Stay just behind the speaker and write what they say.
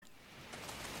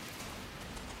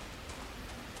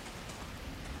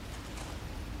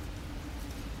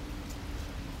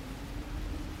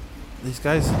These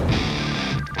guys.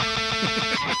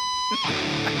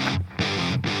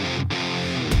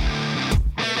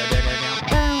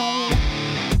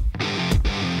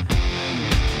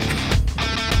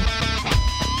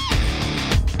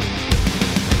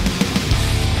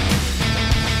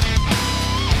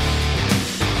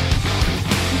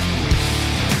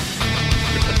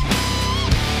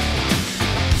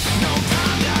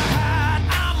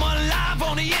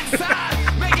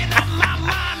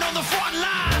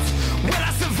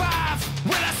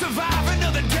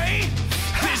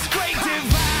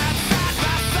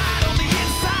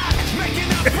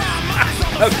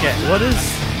 Okay, What is?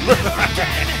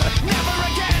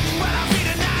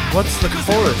 What's the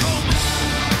chorus?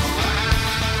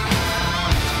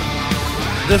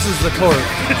 This is the chorus.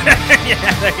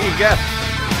 yeah, there you go.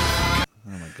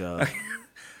 Oh my god.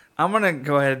 I'm gonna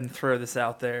go ahead and throw this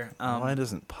out there. Why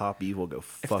doesn't Pop Evil go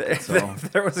fuck If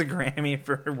itself? there was a Grammy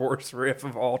for worst riff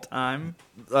of all time,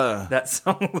 Uh, that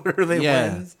song literally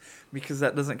Yeah. wins because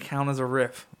that doesn't count as a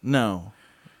riff. no.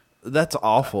 That's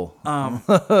awful.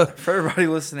 For everybody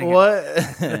listening, What?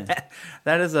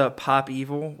 that is a Pop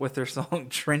Evil with their song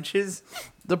Trenches.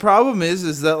 The problem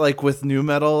is that like with new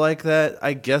metal like that,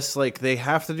 I guess like they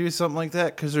have to do something like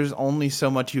that because there's only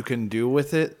so much you can do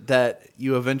with it that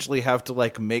you eventually have to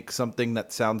like make something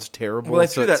that sounds terrible Well, they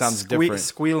so threw it that sounds different.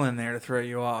 squeal in there to throw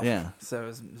you off. Yeah. So it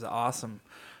was awesome.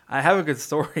 I have a good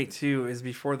story too. Is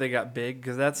before they got big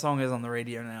because that song is on the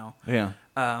radio now. Yeah.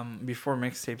 Before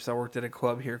mixtapes, I worked at a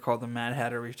club here called the Mad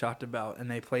Hatter we've talked about,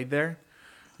 and they played there.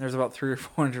 There's about 300 or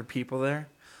 400 people there.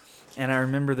 And I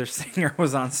remember their singer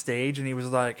was on stage, and he was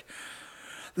like,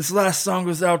 "This last song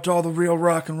goes out to all the real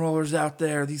rock and rollers out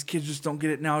there. These kids just don't get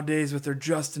it nowadays with their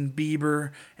Justin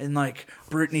Bieber and, like,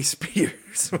 Britney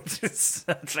Spears," which is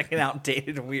such like an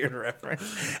outdated, weird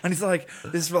reference. And he's like,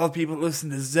 "This is for all the people that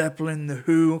listen to Zeppelin, The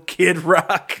Who, Kid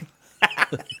Rock."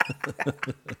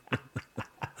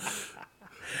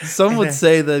 Some would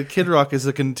say that Kid Rock is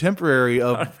a contemporary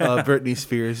of Britney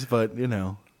Spears, but you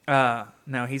know.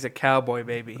 No, he's a cowboy,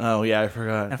 baby. Oh yeah, I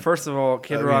forgot. And first of all,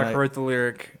 Kid Rock wrote the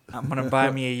lyric, "I'm going to buy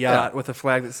me a yacht with a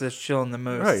flag that says chill in the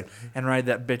moose Right. and ride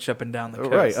that bitch up and down the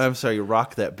coast." Right, I'm sorry,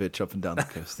 rock that bitch up and down the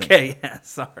coast. Okay, yeah,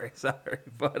 sorry.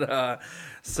 But,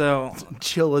 so,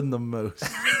 Chillin' the most.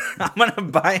 I'm going to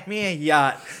buy me a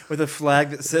yacht with a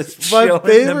flag that says My chill in the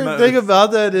favorite moose. thing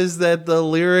about that is that the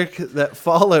lyric that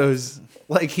follows,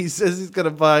 like he says he's gonna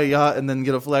buy a yacht and then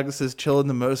get a flag that says chill in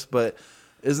the most, but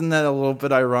isn't that a little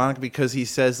bit ironic because he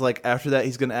says like after that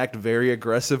he's gonna act very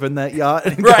aggressive in that yacht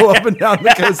and Right. go up and down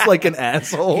the coast like an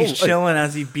asshole? He's Like, chilling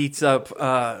as he beats up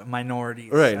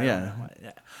minorities. Right, I don't yeah.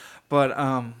 know.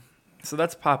 But, so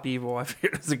that's Pop Evil. I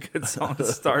figured it was a good song to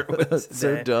start with It's so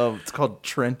today. dumb. It's called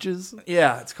Trenches.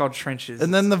 Yeah, it's called Trenches.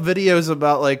 And then the video's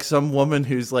about like some woman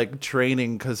who's like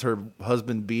training because her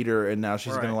husband beat her and now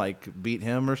she's Right. gonna like beat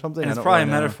him or something. And I it's don't probably really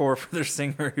a know. metaphor for their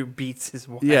singer who beats his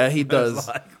wife. Yeah, he most does.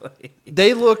 likely.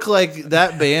 They look like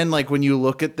that band. Like when you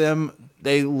look at them,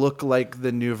 they look like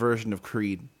the new version of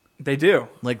Creed. They do,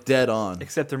 Like dead on.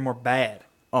 except they're more bad.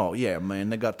 Oh yeah,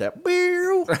 man, they got that.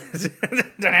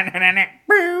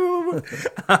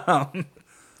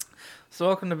 So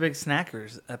welcome to Big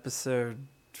Snackers, episode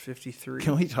 53.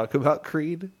 Can we talk about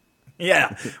Creed?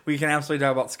 Yeah, we can absolutely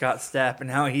talk about Scott Stapp and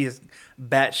how he is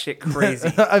batshit crazy.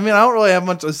 I mean, I don't really have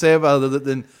much to say about it other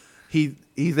than he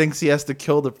thinks he has to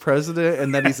kill the president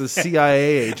and that he's a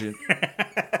CIA agent.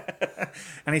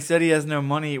 And he said he has no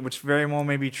money, which very well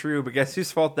may be true, but guess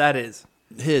whose fault that is?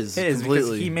 His Because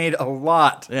completely. he made a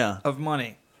lot Yeah. of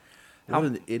money. What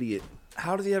an idiot.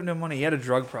 How does he have no money? He had a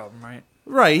drug problem, right?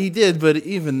 Right, he did, but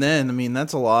even then, I mean,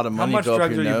 that's a lot of money much to go up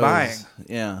drugs your are you nose. buying?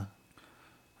 Yeah.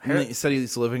 And then he said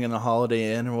he's living in a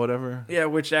Holiday Inn or whatever. Yeah,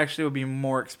 which actually would be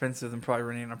more expensive than probably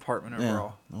renting an apartment Yeah.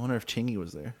 overall. I wonder if Chingy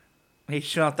was there. He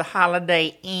shot the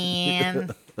Holiday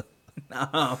Inn.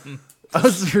 I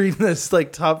was reading this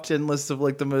like top 10 list of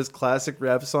like the most classic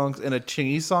rap songs, and a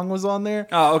Chingy song was on there.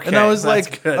 Oh, okay. And I was That's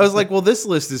like, good. well, this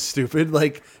list is stupid.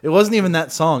 Like, it wasn't even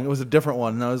that song; it was a different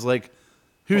one. And I was like,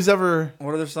 who's ever?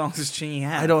 What other songs does Chingy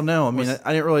have? I don't know. I mean,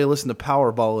 I didn't really listen to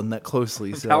Powerball that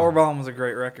closely. So. Powerbomb was a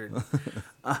great record.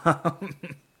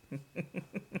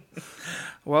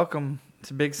 Welcome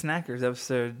to Big Snackers,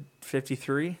 episode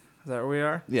 53. Is that where we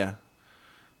are? Yeah.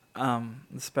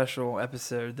 The special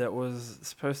episode that was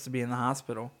supposed to be in the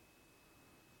hospital.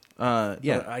 Yeah.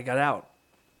 But I got out.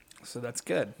 So that's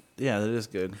good. Yeah, that is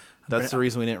good. That's the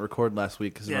reason we didn't record last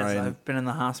week because Yes, Ryan. I've been in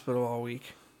the hospital all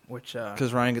week, which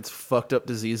Because Ryan gets fucked up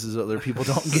diseases other people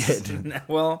don't get.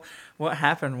 well, what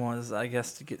happened was, I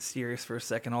guess, to get serious for a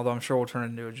second, although I'm sure we'll turn it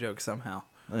into a joke somehow.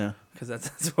 Yeah. because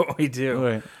that's what we do.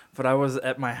 Right. But I was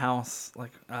at my house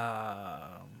like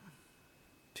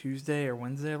Tuesday or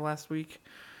Wednesday of last week,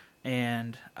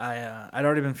 and I'd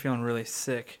already been feeling really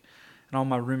sick, and all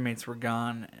my roommates were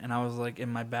gone, and I was like in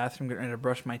my bathroom getting ready to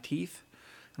brush my teeth,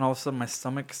 and all of a sudden my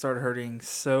stomach started hurting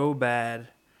so bad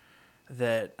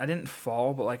that I didn't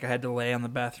fall, but like I had to lay on the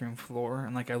bathroom floor,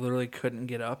 and like I literally couldn't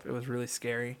get up. It was really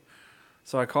scary.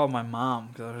 So I called my mom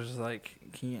because I was just like,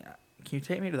 "Can you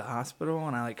take me to the hospital?"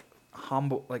 And I like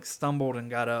stumbled and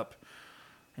got up,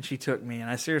 and she took me, and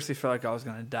I seriously felt like I was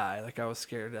gonna die. Like I was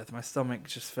scared to death. My stomach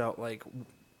just felt like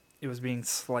it was being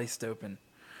sliced open.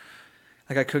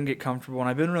 Like I couldn't get comfortable, and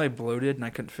I've been really bloated, and I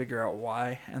couldn't figure out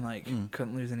why, and like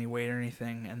couldn't lose any weight or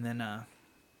anything. And then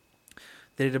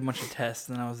they did a bunch of tests,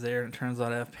 and I was there, and it turns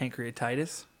out I have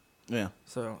pancreatitis. Yeah.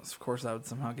 So of course I would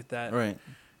somehow get that. Right.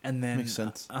 And then Makes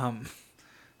sense.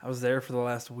 I was there for the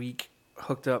last week,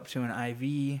 hooked up to an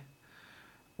IV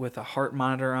with a heart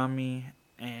monitor on me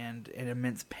and an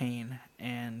immense pain.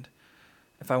 And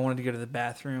if I wanted to go to the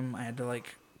bathroom, I had to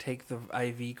like take the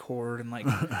IV cord and like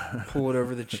pull it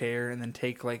over the chair and then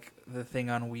take like the thing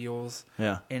on wheels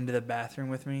into the bathroom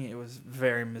with me. It was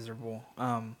very miserable.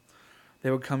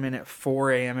 They would come in at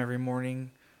 4 a.m. every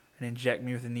morning and inject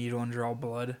me with a needle and draw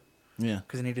blood. Yeah.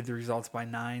 Because I needed the results by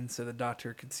 9 so the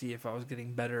doctor could see if I was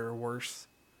getting better or worse.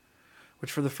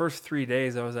 Which for the first 3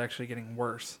 days, I was actually getting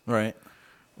worse. Right.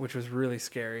 Which was really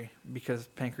scary because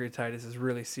pancreatitis is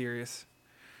really serious.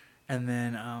 And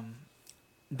then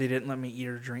they didn't let me eat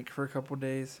or drink for a couple of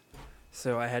days.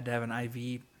 So I had to have an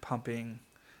IV pumping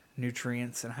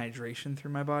nutrients and hydration through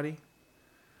my body.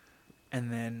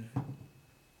 And then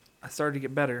I started to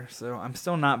get better. So I'm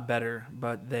still not better,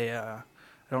 but I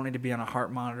don't need to be on a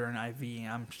heart monitor and IV.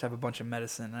 I'm just have a bunch of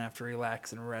medicine and I have to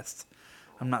relax and rest.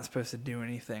 I'm not supposed to do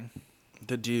anything.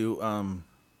 Did you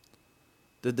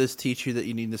did this teach you that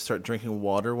you need to start drinking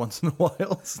water once in a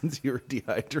while since you were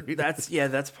dehydrated?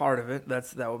 That's part of it.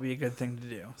 That would be a good thing to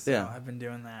do. So yeah. I've been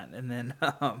doing that. And then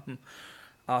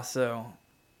also,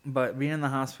 but being in the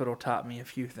hospital taught me a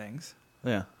few things.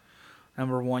 Yeah.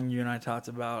 Number one, you and I talked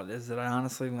about is that I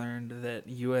honestly learned that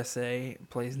USA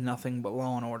plays nothing but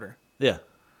Law and Order. Yeah.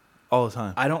 All the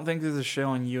time. I don't think there's a show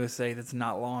on USA that's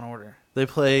not Law and Order. They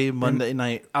play Monday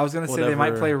night. I was going to say they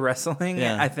might play wrestling,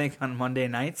 yeah. I think, on Monday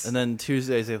nights. And then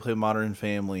Tuesdays they play Modern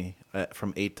Family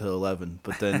from 8 to 11.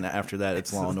 But then after that,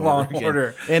 it's Law and Order. Law and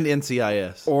Order. And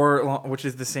NCIS. Which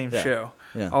is the same show.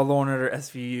 Yeah. Law and Order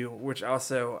SVU, which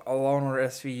also, Law and Order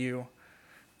SVU,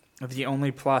 the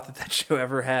only plot that show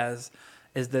ever has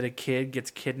is that a kid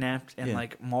gets kidnapped and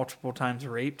like multiple times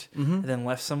raped and then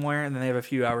left somewhere, and then they have a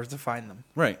few hours to find them.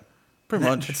 Right. Pretty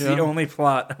much. It's the only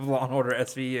plot of Law and Order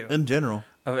SVU. In general.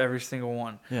 Of every single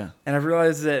one. Yeah. And I've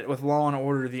realized that with Law and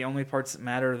Order, the only parts that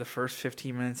matter are the first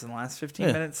 15 minutes and last 15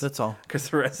 minutes. That's all. Because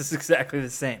the rest is exactly the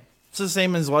same. It's the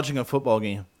same as watching a football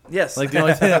game. Yes. Like the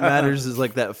only thing that matters is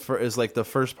like is like the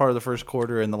first part of the first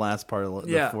quarter and the last part of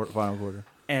the final quarter.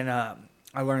 And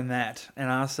I learned that. And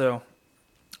also,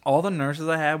 all the nurses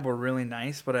I had were really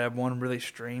nice, but I had one really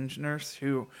strange nurse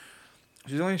who,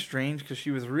 she's only strange because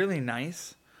she was really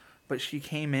nice, but she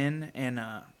came in and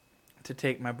to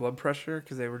take my blood pressure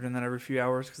because they were doing that every few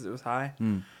hours because it was high.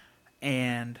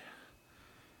 And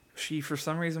she, for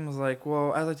some reason, was like,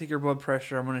 well, as I take your blood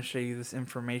pressure, I'm going to show you this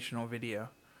informational video.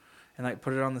 And like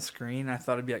put it on the screen. I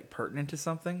thought it'd be like pertinent to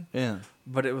something. Yeah.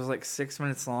 But it was like 6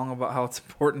 minutes long about how it's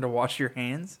important to wash your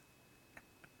hands.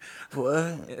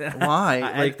 What? Why?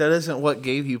 Like that isn't what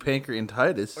gave you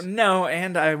pancreatitis. No,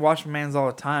 and I wash my hands all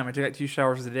the time. I take like 2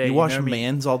 showers a day. You wash your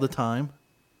hands all the time?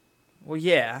 Well,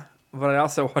 yeah, but I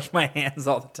also wash my hands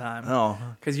all the time. Oh,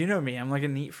 because you know me, I'm like a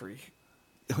neat freak.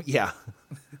 Yeah.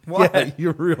 What? Yeah,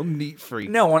 you're a real neat freak.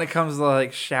 No, when it comes to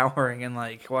like showering and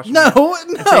like washing.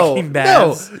 Taking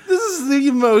baths. No. This is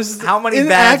the most. How many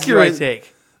baths do I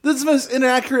take? This is the most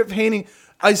inaccurate painting.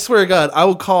 I swear to God, I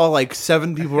will call like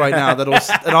 7 people right now and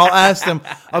I'll ask them.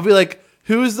 I'll be like,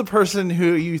 who is the person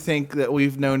who you think that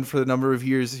we've known for the number of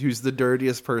years who's the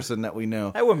dirtiest person that we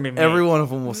know? That wouldn't be me. Every one of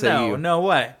them will say you. No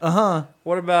way. Uh-huh.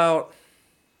 What about...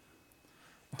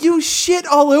 You shit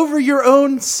all over your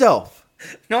own self.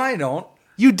 No, I don't.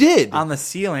 You did. On the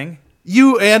ceiling.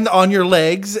 You and on your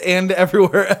legs and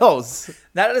everywhere else.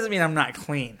 That doesn't mean I'm not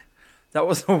clean. That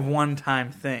was a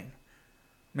one-time thing.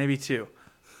 Maybe 2.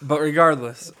 But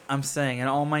regardless, I'm saying in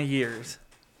all my years...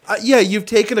 yeah, you've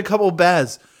taken a couple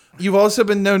baths. You've also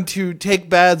been known to take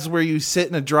baths where you sit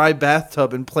in a dry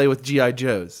bathtub and play with G.I.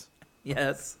 Joes.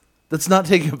 Yes. That's not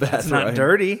taking a bath, It's not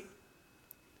dirty.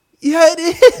 Yeah,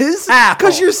 it is.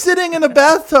 Because you're sitting in a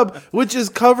bathtub, which is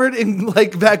covered in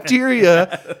like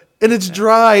bacteria and it's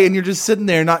dry, and you're just sitting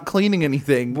there not cleaning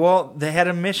anything. Well, they had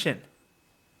a mission.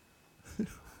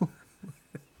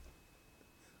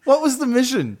 What was the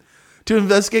mission? To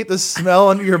investigate the smell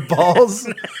under your balls?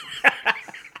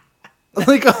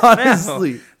 Like,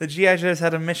 honestly. No, the G.I. Joes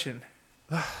had a mission.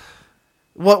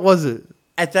 What was it?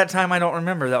 At that time, I don't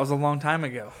remember. That was a long time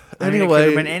ago. I mean, Anyway. it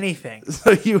could have been anything.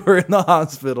 So you were in the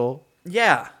hospital.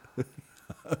 Yeah.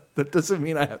 That doesn't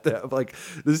mean I have to have, like,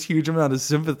 this huge amount of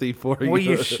sympathy for you. Well,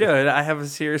 you should. I have a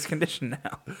serious condition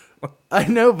now. I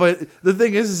know, but the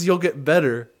thing is you'll get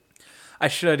better. I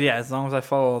should, yeah. As long as I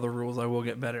follow all the rules, I will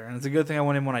get better. And it's a good thing I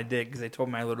went in when I did, because they told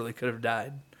me I literally could have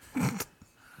died.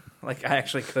 Like, I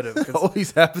actually could have. It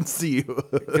always happens to you.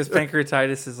 Because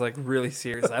pancreatitis is, like, really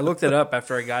serious. I looked it up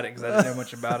after I got it, because I didn't know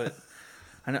much about it.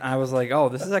 And I was like, oh,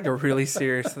 this is, like, a really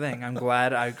serious thing. I'm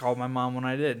glad I called my mom when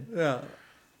I did. Yeah.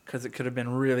 Because it could have been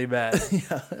really bad.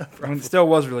 Yeah. I mean, it still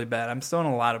was really bad. I'm still in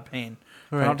a lot of pain.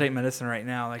 If Right. I don't take medicine right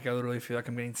now, like, I literally feel like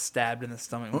I'm getting stabbed in the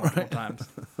stomach multiple times.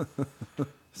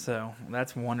 So,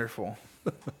 that's wonderful.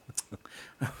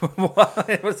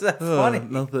 What was that funny?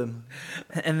 Nothing.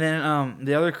 And then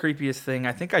the other creepiest thing,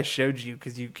 I think I showed you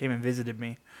because you came and visited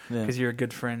me Yeah. because you're a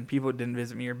good friend. People that didn't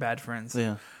visit me are bad friends.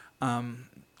 Yeah.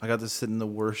 I got to sit in the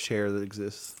worst chair that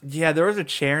exists. Yeah, there was a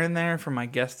chair in there for my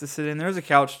guests to sit in. There was a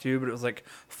couch too, but it was like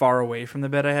far away from the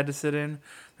bed I had to sit in.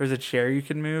 There was a chair you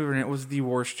could move, and it was the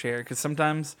worst chair because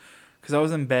I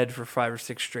was in bed for 5 or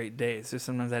 6 straight days, so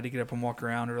sometimes I had to get up and walk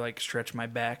around or like stretch my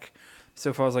back.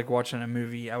 So if I was like watching a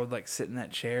movie, I would like sit in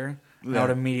that chair, and I would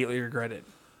immediately regret it.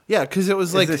 Yeah, because it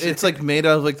was like it's like made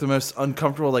out of like the most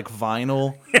uncomfortable like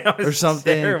vinyl or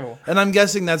something. Terrible. And I'm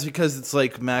guessing that's because it's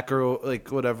like macro,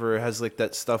 like whatever, it has like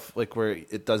that stuff like where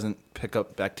it doesn't pick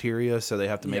up bacteria, so they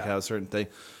have to make out a certain thing.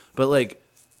 But like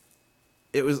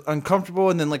it was uncomfortable,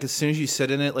 and then like as soon as you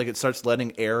sit in it, like it starts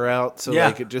letting air out, so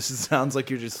like it just sounds like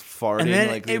you're just farting. And then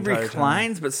like the it entire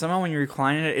reclines, time. but somehow when you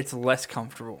recline it, it's less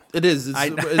comfortable. It is.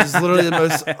 It's literally the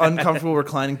most uncomfortable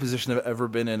reclining position I've ever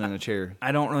been in a chair.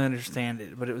 I don't really understand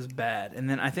it, but it was bad. And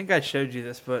then I think I showed you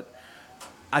this, but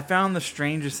I found the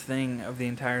strangest thing of the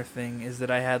entire thing is that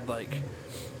I had like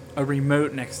a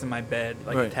remote next to my bed,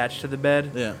 like attached to the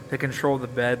bed, to control the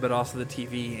bed, but also the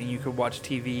TV, and you could watch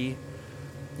TV,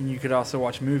 and you could also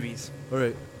watch movies. All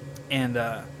right. And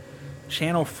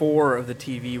channel 4 of the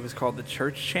TV was called the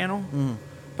church channel,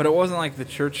 but it wasn't like the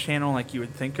church channel like you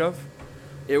would think of.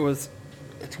 It was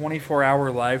a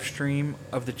 24-hour live stream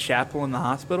of the chapel in the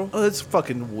hospital. Oh, that's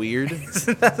fucking weird.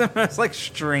 Isn't that the most like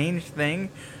strange thing?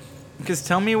 Because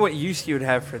tell me what use you would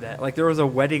have for that. Like there was a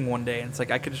wedding one day, and it's like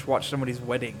I could just watch somebody's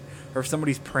wedding, or if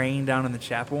somebody's praying down in the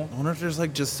chapel. I wonder if there's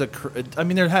like just I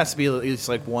mean, there has to be at least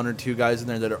like 1 or 2 guys in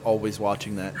there that are always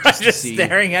watching that, just to see.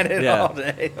 Staring at it all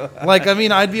day. Like, I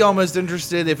mean, I'd be almost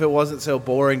interested if it wasn't so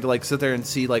boring to like sit there and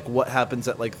see like what happens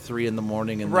at like 3 a.m.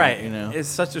 and right. you know, It's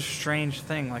such a strange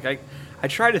thing. Like I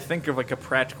tried to think of like a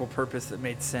practical purpose that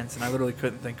made sense, and I literally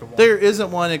couldn't think of one. There isn't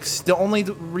one. The only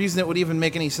reason it would even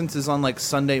make any sense is on like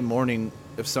Sunday morning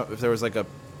if there was like a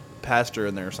pastor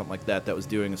in there or something like that was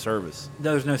doing a service.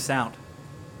 There's no sound.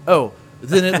 Oh,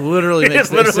 then it literally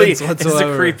makes no sense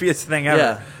whatsoever. It's the creepiest thing ever.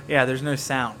 Yeah. Yeah, there's no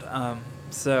sound.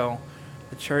 So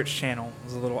the church channel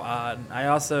was a little odd.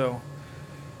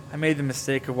 I made the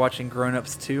mistake of watching Grown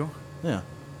Ups 2. Yeah.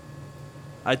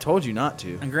 I told you not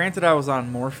to. And granted, I was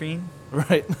on morphine.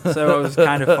 Right. So it was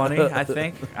kind of funny, I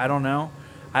think. I don't know.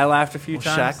 I laughed a few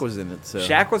times. Shaq was in it, so.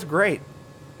 Shaq was great.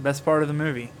 Best part of the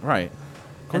movie. Right.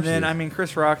 And then, I mean,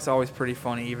 Chris Rock's always pretty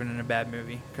funny, even in a bad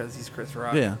movie, because he's Chris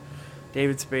Rock. Yeah.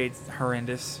 David Spade's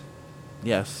horrendous.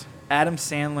 Yes. Adam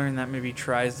Sandler in that movie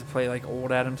tries to play like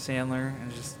old Adam Sandler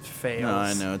and just fails. No,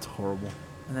 I know. It's horrible.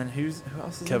 And then who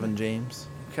else is Kevin in it? James.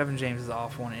 Kevin James is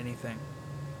awful in anything.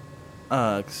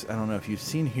 I don't know if you've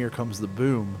seen Here Comes the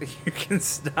Boom. You can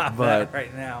stop that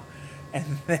right now. And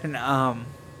then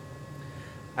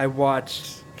I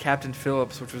watched Captain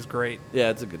Phillips, which was great.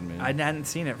 Yeah, it's a good movie. I hadn't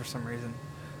seen it for some reason.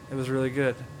 It was really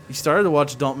good. You started to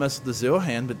watch Don't Mess with the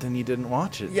Zohan, but then you didn't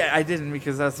watch it. Yeah, I didn't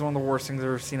because that's one of the worst things I've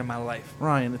ever seen in my life.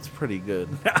 Ryan, it's pretty good.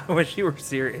 I wish you were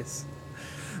serious.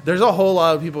 There's a whole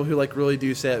lot of people who like really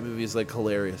do say that movie is like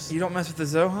hilarious. You Don't Mess with the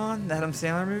Zohan, the Adam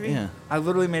Sandler movie? Yeah. I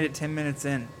literally made it 10 minutes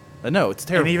in. No, it's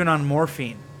terrible. And even on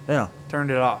morphine. Yeah. Turned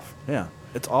it off. Yeah.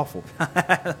 It's awful.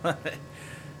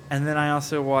 And then I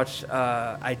also watched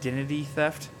Identity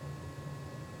Theft.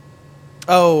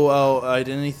 Oh,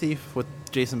 Identity Thief with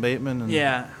Jason Bateman. And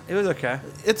Yeah, it was okay.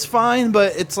 It's fine,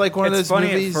 but it's like one of those funny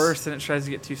movies. At first, and it tries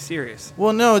to get too serious.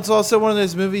 Well, no, it's also one of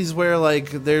those movies where like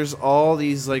there's all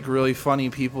these like really funny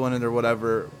people in it or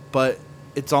whatever, but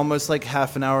it's almost like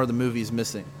half an hour of the movie's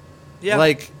missing. Yeah.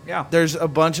 Like, Yeah. there's a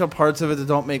bunch of parts of it that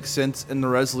don't make sense, and the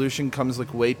resolution comes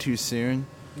like way too soon.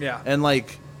 Yeah. And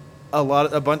like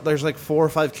there's like 4 or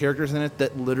 5 characters in it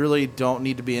that literally don't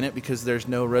need to be in it because there's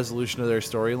no resolution of their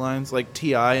storylines. Like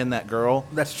T.I. and that girl.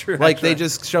 That's true. Like actually. they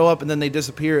just show up and then they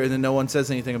disappear and then no one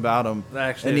says anything about them. That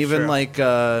actually and is even true.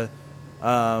 like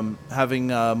having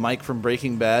Mike from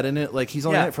Breaking Bad in it, like he's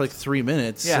only Yeah. in it for like 3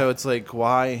 minutes. Yeah. So it's like,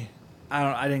 why?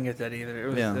 I didn't get that either.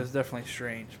 It was definitely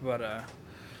strange, but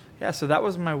yeah. So that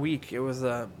was my week. It was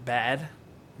bad,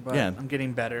 but Yeah. I'm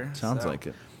getting better. Sounds so like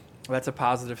it. that's a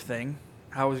positive thing.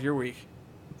 How was your week?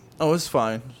 Oh, it was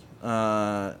fine.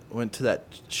 Went to that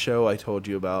show I told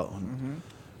you about.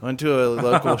 Went to a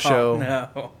local show.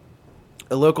 No.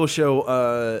 A local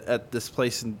show at this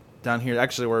place down here,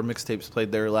 actually where Mixtapes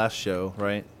played their last show,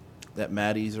 right? At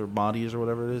Maddie's or Maddie's or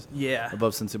whatever it is. Yeah.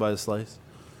 Above Cincy by the Slice.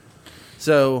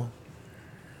 So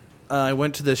I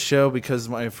went to this show because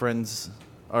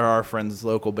our friend's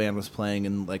local band was playing,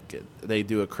 and like they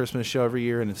do a Christmas show every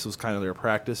year, and this was kind of their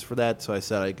practice for that. So I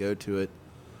said I'd go to it.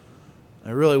 I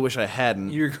really wish I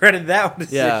hadn't. You regretted that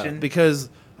decision. Yeah, because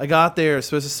I got there. It was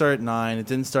supposed to start at 9. It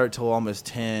didn't start till almost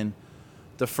 10.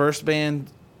 The first band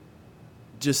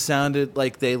just sounded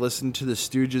like they listened to the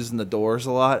Stooges and the Doors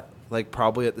a lot, like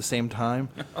probably at the same time,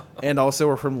 and also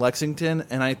were from Lexington.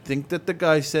 And I think that the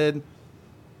guy said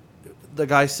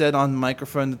on the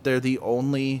microphone that they're the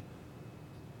only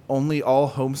all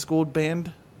homeschooled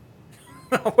band.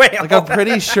 Wait, Like I'm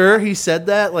pretty sure he said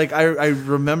that. Like I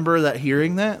remember that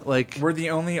hearing that. Like, we're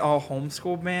the only all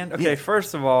homeschool band. Okay, Yeah.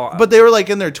 First of all, but they were like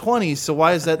in their 20s. So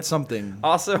why is that something?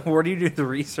 also, where do you do the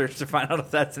research to find out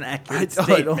if that's an accurate I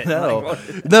statement? don't know. Like,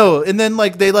 what- No, and then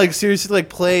like they like seriously like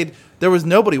played. There was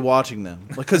nobody watching them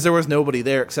because there was nobody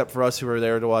there except for us who were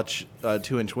there to watch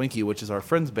 2-Inch Winky, which is our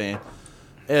friend's band.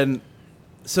 And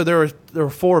so there were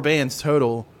 4 bands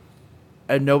total,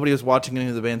 and nobody was watching any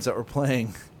of the bands that were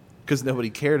playing because nobody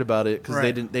cared about it because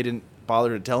Right. they didn't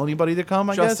bother to tell anybody to come.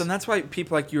 I Justin, guess that's why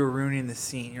people like you are ruining the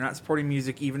scene. You're not supporting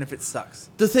music even if it sucks.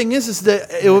 the thing is that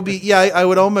it would be I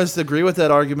would almost agree with that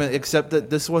argument, except that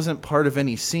this wasn't part of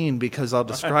any scene because I'll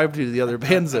describe to you the other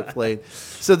bands that played.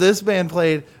 So this band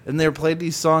played, and they played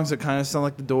these songs that kind of sound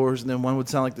like the Doors, and then one would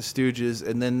sound like the Stooges,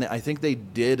 and then I think they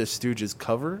did a Stooges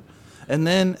cover. And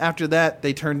then after that,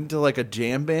 they turned into like a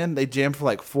jam band. They jammed for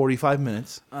like 45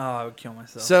 minutes. Oh, I would kill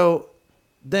myself. So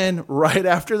then right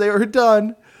after they were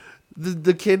done,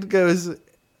 the kid goes,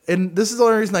 and this is the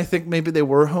only reason I think maybe they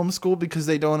were homeschooled, because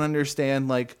they don't understand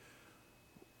like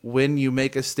when you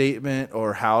make a statement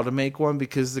or how to make one,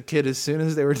 because the kid, as soon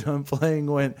as they were done playing,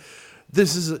 went,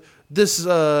 this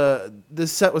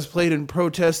set was played in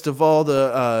protest of all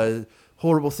the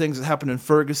horrible things that happened in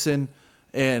Ferguson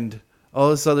and all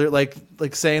this other like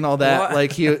saying all that. What?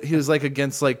 Like he was like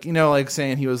against like, you know, like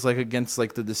saying he was like against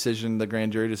like the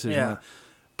grand jury decision. Yeah.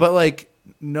 But like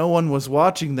no one was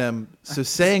watching them, so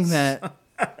saying that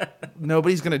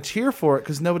nobody's gonna cheer for it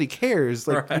because nobody cares.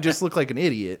 Like you just look like an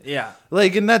idiot. Yeah.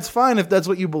 Like, and that's fine if that's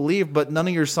what you believe, but none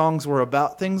of your songs were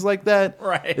about things like that.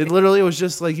 Right. It literally was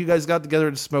just like you guys got together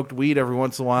and smoked weed every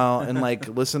once in a while and like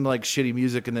listened to like shitty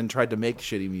music and then tried to make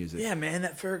shitty music. Yeah, man,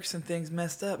 that Ferguson thing's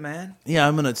messed up, man. Yeah,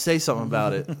 I'm gonna say something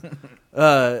about it.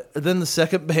 Then the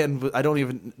second band,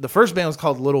 the first band was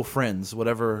called Little Friends,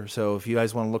 whatever. So if you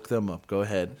guys want to look them up, go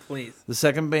ahead. Please. The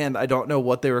second band, I don't know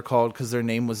what they were called because their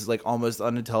name was like almost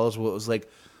unintelligible. It was like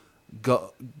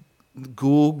Ghoul,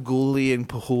 Ghoulie, and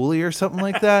Pahuli or something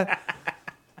like that.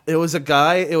 It was a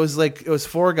guy. It was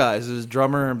 4 guys. It was a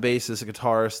drummer and bassist, a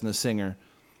guitarist, and a singer.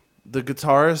 The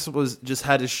guitarist just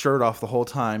had his shirt off the whole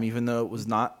time, even though it was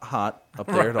not hot up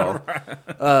there at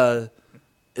all.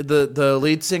 The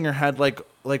lead singer had like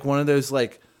one of those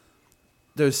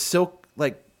those silk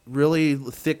really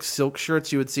thick silk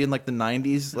shirts you would see in like the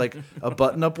 90s, like a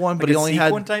button up one, but he only had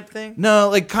sequin type thing. no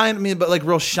like kind of but like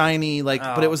real shiny but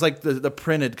Oh. it was like the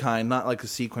printed kind, not like a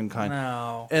sequin kind.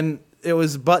 No. And it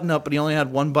was button up, but he only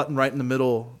had one button right in the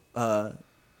middle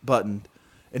buttoned,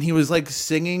 and he was like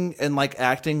singing and like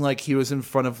acting like he was in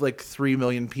front of like 3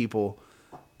 million people,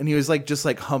 and he was like just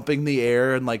like humping the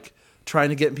air and like trying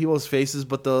to get in people's faces,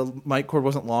 but the mic cord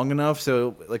wasn't long enough,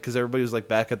 so like because everybody was like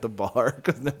back at the bar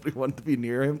because nobody wanted to be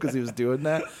near him because he was doing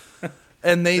that.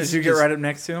 And they Did you get right up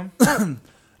next to him?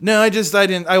 No,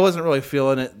 I wasn't really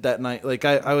feeling it that night. Like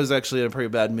I was actually in a pretty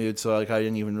bad mood, so like I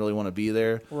didn't even really want to be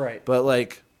there. Right. But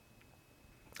like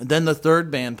then the third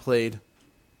band played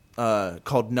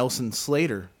called Nelson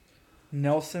Slater.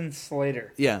 Nelson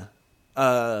Slater. Yeah.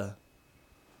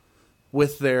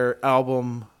 With their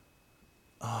album,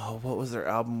 what was their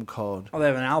album called? Oh, they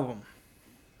have an album.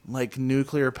 Like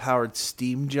Nuclear Powered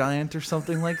Steam Giant or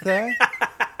something like that.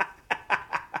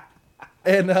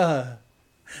 And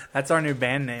That's our new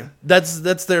band name.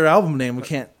 that's their album name. We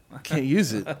can't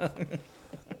use it.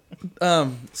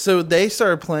 So they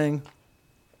started playing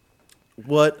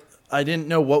what I didn't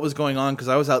know what was going on because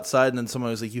I was outside, and then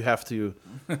someone was like, "You have to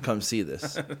come see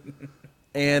this."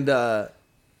 And I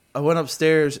went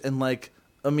upstairs, and like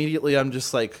immediately, I'm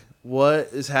just like, "What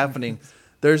is happening?"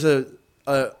 There's a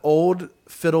old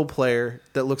fiddle player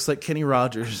that looks like Kenny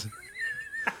Rogers.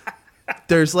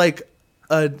 There's like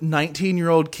a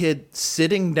 19-year-old kid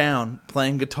sitting down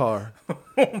playing guitar.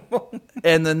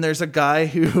 And then there's a guy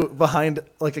who behind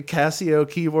like a Casio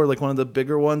keyboard, like one of the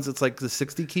bigger ones, it's like the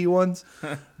 60 key ones,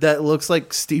 that looks like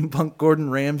steampunk Gordon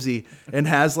Ramsay and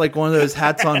has like one of those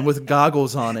hats on with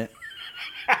goggles on it.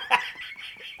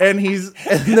 And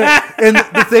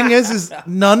the thing is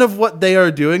none of what they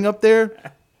are doing up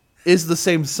there is the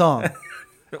same song.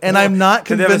 And I'm not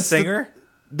Did they have a convinced singer?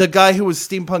 the guy who was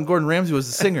steampunk Gordon Ramsay was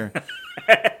the singer.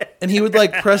 And he would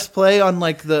like press play on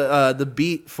like the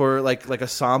beat for like a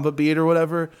samba beat or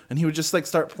whatever, and he would just like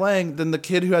start playing. Then the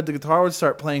kid who had the guitar would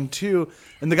start playing too,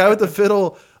 and the guy with the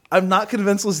fiddle, I'm not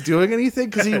convinced was doing anything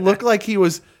because he looked like he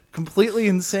was completely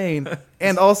insane,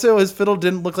 and also his fiddle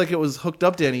didn't look like it was hooked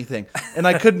up to anything, and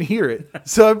I couldn't hear it.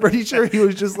 So I'm pretty sure he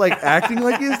was just like acting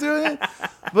like he was doing it.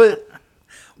 But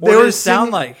What did it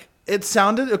sound like? It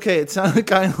sounded okay. It sounded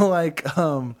kind of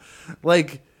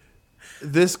like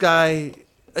this guy.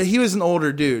 He was an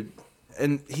older dude,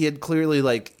 and he had clearly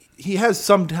like he has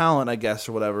some talent, I guess,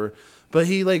 or whatever. But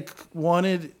he like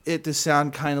wanted it to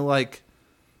sound kind of like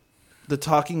the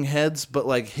Talking Heads, but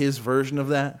like his version of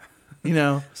that, you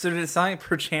know? So did it sound like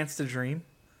Perchance to Dream?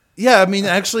 Yeah, I mean,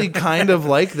 actually, kind of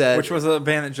like that. Which was a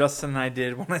band that Justin and I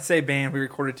did. When I say band, we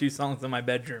recorded 2 songs in my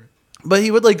bedroom. But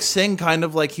he would like sing kind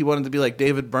of like he wanted to be like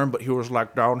David Byrne, but he was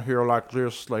like down here like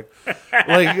this, like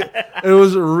it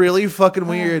was really fucking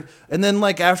weird. And then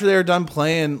like after they were done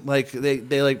playing, like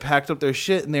they like packed up their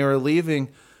shit and they were leaving,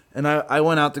 and I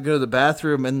went out to go to the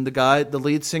bathroom, and the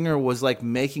lead singer was like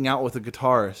making out with a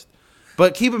guitarist.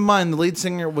 But keep in mind, the lead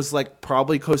singer was like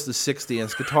probably close to 60, and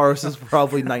his guitarist is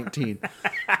probably 19.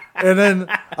 And then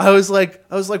I was like,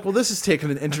 well, this is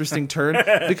taking an interesting turn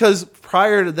because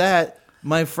prior to that,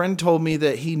 my friend told me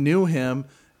that he knew him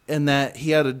and that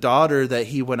he had a daughter that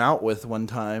he went out with one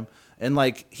time, and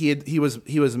like he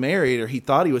was married, or he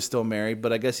thought he was still married,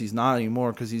 but I guess he's not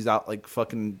anymore because he's out like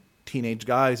fucking teenage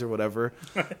guys or whatever,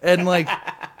 and like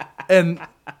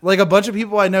a bunch of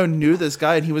people I know knew this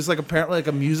guy, and he was like apparently like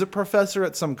a music professor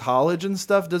at some college and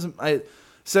stuff.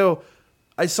 So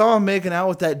I saw him making out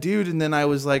with that dude, and then I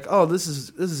was like, "Oh, this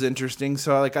is interesting."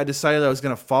 So I decided I was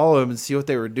gonna follow him and see what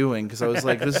they were doing because I was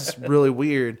like, "This is really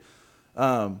weird."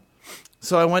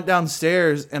 So I went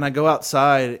downstairs and I go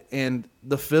outside, and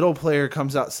the fiddle player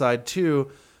comes outside too,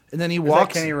 and then he walks.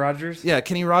 Is that Kenny Rogers? Yeah,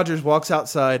 Kenny Rogers walks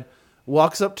outside,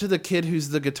 walks up to the kid who's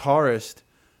the guitarist,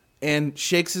 and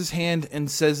shakes his hand and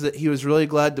says that he was really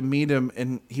glad to meet him,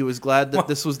 and he was glad that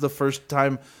this was the first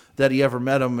time that he ever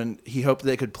met him, and he hoped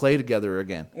they could play together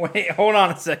again. Wait, hold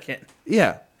on a second.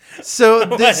 Yeah. So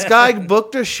this guy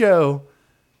booked a show,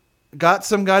 got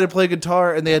some guy to play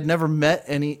guitar, and they had never met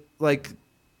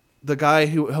the guy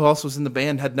who else was in the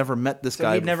band had never met this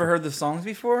guy. So he'd never heard the songs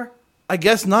before? I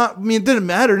guess not. I mean, it didn't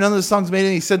matter. None of the songs made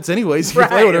any sense anyways. You can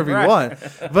play whatever you want.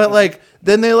 But like,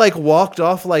 then they like walked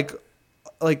off like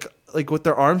with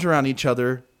their arms around each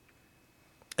other.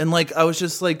 And like, I was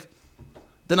just like,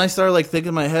 then I started like thinking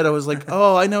in my head, I was like,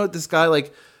 oh, I know what this guy,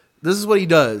 like, this is what he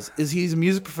does, is he's a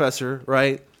music professor,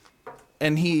 right?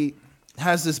 And he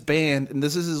has this band, and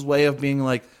this is his way of being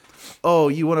like, oh,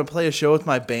 you want to play a show with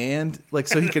my band? Like,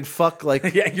 so he can fuck,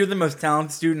 like... Yeah, you're the most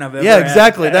talented student I've ever Yeah, had.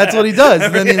 exactly. That's what he does.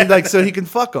 And then, he, so he can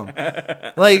fuck them.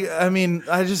 Like, I mean,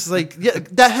 I just, like, yeah,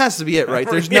 that has to be it, right?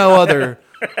 There's no other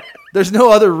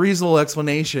reasonable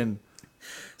explanation.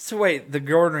 So wait, the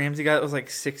Gordon Ramsay guy that was like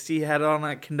 60 had on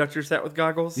a conductor set with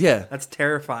goggles? Yeah. That's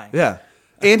terrifying. Yeah.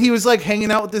 And he was, like,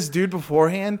 hanging out with this dude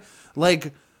beforehand,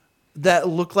 like, that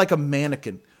looked like a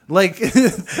mannequin. Like,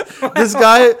 this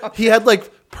guy, he had,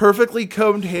 like, perfectly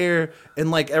combed hair, and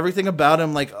like everything about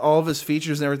him, like all of his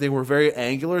features and everything were very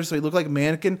angular, so he looked like a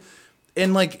mannequin.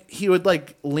 And like he would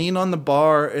like lean on the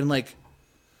bar, and like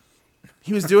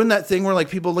he was doing that thing where like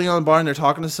people lean on the bar and they're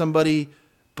talking to somebody,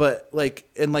 but like,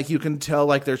 and like you can tell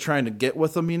like they're trying to get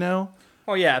with them, you know?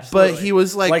 Oh yeah, absolutely. But he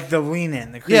was like the lean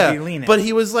in, the creepy lean in. But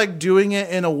he was like doing it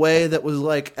in a way that was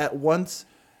like at once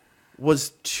was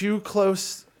too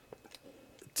close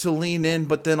to lean in,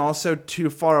 but then also too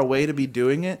far away to be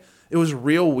doing it. It was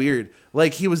real weird.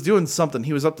 Like he was doing something.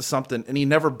 He was up to something, and he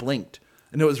never blinked.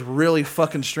 And it was really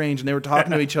fucking strange. And they were talking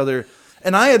to each other.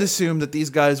 And I had assumed that these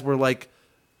guys were like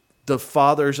the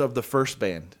fathers of the first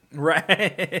band.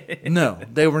 Right. No,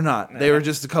 they were not. They were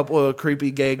just a couple of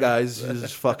creepy gay guys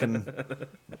just fucking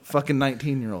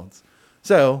 19-year-olds.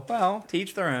 So, Well,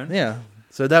 teach their own. yeah.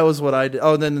 So that was what I did.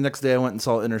 Oh, then the next day I went and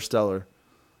saw Interstellar.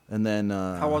 And then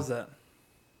How was that?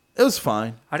 it was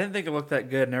fine. I didn't think it looked that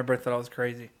good, and everybody thought I was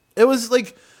crazy. It was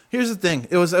like, here's the thing.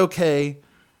 It was okay.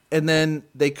 And then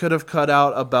they could have cut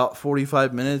out about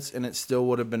 45 minutes and it still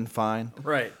would have been fine.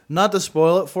 Right. Not to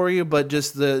spoil it for you, but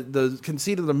just the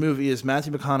conceit of the movie is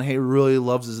Matthew McConaughey really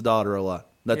loves his daughter a lot.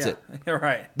 That's it. You're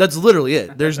right. That's literally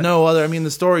it. There's no other. I mean,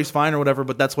 the story's fine or whatever,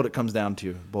 but that's what it comes down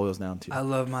to. Boils down to. I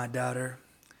love my daughter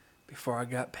before I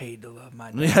got paid to love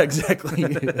my daughter. Yeah, exactly.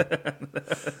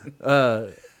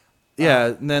 Yeah,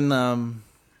 and then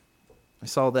I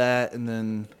saw that, and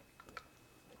then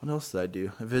what else did I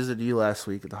do? I visited you last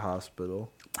week at the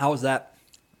hospital. How was that?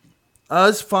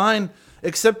 It's fine,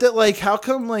 except that like, how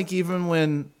come like even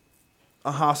when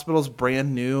a hospital's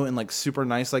brand new and like super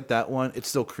nice like that one, it's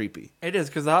still creepy. It is,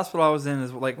 because the hospital I was in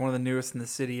is like one of the newest in the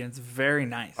city, and it's very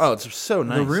nice. Oh, it's so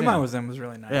nice. The room yeah. I was in was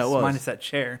really nice. Yeah, it was. Minus that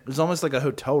chair. It was almost like a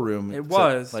hotel room. It except,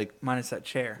 was like, minus that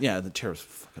chair. yeah, the chair was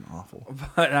fucking awful.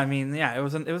 But I mean, yeah, it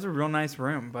was a real nice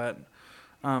room. But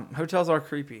hotels are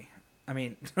creepy. I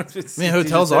mean,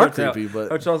 hotels are creepy, but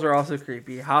hotels are also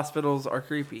creepy. Hospitals are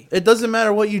creepy. it doesn't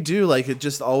matter what you do. Like, it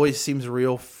just always seems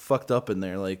real fucked up in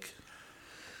there. Like,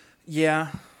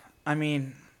 Yeah, I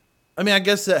mean, I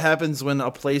guess that happens when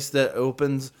a place that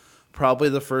opens, probably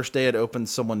the first day it opens,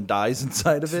 someone dies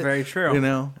inside of it's it. very true. You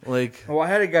know, like, Well, I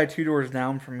had a guy 2 doors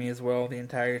down from me as well the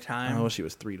entire time. I wish he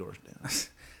was 3 doors down.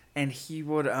 And he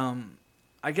would,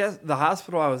 I guess the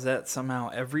hospital I was at, somehow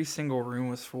every single room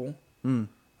was full. Hmm.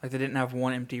 Like, they didn't have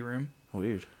one empty room.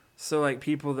 Weird. So, like,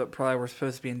 people that probably were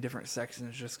supposed to be in different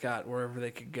sections just got wherever they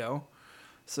could go.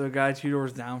 So, a guy 2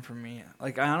 doors down from me,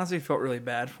 like, I honestly felt really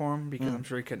bad for him because I'm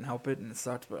sure he couldn't help it and it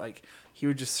sucked. But, like, he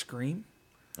would just scream.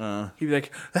 He'd be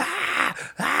like, ah,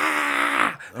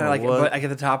 ah, and, like, what? at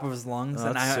the top of his lungs. Oh,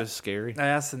 And that's so scary. I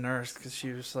asked the nurse because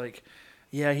she was like,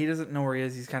 yeah, he doesn't know where he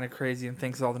is. He's kind of crazy and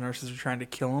thinks all the nurses are trying to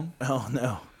kill him. Oh,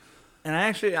 no. And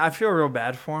I feel real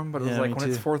bad for him, but it was Yeah, like me when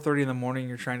it's too. 4:30 in the morning,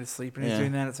 you're trying to sleep, and he's Yeah.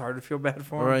 doing that. It's hard to feel bad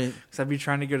for him, Right. Because I'd be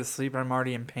trying to go to sleep, and I'm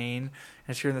already in pain,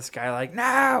 and hearing this guy like,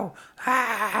 no,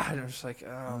 ah, and I'm just like, oh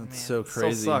man, That's so it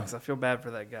crazy. Still sucks. I feel bad for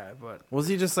that guy, but Was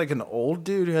he just like an old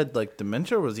dude who had like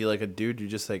dementia, or was he like a dude who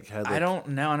just like had like... I don't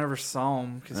know. I never saw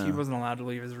him because he Oh. wasn't allowed to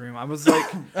leave his room. I was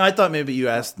like, I thought maybe you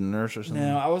asked the nurse or something.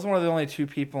 no, I was one of the only 2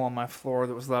 people on my floor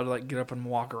that was allowed to like get up and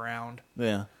walk around.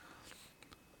 Yeah.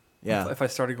 Yeah. If I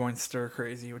started going stir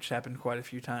crazy, which happened quite a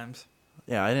few times.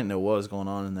 Yeah, I didn't know what was going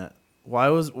on in that. Why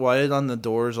did on the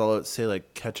doors all it say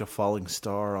like catch a falling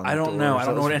star on the I don't know. doors? I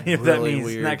don't know That what was any of that really means.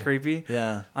 Isn't weird. that creepy?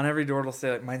 Yeah. On every door it'll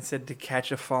say like mine said to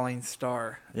catch a falling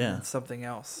star. Yeah. And something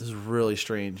else. This is really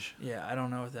strange. Yeah, I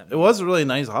don't know what that means. It was a really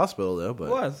nice hospital though,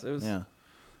 but It was. yeah.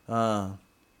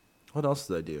 What else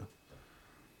did I do?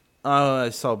 I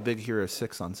saw Big Hero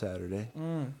 6 on Saturday,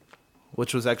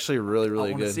 which was actually really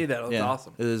wanna good. see that. It looks yeah,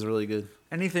 awesome. It is really good.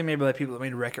 Anything maybe like people that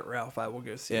made Wreck-It Ralph, I will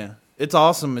go see. Yeah, it's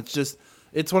awesome. It's just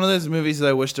it's one of those movies that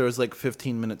I wish there was like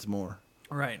 15 minutes more.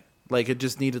 Right. Like it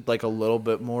just needed like a little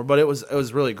bit more, but it was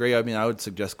really great. I mean, I would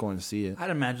suggest going to see it. I'd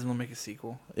imagine they'll make a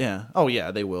sequel. Yeah. Oh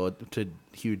yeah, they will. It's a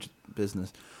huge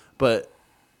business. But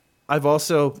I've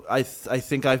also I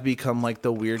think I've become like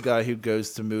the weird guy who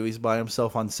goes to movies by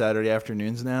himself on Saturday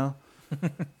afternoons now.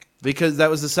 Because that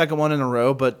was the second one in a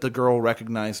row, but the girl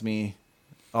recognized me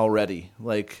already.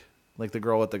 Like the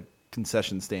girl at the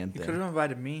concession stand You thing. could have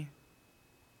invited me.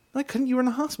 I couldn't, you were in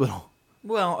the hospital.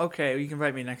 Well, okay, you can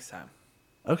invite me next time.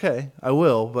 Okay, I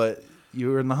will, but you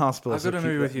were in the hospital. I'll so go to a keep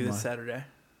movie that with you in this mind. Saturday.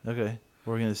 Okay.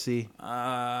 We're gonna see.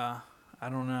 I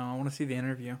don't know. I want to see The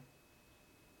Interview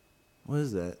What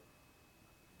is that?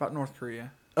 about North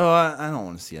Korea. Oh, I don't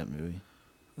want to see that movie.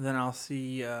 Then I'll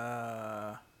see.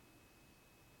 I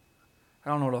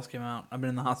don't know what else came out. I've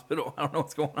been in the hospital. I don't know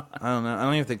what's going on. I don't know. I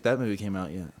don't even think that movie came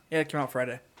out yet. Yeah, it came out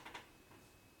Friday.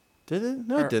 Did it?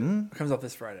 No, Or- it didn't. It comes out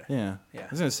this Friday. Yeah. Yeah. I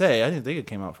was gonna say I didn't think it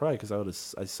came out Friday because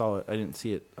I saw it. I didn't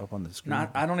see it up on the screen.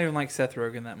 I don't even like Seth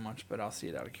Rogen that much, but I'll see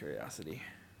it out of curiosity.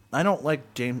 I don't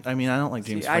like James. I mean, I don't like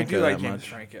James. See, I Franco do like that James much.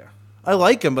 Franco. I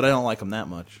like him, but I don't like him that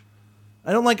much.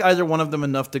 I don't like either one of them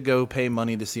enough to go pay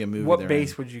money to see a movie. What they're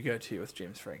base would you go to with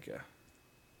James Franco?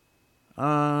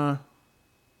 in.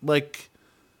 Like,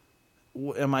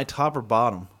 am I top or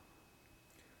bottom?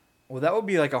 Well, that would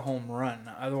be like a home run.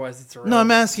 Otherwise, it's a No,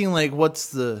 I'm asking like,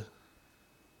 what's the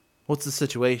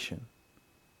situation?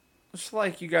 It's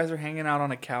like you guys are hanging out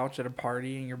on a couch at a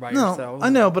party and you're by No, yourselves. I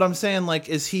know, but I'm saying like,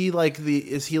 is he like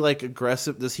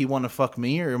aggressive? Does he want to fuck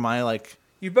me, or am I like?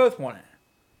 You both want it.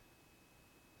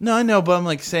 No, I know, but I'm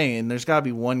like saying there's got to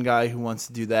be one guy who wants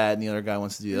to do that and the other guy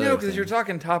wants to do the other No, because thing. you're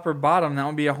talking top or bottom. That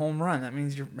would be a home run. That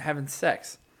means you're having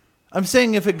sex. I'm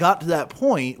saying if it got to that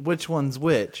point, which one's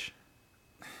which?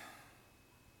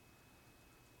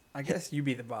 I guess you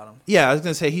be the bottom. Yeah, I was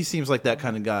going to say he seems like that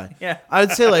kind of guy. Yeah.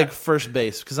 I'd say like first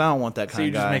base because I don't want that So kind you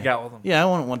of just guy. make out with him. Yeah, I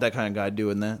wouldn't want that kind of guy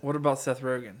doing that. What about Seth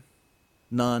Rogen?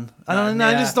 None. I don't.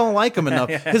 I Yeah. just don't like him enough.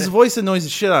 Yeah. His voice annoys the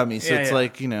shit out of me. So Yeah, it's yeah.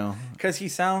 like, you know. Because he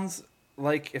sounds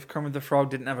like if Kermit the Frog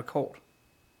didn't have a cold.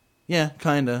 Yeah,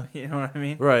 kind of. You know what I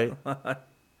mean? Right.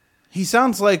 He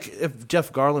sounds like if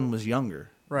Jeff Garland was younger.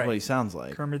 Right. What he sounds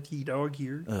like. Kermit the dog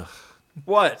here. Ugh.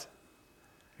 What?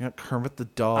 You got Kermit the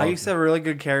dog. I used to have a really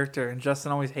good character, and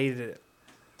Justin always hated it.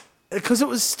 Because it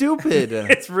was stupid.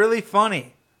 It's really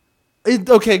funny.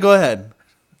 Okay, go ahead.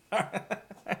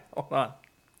 Hold on.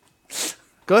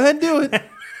 Go ahead and do it.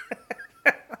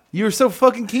 You were so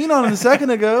fucking keen on him a second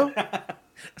ago.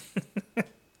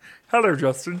 Hello,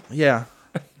 Justin. Yeah.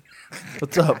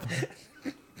 What's up?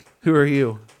 Who are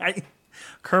you?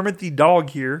 Kermit the dog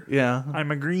here. Yeah. I'm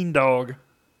a green dog.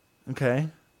 Okay.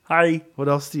 Hi. What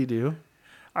else do you do?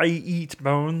 I eat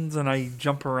bones and I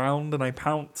jump around and I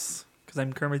pounce because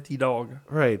I'm Kermit the dog.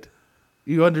 Right.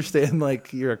 You understand,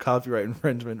 like, you're a copyright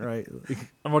infringement, right? Like,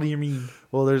 And what do you mean?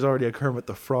 well, there's already a Kermit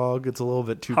the Frog. It's a little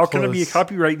bit too How close. can it be a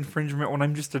copyright infringement when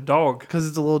I'm just a dog? Because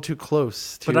it's a little too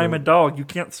close. But I'm a dog. You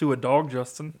can't sue a dog,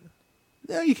 Justin.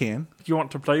 Yeah, you can. You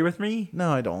want to play with me?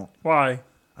 No, I don't. Why?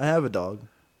 I have a dog.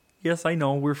 Yes, I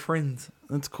know. We're friends.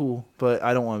 That's cool, but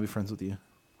I don't want to be friends with you.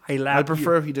 I laugh. I'd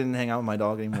prefer if you didn't hang out with my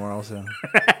dog anymore also.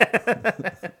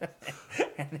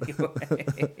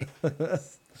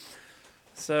 Anyways.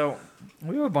 So,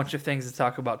 we have a bunch of things to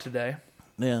talk about today.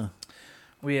 Yeah.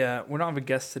 We don't have a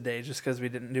guest today just because we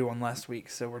didn't do one last week,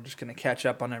 so we're just going to catch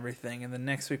up on everything. And then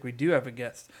next week we do have a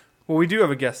guest. Well, we do have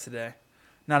a guest today.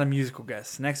 Not a musical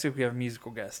guest. Next week we have a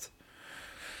musical guest.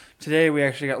 Today we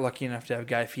actually got lucky enough to have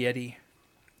Guy Fieri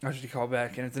actually call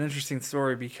back. And it's an interesting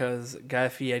story because Guy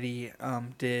Fieri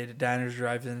did Diners,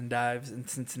 Drive-In, and Dives in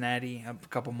Cincinnati a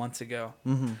couple months ago.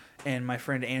 Mm-hmm. And my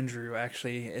friend Andrew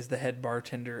actually is the head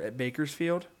bartender at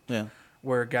Bakersfield, Yeah.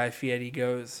 where Guy Fieri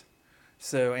goes.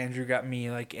 So Andrew got me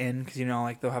like in because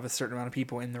like they'll have a certain amount of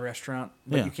people in the restaurant,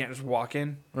 but Yeah. you can't just walk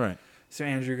in. Right. So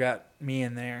Andrew got me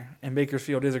in there, and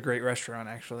Bakersfield is a great restaurant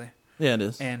actually. Yeah, it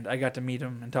is. And I got to meet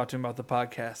him and talk to him about the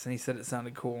podcast, and he said it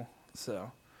sounded cool.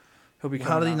 So he'll be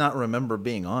coming. How did he out. not remember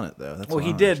being on it though? That's Well, what he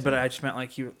I don't did, but understand. I just meant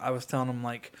like I was telling him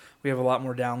like we have a lot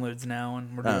more downloads now,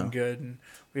 and we're doing Oh. good, and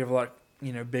we have a lot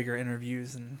bigger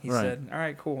interviews. And he Right. said, "All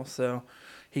right, cool." So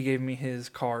he gave me his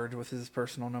card with his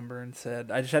personal number and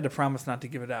said I just had to promise not to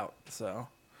give it out. So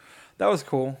that was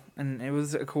cool, and it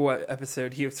was a cool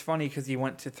episode. He was funny because he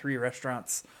went to 3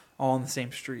 restaurants all on the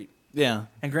same street, Yeah.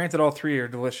 and granted, all 3 are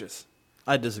delicious.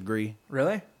 I disagree.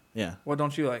 Really? Yeah. What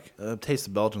don't you like? Taste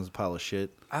of Belgium's a pile of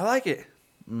shit. I like it.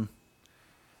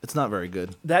 It's not very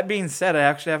good. That being said, I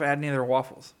actually haven't had any of their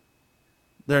waffles.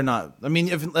 They're not. I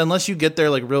mean, unless you get there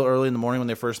like real early in the morning when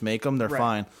they first make them, they're Right.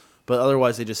 fine. But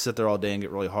otherwise, they just sit there all day and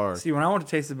get really hard. See, when I went to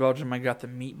Taste of Belgium, I got the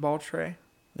meatball tray,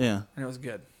 Yeah. and it was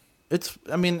good. It's.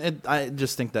 I mean, I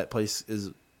just think that place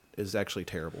is actually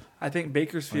terrible. I think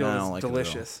Bakersfield I is don't like it at all.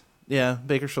 delicious. Yeah,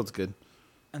 Bakersfield's good.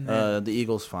 And then The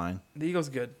Eagle's fine. the Eagle's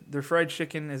good. Their fried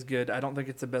chicken is good. I don't think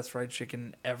it's the best fried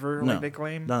chicken ever, No, like they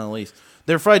claim. not at least.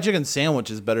 Their fried chicken sandwich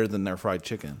is better than their fried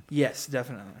chicken. Yes,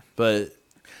 definitely. But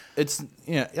it's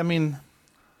I mean,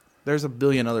 there's a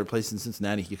billion other places in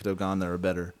Cincinnati he could have gone that are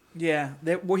better. Yeah.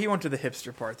 He went to the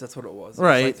hipster parts. That's what it was. It was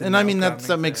Right, like the and I mean no-cum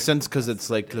that makes thing. sense because it's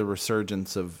like the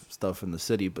resurgence of stuff in the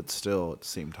city, but still at the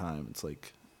same time, it's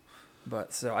like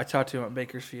But so I talked to him at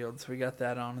Bakersfield, so we got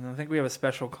that on, and I think we have a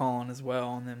special call on as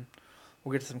well, and then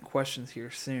we'll get to some questions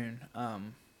here soon.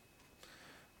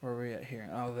 Where are we at here?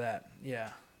 Oh, that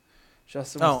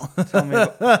Justin was telling me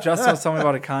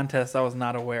about a contest I was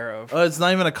not aware of. it's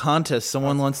not even a contest.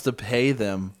 Someone wants to pay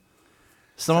them.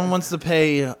 Someone wants to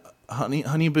pay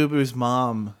Honey Boo Boo's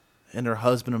mom and her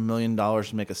husband $1 million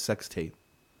to make a sex tape.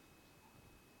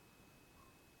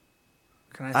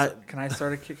 Can I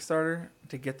start a Kickstarter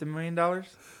to get the $1 million?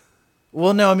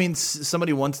 Well, no, I mean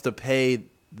somebody wants to pay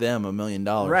them $1 million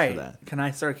Right. for that. Can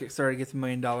I start a Kickstarter to get the $1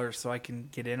 million so I can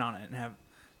get in on it and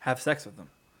have sex with them?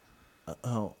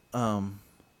 I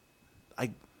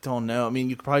don't know. I mean,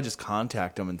 you could probably just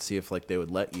contact them and see if like they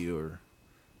would let you or.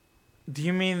 Do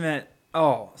you mean that?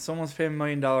 Someone's paying $1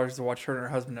 million to watch her and her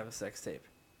husband have a sex tape.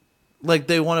 Like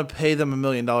they want to pay them $1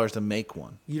 million to make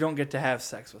one. You don't get to have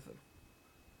sex with them.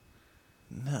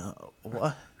 No,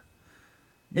 what?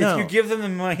 If No. you give them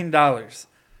 $1 million,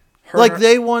 Like,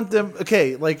 they want them...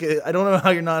 Okay, like, I don't know how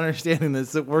you're not understanding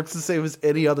this. It works the same as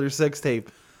any other sex tape.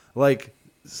 Like,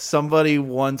 somebody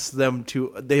wants them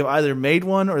to... They've either made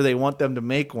one or they want them to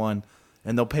make one,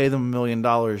 and they'll pay them $1 million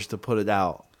to put it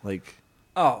out. Like...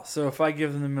 Oh, so if I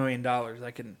give them $1 million,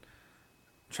 I can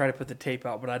try to put the tape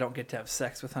out, but I don't get to have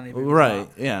sex with Honey Boo Boo's Right, mom.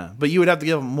 yeah. But you would have to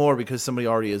give them more because somebody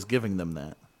already is giving them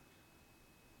that.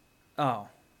 Oh.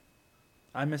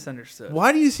 I misunderstood.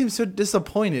 Why do you seem so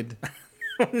disappointed?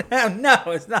 No,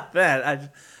 it's not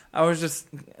that. I was just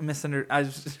misunderstood.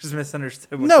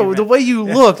 What No, you the meant. way you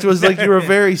looked was like you were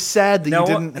very sad that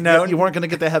No, no. you weren't going to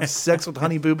get to have sex with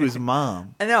Honey Boo Boo's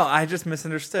mom. No, I just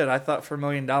misunderstood. I thought for $1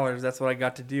 million, that's what I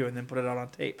got to do, and then put it out on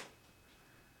tape.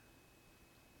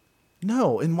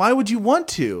 No, and why would you want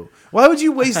to? Why would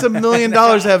you waste $1 million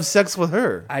to have sex with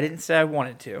her? I didn't say I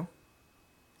wanted to.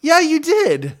 Yeah, you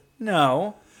did.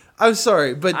 No, I'm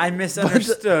sorry, but I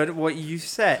misunderstood what you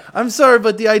said. I'm sorry,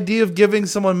 but the idea of giving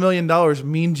someone $1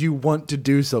 million means you want to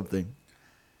do something.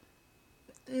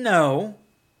 No,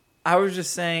 I was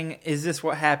just saying, is this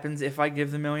what happens if I give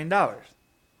the $1 million?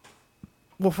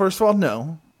 Well, first of all,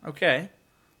 no. Okay,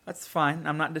 that's fine.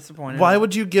 I'm not disappointed. Why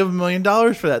would you give $1 million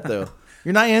for that, though?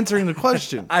 You're not answering the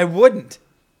question. I wouldn't.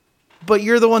 But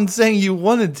you're the one saying you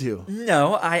wanted to.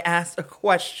 No, I asked a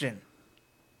question.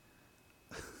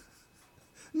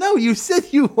 No, you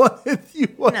said you wanted.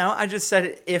 No, I just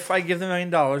said if I give the $1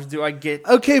 million, do I get?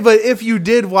 Okay, but if you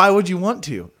did, why would you want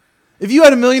to? If you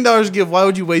had $1 million to give, why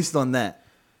would you waste it on that?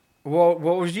 Well,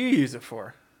 what would you use it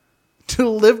for? To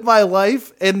live my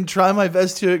life and try my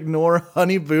best to ignore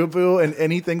Honey Boo Boo and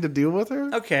anything to do with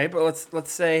her? Okay, but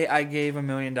let's say I gave $1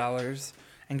 million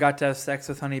and got to have sex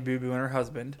with Honey Boo Boo and her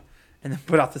husband, and then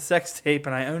put out the sex tape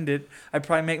and I owned it. I'd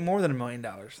probably make more than $1 million.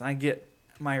 I get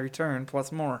my return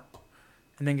plus more,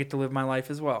 and then get to live my life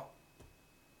as well.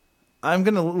 I'm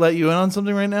going to let you in on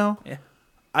something right now. Yeah,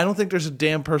 I don't think there's a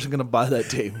damn person going to buy that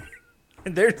tape.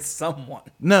 there's someone.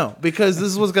 No, because this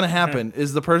is what's going to happen,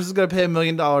 is the person's going to pay $1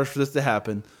 million for this to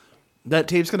happen. That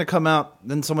tape's going to come out,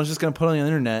 then someone's just going to put it on the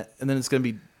internet, and then it's going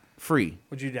to be free.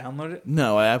 Would you download it?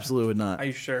 No, I absolutely would not. Are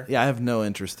you sure? Yeah, I have no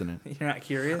interest in it. You're not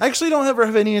curious? I actually don't ever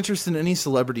have any interest in any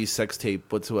celebrity sex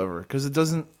tape whatsoever, because it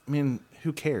doesn't, I mean,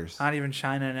 who cares? Not even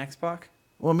China and X-Pac?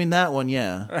 Well, I mean, that one,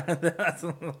 yeah. That's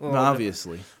a little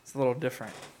Obviously. It's a little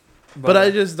different. But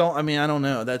I just don't, I mean, I don't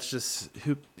know. That's just,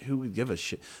 who would give a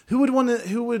shit? Who would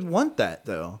want that,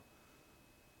 though?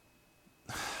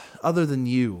 Other than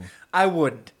you. I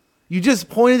wouldn't. You just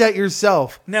pointed at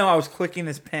yourself. No, I was clicking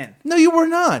this pen. No, you were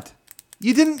not.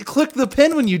 You didn't click the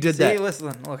pen when you did See, that.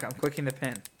 listen, look, I'm clicking the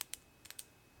pen.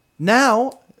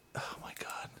 Now, oh my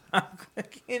God. I'm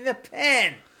clicking the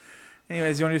pen.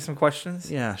 Anyways, you want to do some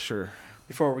questions? Yeah, sure.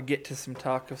 Before we get to some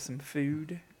talk of some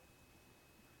food.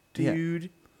 Yeah. Dude.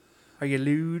 Are you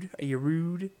lewd? Are you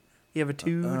rude? You have a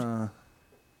tood? No,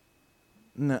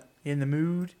 You in the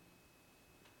mood?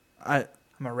 I'm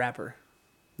a rapper.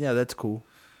 yeah, that's cool.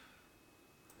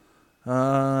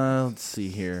 Let's see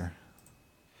here.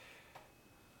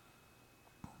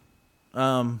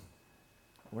 Where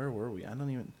were we? I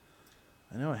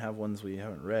know I have ones we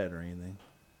haven't read or anything.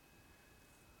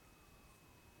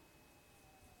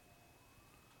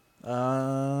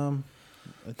 I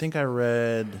think I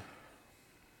read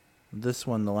this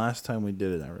one the last time we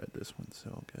did it. I read this one, so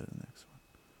I'll go to the next one.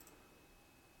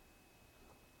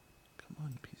 Come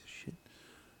on, you piece of shit.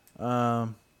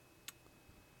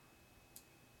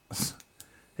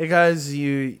 Hey guys,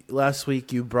 last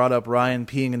week you brought up Ryan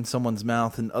peeing in someone's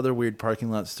mouth and other weird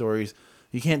parking lot stories.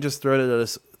 You can't just throw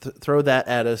that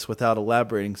at us without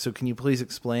elaborating. So can you please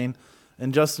explain?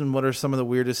 And Justin, what are some of the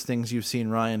weirdest things you've seen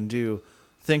Ryan do?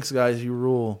 Thanks, guys. You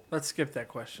rule. Let's skip that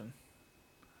question.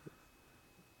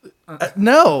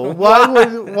 No.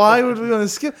 Why would we want to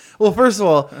skip? Well, first of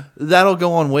all, that'll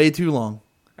go on way too long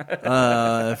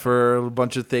for a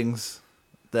bunch of things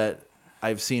that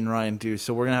I've seen Ryan do.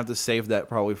 So we're gonna have to save that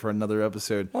probably for another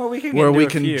episode. Well, we can where we a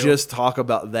can few. just talk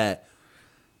about that.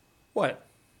 What?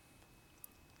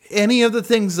 Any of the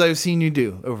things I've seen you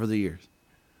do over the years.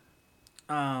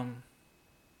 I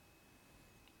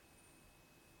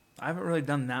haven't really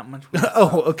done that much.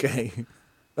 Oh, okay.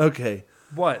 Okay.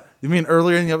 What? You mean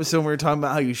earlier in the episode when we were talking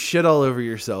about how you shit all over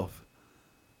yourself?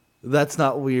 That's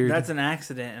not weird. That's an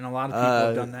accident, and a lot of people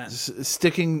have done that.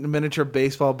 Sticking a miniature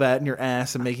baseball bat in your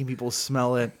ass and making people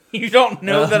smell it. You don't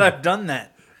know that I've done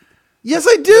that. Yes,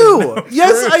 I do.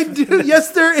 Yes, I do.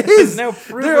 Yes, there is. No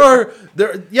proof.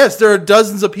 There are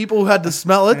dozens of people who had to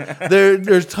smell it.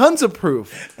 There's tons of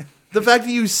proof. The fact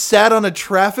that you sat on a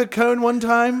traffic cone one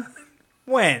time.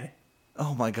 When?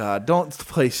 Oh my God! Don't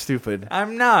play stupid.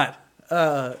 I'm not.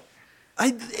 I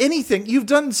Anything. You've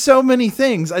done so many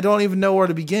things. I don't even know where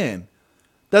to begin.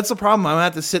 That's the problem. I'm going to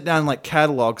have to sit down and like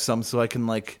catalog some so I can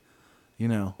like, you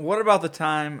know. What about the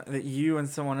time that you and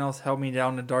someone else held me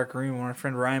down in a dark room when my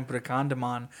friend Ryan put a condom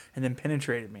on and then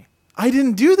penetrated me? I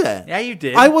didn't do that. Yeah, you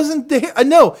did. I wasn't there.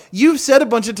 No, you've said a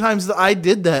bunch of times that I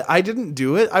did that. I didn't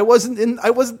do it. I wasn't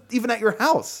even at your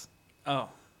house. Oh.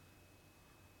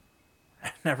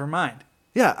 Never mind.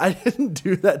 Yeah, I didn't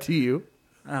do that to you.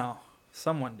 Oh,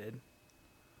 someone did.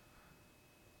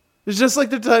 It's just like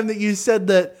the time that you said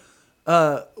that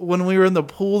when we were in the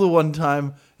pool the one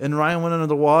time and Ryan went under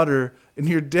the water and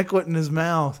your dick went in his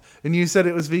mouth and you said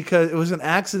it was because it was an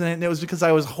accident and it was because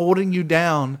I was holding you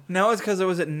down. No, it's because it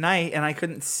was at night and I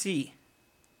couldn't see.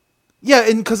 Yeah,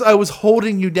 and because I was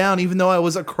holding you down even though I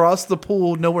was across the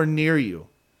pool nowhere near you.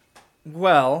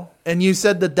 Well. And you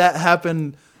said that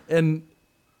happened and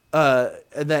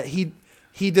that he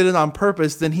did it on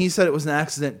purpose. Then he said it was an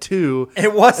accident too.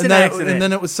 It was an accident. And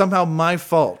then it was somehow my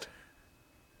fault.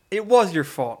 It was your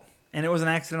fault. And it was an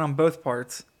accident on both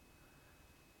parts.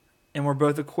 And we're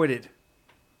both acquitted.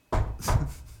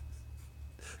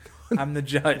 I'm the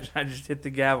judge. I just hit the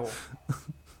gavel.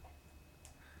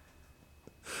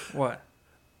 What?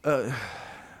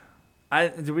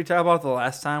 Did we talk about the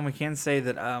last time? We can say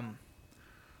that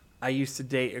I used to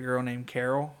date a girl named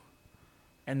Carol.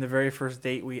 And the very first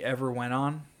date we ever went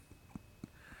on,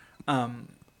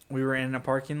 we were in a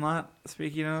parking lot,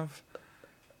 speaking of,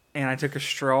 and I took a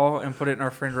straw and put it in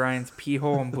our friend Ryan's pee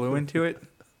hole and blew into it.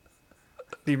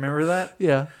 Do you remember that?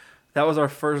 Yeah. That was our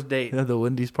first date. Yeah, the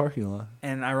Wendy's parking lot.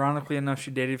 And ironically enough, she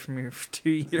dated for me for 2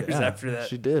 years after that.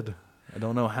 She did. I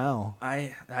don't know how.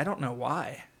 I don't know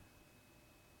why.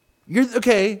 You're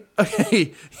okay.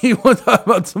 Okay. You want to talk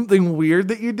about something weird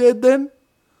that you did then?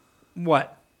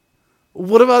 What?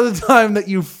 What about the time that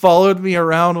you followed me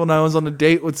around when I was on a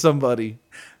date with somebody?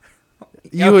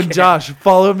 You and Josh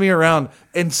followed me around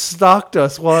and stalked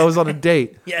us while I was on a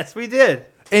date. Yes, we did.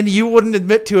 And you wouldn't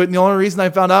admit to it. And the only reason I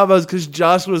found out was because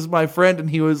Josh was my friend and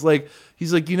he's like,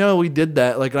 you know, we did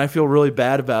that. Like, and I feel really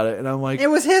bad about it. And I'm like, it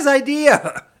was his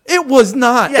idea. It was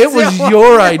not. Yes, it was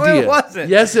your idea. No, it wasn't.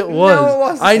 Yes, it was. No, it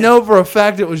wasn't. I know for a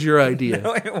fact it was your idea.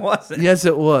 No, it wasn't. Yes,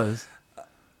 it was.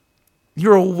 You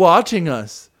were watching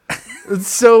us. It's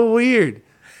so weird.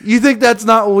 You think that's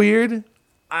not weird? It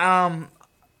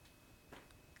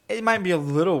might be a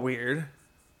little weird.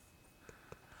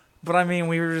 But I mean,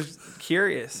 we were just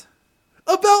curious.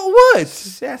 About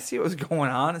what? Yeah, see what was going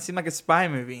on. It seemed like a spy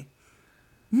movie.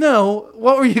 No.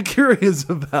 What were you curious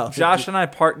about? Josh and I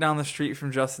parked down the street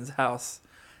from Justin's house.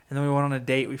 And then we went on a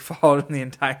date. We followed him the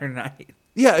entire night.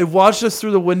 Yeah, it watched us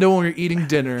through the window when we were eating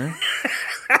dinner.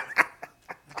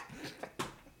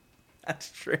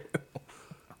 That's true.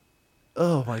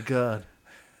 Oh, my God.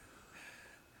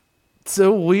 It's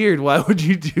so weird. Why would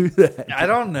you do that? I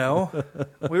don't know.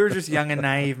 We were just young and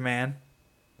naive, man.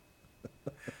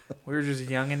 We were just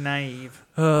young and naive.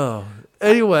 Oh.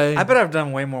 Anyway. I bet I've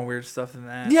done way more weird stuff than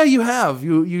that. Yeah, you have.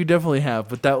 You definitely have.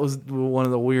 But that was one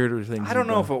of the weirder things. I don't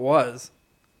know if it was.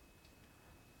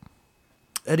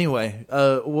 Anyway,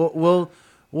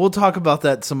 we'll talk about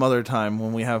that some other time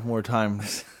when we have more time.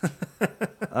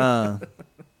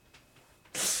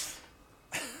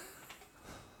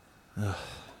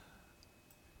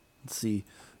 Let's see.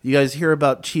 You guys hear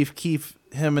about Chief Keef?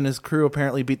 Him and his crew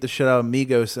apparently beat the shit out of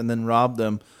Migos and then robbed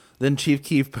them. Then Chief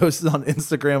Keef posted on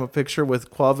Instagram a picture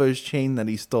with Quavo's chain that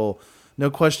he stole.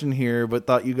 No question here, but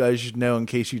thought you guys should know in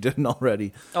case you didn't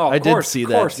already. Oh, I did see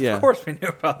that. Yeah. Of course we knew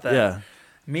about that. Yeah.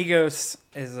 Migos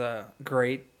is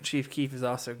great. Chief Keef is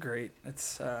also great.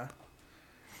 It's I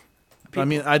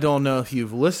mean, I don't know if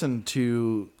you've listened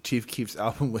to Chief Keef's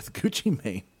album with Gucci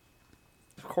Mane.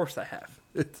 Of course I have.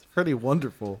 It's pretty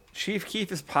wonderful. Chief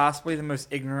Keef is possibly the most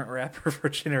ignorant rapper of our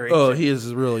generation. Oh, he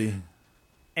is really.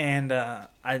 And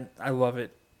I love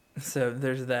it. So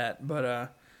there's that.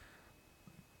 But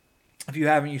if you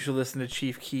haven't, you should listen to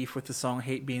Chief Keef with the song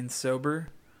Hate Being Sober.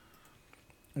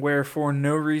 Where for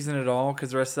no reason at all,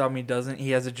 because the rest of the album he doesn't,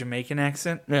 he has a Jamaican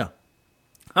accent. Yeah.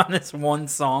 On this one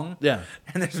song. Yeah.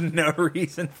 And there's no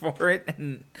reason for it.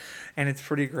 And it's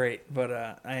pretty great.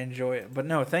 But I enjoy it. But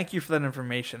no, thank you for that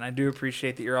information. I do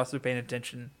appreciate that you're also paying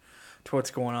attention to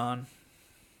what's going on.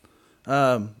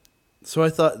 So I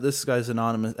thought this guy's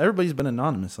anonymous. Everybody's been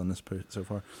anonymous on this post so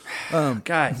far.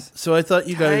 Guys. So I thought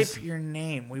you guys type your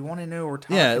name. We want to know we're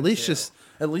talking. Yeah, at least to.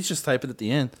 just type it at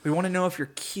the end. We want to know if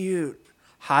you're cute,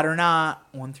 hot or not,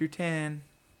 1 through 10.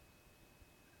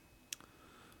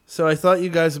 So I thought you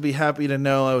guys would be happy to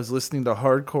know I was listening to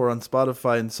hardcore on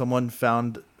Spotify and someone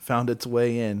found its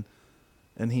way in,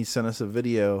 and he sent us a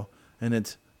video, and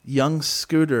it's Young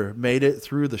Scooter made it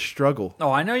through the struggle.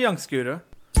 Oh, I know Young Scooter.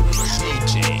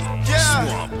 AJ,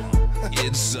 Swamp,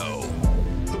 it's so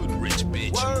hood rich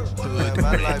bitch, hood Man,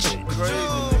 my life rich. been crazy.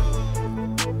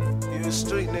 You a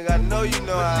street nigga, I know you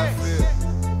know how I feel.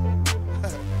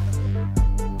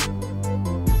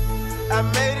 I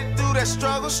made it through that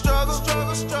struggle.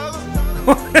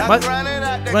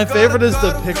 My favorite is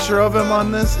the picture of him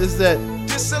on this is that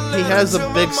he has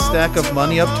a big stack of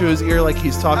money up to his ear like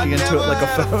he's talking into it like a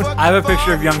phone. I have a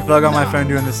picture of Young Thug on my phone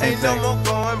doing the same Ain't no thing. more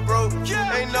going broke.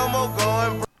 Ain't no more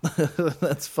going broke.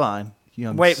 That's fine.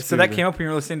 Young Wait, so that Scooter. came up when you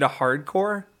were listening to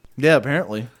hardcore? Yeah,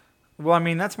 apparently. Well, I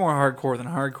mean, that's more hardcore than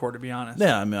hardcore, to be honest.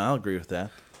 Yeah, I mean, I'll agree with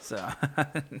that. So,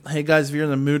 Hey guys, if you're in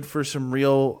the mood for some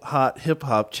real hot hip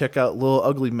hop, check out Lil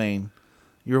Ugly Mane.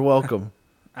 You're welcome.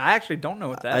 I actually don't know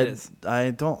what that is.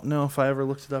 I don't know if I ever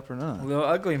looked it up or not. Little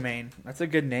Ugly Mane. That's a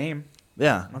good name.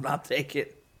 Yeah, I'll take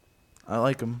it. I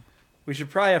like him. We should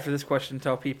probably, after this question,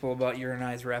 tell people about your and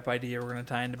I's rap idea. We're going to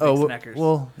tie into Big Oh, Snackers.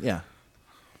 well, yeah.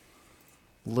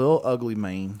 Lil Ugly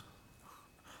Mane.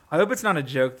 I hope it's not a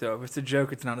joke, though. If it's a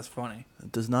joke, it's not as funny.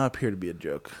 It does not appear to be a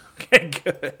joke. Okay,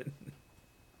 good.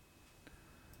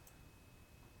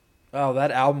 Oh,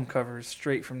 that album cover is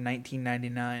straight from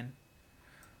 1999.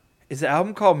 Is the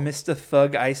album called Mr.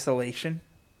 Thug Isolation?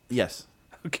 Yes.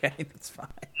 Okay, that's fine.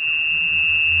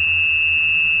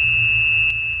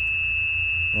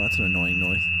 Well, that's an annoying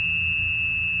noise.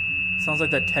 Sounds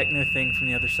like that techno thing from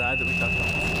the other side that we talked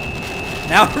about.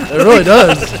 Now It really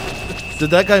does. Did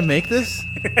that guy make this?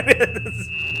 it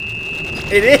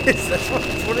is. That's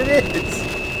what it is.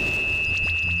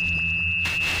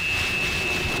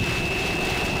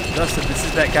 Justin, this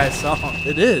is that guy's song.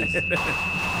 It is.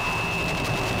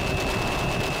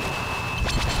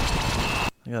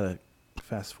 I gotta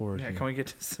fast forward. Yeah, here. can we get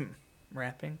to some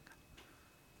rapping?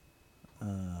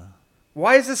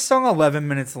 Why is this song 11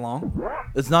 minutes long?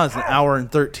 It's not. It's an hour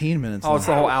and 13 minutes. Oh, it's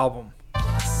the long. whole album.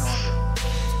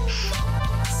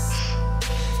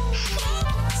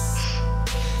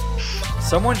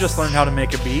 Someone just learned how to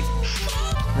make a beat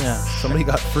Yeah. Somebody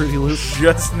got Fruity Loops.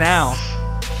 just now.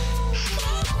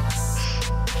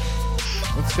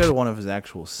 Let's go to one of his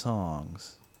actual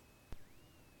songs.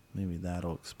 Maybe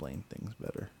that'll explain things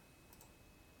better.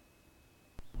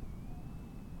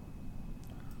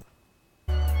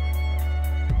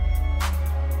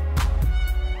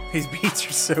 These beats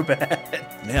are so bad.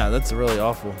 Yeah, that's really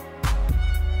awful.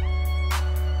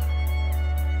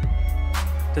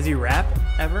 Does he rap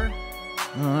ever?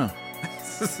 I don't know.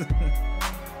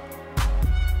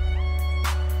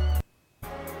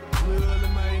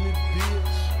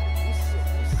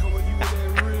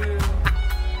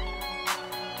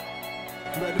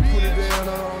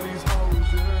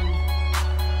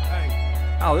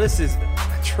 Oh, this is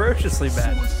atrociously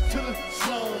bad.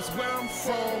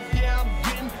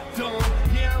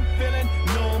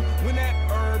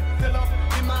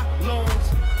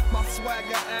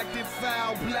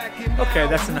 Okay,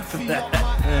 that's enough of that.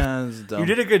 Yeah, it's dumb. You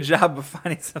did a good job of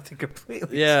finding something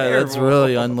completely Yeah, terrible. that's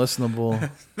really unlistenable.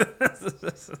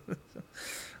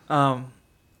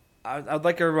 I'd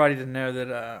like everybody to know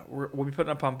that we'll be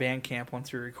putting up on Bandcamp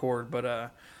once we record,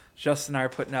 but Justin and I are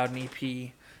putting out an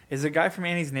EP. Is the guy from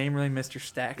Annie's Name really Mr.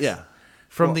 Stacks? Yeah.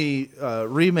 From Well- the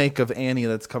remake of Annie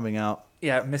that's coming out.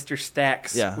 Yeah, Mr.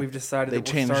 Stacks. Yeah. We've decided They that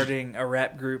we're changed- starting a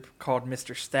rap group called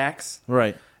Mr. Stacks,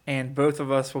 Right. and both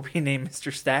of us will be named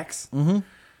Mr. Stacks. And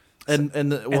we'll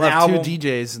the have album- two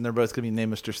DJs, and they're both going to be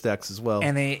named Mr. Stacks as well.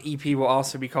 And the EP will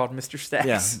also be called Mr.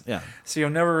 Stacks. yeah, yeah. So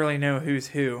you'll never really know who's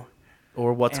who.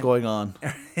 Or what's And- going on.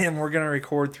 And we're going to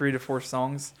record 3 to 4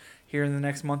 songs here in the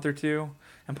next month or two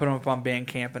and put them up on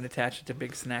Bandcamp and attach it to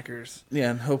Big Snackers. Yeah,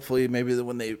 and hopefully maybe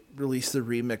when they release the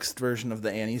remixed version of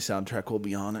the Annie soundtrack, we'll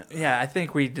be on it. Yeah, I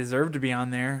think we deserve to be on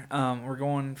there. We're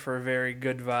going for a very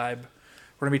good vibe.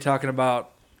 We're going to be talking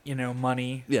about,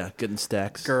 money, Yeah, getting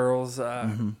stacks. girls,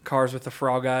 cars with the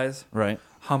frog eyes, Right,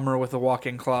 Hummer with a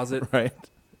walk-in closet. right.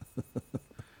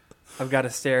 I've got a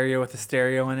stereo with a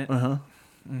stereo in it.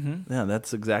 Yeah,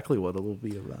 that's exactly what it'll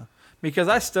be about. Because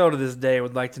I still to this day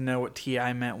would like to know what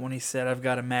T.I. meant when he said, I've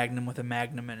got a Magnum with a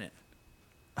Magnum in it.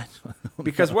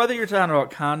 Because whether you're talking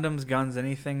about condoms, guns,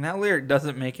 anything, that lyric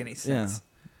doesn't make any sense.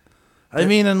 I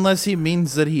mean, unless he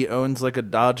means that he owns like a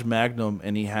Dodge Magnum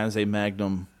and he has a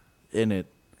Magnum in it.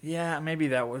 Yeah, maybe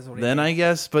that was what he Then meant. I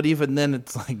guess, but even then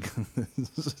it's like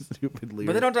stupid lyric.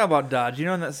 But they don't talk about Dodge. You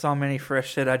know in that song, Manny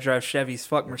Fresh said, I drive Chevys,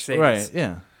 fuck Mercedes. Right,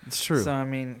 yeah. It's true. So, I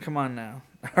mean, come on now.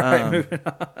 All right, moving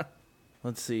on.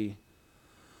 Let's see.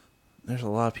 There's a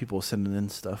lot of people sending in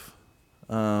stuff.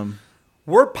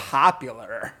 We're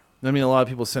popular. I mean, a lot of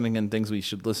people sending in things we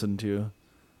should listen to.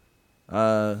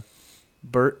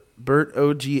 Bert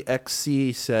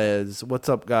OGXC says, "What's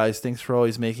up, guys? Thanks for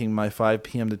always making my 5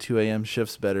 p.m. to 2 a.m.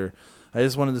 shifts better. I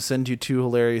just wanted to send you 2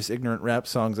 hilarious ignorant rap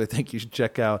songs I think you should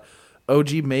check out.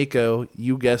 OG Mako,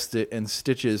 You Guessed It, and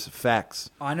Stitches, Facts.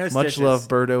 Oh, I know Much Stitches. love,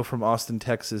 Berto from Austin,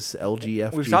 Texas,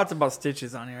 LGFG." We've talked about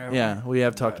Stitches on here. haven't Yeah, we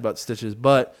have talked about Stitches.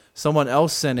 But someone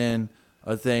else sent in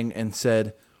a thing and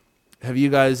said, have you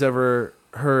guys ever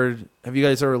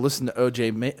listened to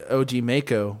OG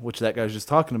Mako, which that guy's just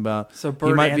talking about? So he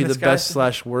Bert might and be this the guy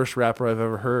best / worst rapper I've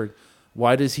ever heard.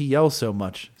 Why does he yell so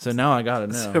much? So now I gotta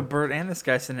know. So Bert and this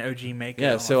guy sent an OG Mako.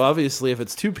 Yeah, so obviously if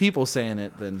it's 2 people saying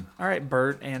it, then All right,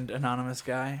 Bert and anonymous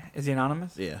guy. Is he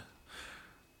anonymous? yeah.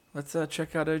 Let's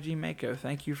check out OG Mako.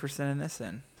 Thank you for sending this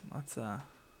in. Let's.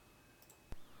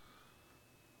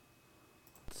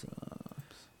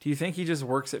 Do you think he just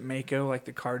works at Mako, like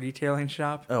the car detailing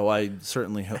shop? Oh, I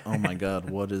certainly. Oh my God,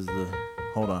 what is the?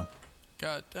 Hold on.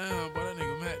 God damn, bro, that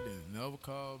nigga Matt didn't never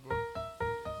call, bro.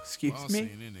 Excuse I me.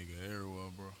 seen that nigga everywhere,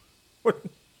 bro. What?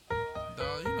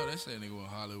 Dog, you know they say nigga in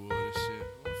Hollywood and shit.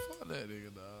 Well, fuck that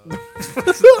nigga,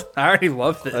 dog. I already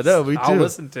love this. I know, me I'll too.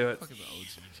 listen to it. Fuck is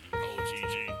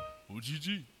OGG. OGG.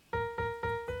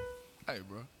 Hey,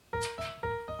 bro.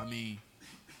 I mean,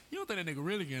 you don't think that nigga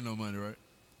really getting no money, right?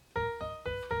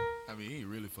 I mean, he ain't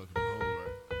really fucking the hoe,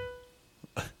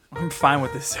 right? I'm fine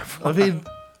with this so far. I mean,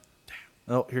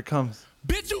 oh, here it comes.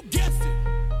 Bitch, you guessed it.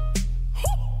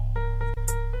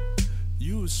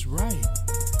 You was right.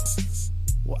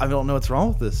 Well, I don't know what's wrong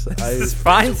with this. This is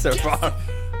fine so far.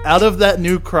 Out of that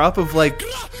new crop of like,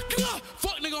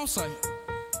 Fuck nigga on sight.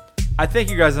 I think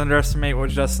you guys underestimate what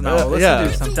Justin I will listen yeah.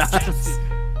 to sometimes.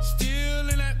 Still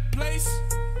in that place.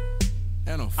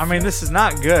 And I mean, this is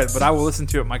not good, but I will listen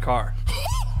to it in my car.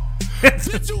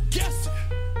 bitch, you guessed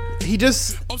it. he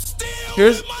just I'm still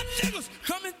Here's- with my niggas.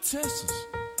 Come and test us.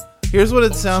 here's what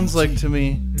it sounds like to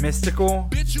me: Mystical.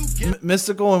 Bitch, you get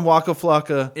Mystical and Waka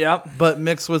Flocka, Yep. but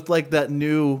mixed with like that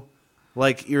new,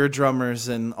 like ear drummers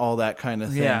and all that kind of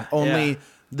thing. Yeah, Only yeah.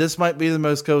 this might be the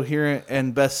most coherent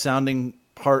and best sounding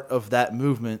part of that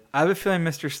movement. I have a feeling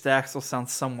Mr. Stax will sound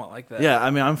somewhat like that. Yeah, I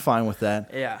mean, I'm fine with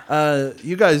that. Yeah.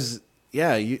 You guys,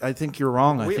 yeah, I think you're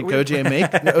wrong. I We- think we-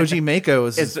 OG Mako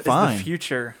is It's fine. the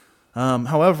future.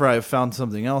 However, I've found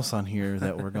something else on here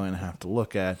that we're going to have to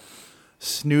look at.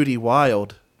 Snooty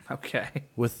Wild Okay.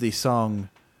 with the song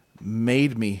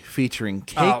 "Made Me" featuring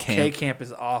K Oh, Camp. K Camp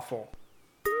is awful.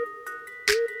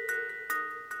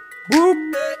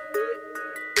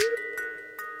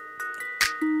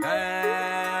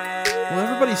 Will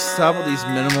everybody stop with these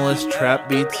minimalist trap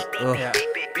beats? Ugh. Yeah.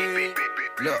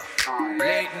 Look,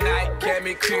 late night, kept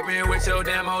me creeping with your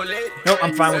damn old lady. Nope,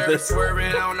 I'm fine with this.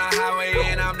 Swerving on the highway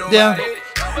and I'm doing Yeah.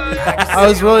 my I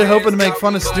was really hoping to make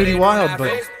fun of Snooty Wild,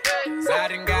 but I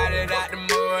done got it out the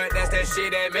mud. That's that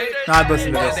shit that made it. No, I'd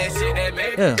listen to That's this. that shit that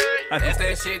made it. yeah. That's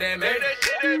that shit that made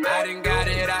it. I done got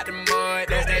it out the mud.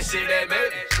 That's that shit that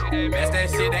made it. That's that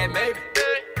shit that made it.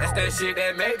 That's that shit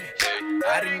that made it.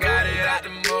 I done got it out the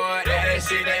mud. That's that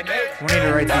shit that made it. We need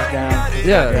to write these down.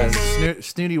 Yeah,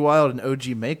 Snooty Wild and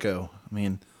OG Mako. I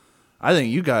mean, I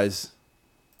think you guys.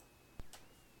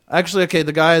 Actually, okay,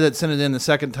 the guy that sent it in the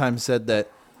second time said that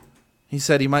he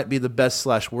said he might be the best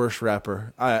 / worst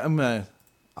rapper.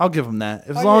 I'll give him that.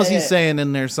 As long as he's saying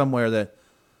in there somewhere that,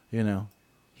 you know,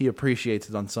 he appreciates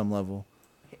it on some level.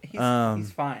 He's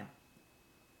fine.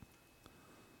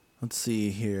 Let's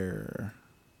see here.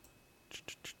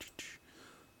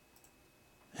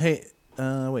 Hey,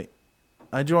 wait.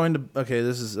 I joined. Okay,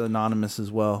 this is anonymous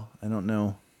as well. I don't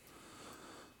know.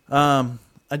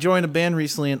 I joined a band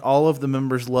recently, and all of the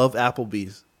members love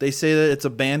Applebee's. They say that it's a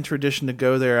band tradition to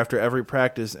go there after every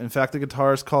practice. In fact, the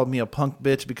guitarist called me a punk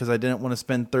bitch because I didn't want to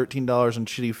spend $13 on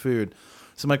shitty food.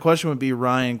 So my question would be,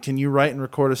 Ryan, can you write and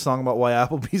record a song about why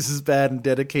Applebee's is bad and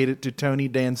dedicate it to Tony,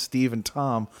 Dan, Steve, and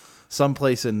Tom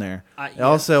someplace in there? Yes.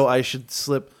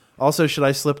 Also, should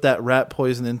I slip that rat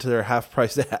poison into their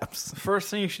half-priced apps? First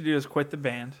thing you should do is quit the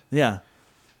band. Yeah.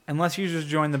 Unless you just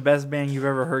join the best band you've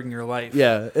ever heard in your life.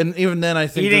 Yeah, and even then I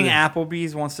think Eating that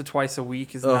Applebee's once to twice a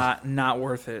week is Ugh. not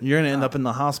worth it. you're going to end up in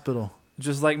the hospital.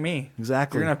 Just like me.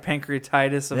 Exactly. You're going to have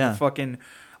pancreatitis of Yeah. the fucking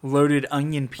loaded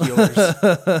onion peelers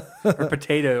or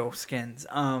potato skins.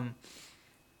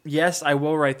 Yes, I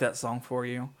will write that song for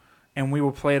you, and we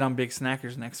will play it on Big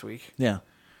Snackers next week. Yeah.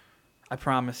 I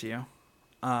promise you.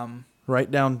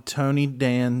 Write down Tony,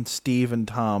 Dan, Steve, and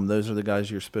Tom. Those are the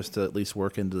guys you're supposed to at least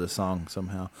work into the song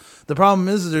somehow. The problem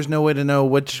is there's no way to know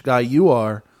which guy you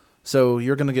are, so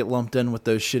you're going to get lumped in with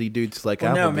those shitty dudes like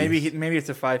Well, no, Applebee's. maybe it's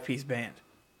a 5-piece band.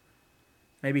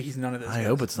 Maybe he's none of those. I guys.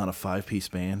 hope it's not a 5-piece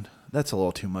band. That's a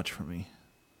little too much for me.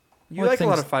 You Like like a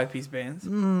lot things- of 5-piece bands. I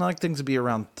like things to be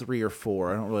around 3 or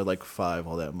 4. I don't really like 5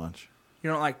 all that much. You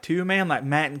don't like 2 man like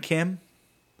Matt and Kim?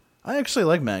 I actually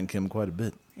like Matt and Kim quite a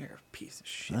bit. You're a piece of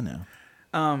shit. I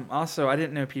know. Also, I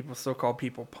didn't know people still call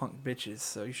people punk bitches,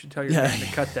 so you should tell your Yeah. band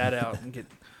to cut that out and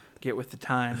get with the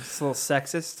times. It's a little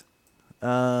sexist.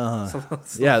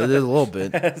 Yeah, it is a little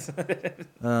bit.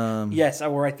 Yes, I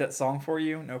will write that song for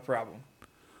you. No problem.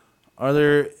 Are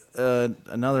there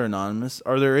another anonymous?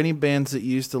 Are there any bands that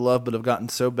you used to love but have gotten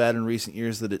so bad in recent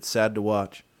years that it's sad to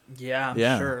watch? Yeah, I'm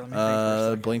Yeah, sure. Let me think for a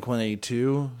second. Blink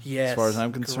 182. Yes, as far as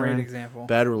I'm concerned, great example.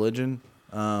 Bad Religion,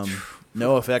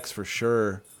 No Effects for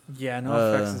sure. Yeah, No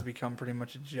Effects has become pretty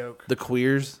much a joke. The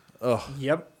Queers. Oh,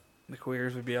 Yep, the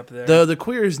Queers would be up there. the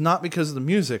Queers not because of the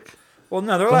music. Well,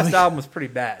 no, their last album was pretty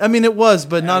bad. I mean, it was,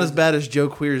 but not as bad as Joe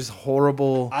Queer's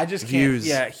horrible. I just can't. views.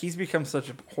 Yeah, he's become such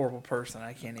a horrible person.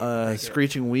 I can't even. Take it.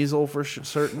 Screeching Weasel for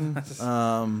certain.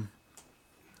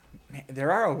 Man,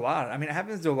 there are a lot. I mean, it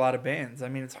happens to a lot of bands. I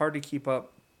mean, it's hard to keep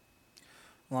up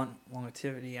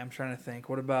longevity. I'm trying to think.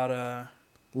 What about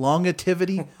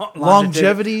Longevity,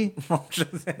 Longevity.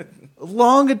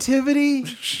 longevity.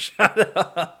 Shut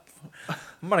up!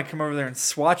 I'm gonna come over there and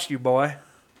swatch you, boy.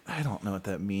 I don't know what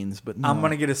that means, but no, I'm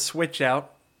gonna get a switch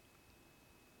out.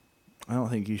 I don't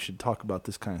think you should talk about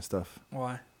this kind of stuff.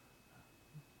 Why?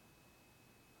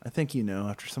 I think you know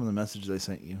after some of the messages I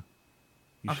sent you.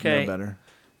 You should Okay. know better.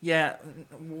 Yeah,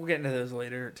 we'll get into those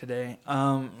later today.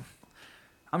 I'm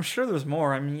sure there's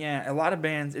more. I mean, yeah, a lot of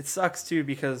bands. It sucks too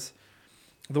because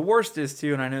the worst is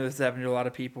too, and I know this happened to a lot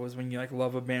of people, is when you like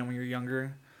love a band when you're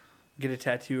younger, get a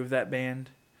tattoo of that band,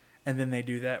 and then they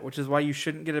do that, which is why you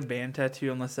shouldn't get a band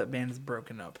tattoo unless that band is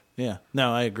broken up. Yeah,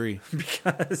 no, I agree.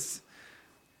 Because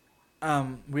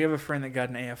we have a friend that got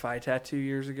an AFI tattoo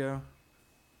years ago.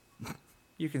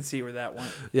 You can see where that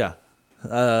went. Yeah,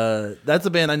 that's a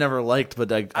band I never liked, but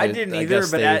I didn't I either,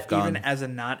 guess but they've gone. even as a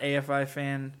not AFI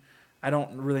fan, I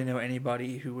don't really know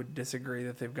anybody who would disagree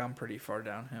that they've gone pretty far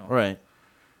downhill. Right.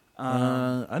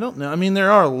 I don't know. I mean,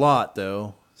 there are a lot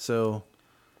though. So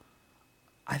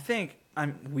I think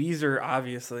Weezer,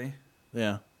 obviously.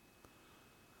 yeah.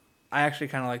 I actually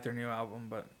kind of like their new album,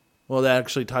 but Well, that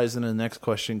actually ties into the next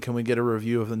question. Can we get a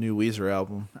review of the new Weezer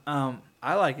album?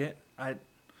 I like it.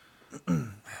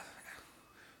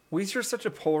 Weezer's such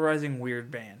a polarizing,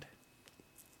 weird band.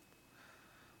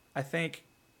 I think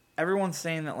everyone's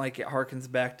saying that like it harkens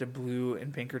back to Blue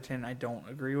and Pinkerton. I don't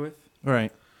agree with.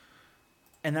 Right.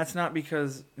 And that's not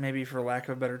because maybe for lack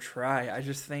of a better try. I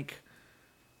just think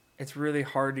it's really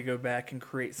hard to go back and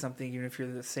create something, even if you're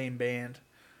the same band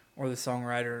or the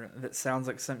songwriter, that sounds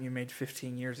like something you made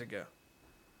 15 years ago.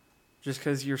 Just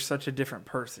because you're such a different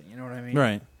person, you know what I mean?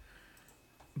 Right.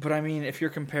 But I mean, if you're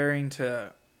comparing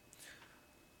to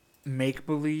Make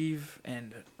Believe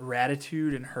and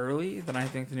Ratitude and Hurley, then I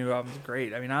think the new album's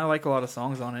great. I mean, I like a lot of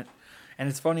songs on it. And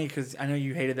it's funny because I know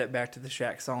you hated that Back to the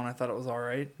Shack song, and I thought it was all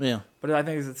right. Yeah. But I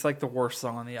think it's like the worst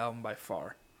song on the album by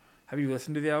far. Have you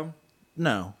listened to the album?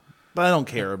 No. But I don't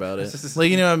care about it. Like,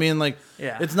 you know what I mean? Like,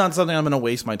 Yeah. it's not something I'm going to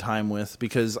waste my time with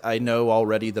because I know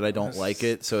already that I don't like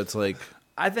it. So it's like,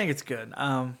 I think it's good.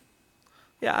 Yeah,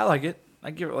 I like it.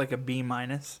 I give it like a B-.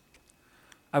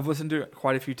 I've listened to it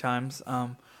quite a few times.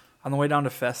 On the way down to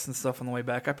fests and stuff on the way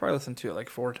back, I probably listened to it like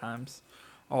 4 times,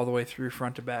 all the way through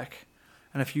front to back.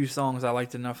 And a few songs I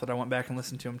liked enough that I went back and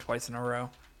listened to them twice in a row.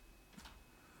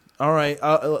 all right,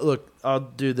 look, I'll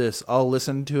do this. I'll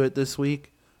listen to it this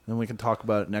week, and we can talk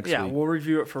about it next Yeah, week. we'll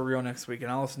review it for real next week, and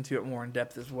I'll listen to it more in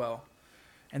depth as well.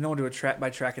 And then we'll do a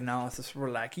track-by-track analysis. We're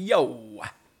like, yo,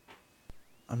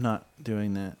 I'm not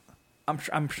doing that. I'm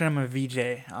pretending I'm a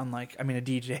VJ on a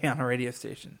DJ on a radio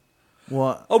station.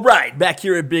 Well, All right, back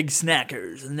here at Big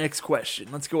Snackers. The next question.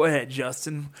 Let's go ahead,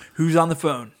 Justin. Who's on the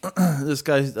phone? this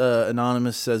guy,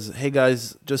 Anonymous, says, "Hey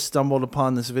guys, just stumbled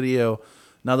upon this video.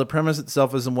 Now the premise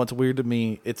itself isn't what's weird to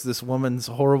me. It's this woman's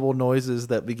horrible noises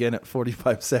that begin at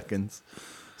 45 seconds.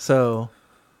 So,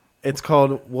 it's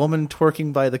called Woman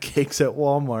Twerking by the Cakes at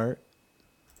Walmart.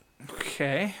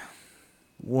 Okay.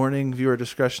 Warning, viewer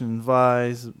discretion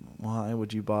advised. Why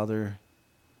would you bother?"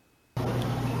 We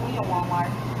at Walmart.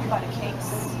 We buy the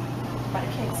cakes. Buy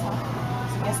the cakes, huh?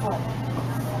 So guess what?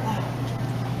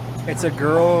 It's a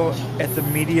girl at the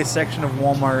media section of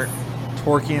Walmart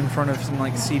twerking in front of some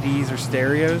like CDs or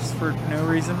stereos for no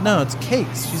reason. No, it's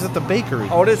cakes. She's at the bakery.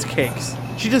 Oh, it is cakes.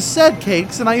 She just said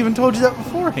cakes, and I even told you that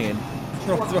beforehand.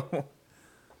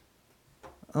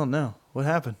 Oh no, what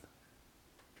happened?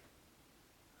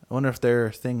 I wonder if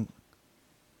their thing.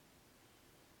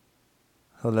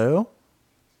 Hello?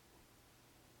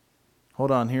 Hold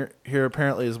on. Here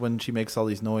apparently is when she makes all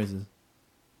these noises.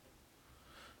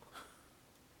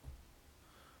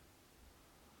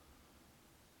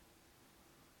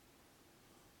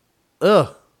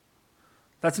 Ugh.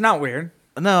 That's not weird.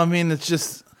 No, I mean, it's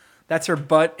just, That's her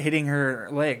butt hitting her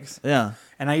legs. yeah.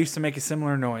 And I used to make a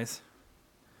similar noise.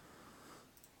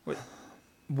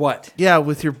 What? Yeah,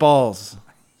 with your balls.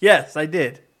 Yes, I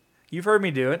did. You've heard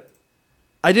me do it.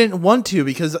 I didn't want to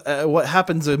because what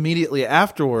happens immediately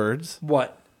afterwards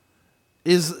What?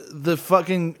 is the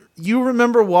fucking... You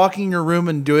remember walking your room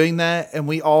and doing that, and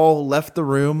we all left the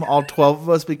room, all 12 of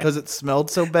us, because it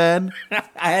smelled so bad?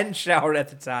 I hadn't showered at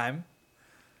the time.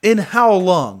 In how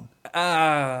long?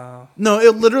 Oh. No,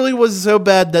 it literally was so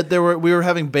bad that we were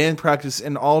having band practice,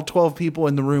 and all 12 people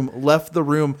in the room left the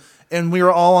room, and we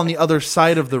were all on the other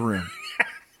side of the room.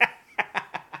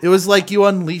 It was like you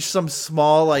unleashed some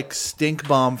small, like, stink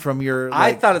bomb from your... I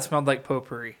Like, thought it smelled like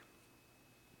potpourri.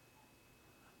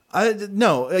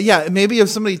 Yeah, maybe if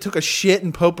somebody took a shit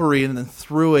in potpourri and then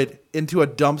threw it into a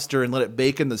dumpster and let it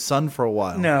bake in the sun for a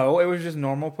while. No, it was just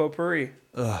normal potpourri.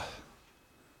 Let's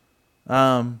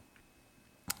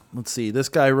see. This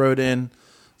guy wrote in,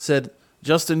 said,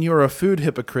 "Justin, you're a food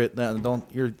hypocrite.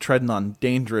 You're treading on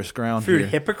dangerous ground Food here."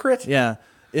 hypocrite? Yeah.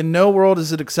 In no world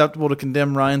is it acceptable to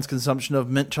condemn Ryan's consumption of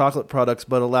mint chocolate products,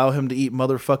 but allow him to eat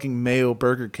motherfucking mayo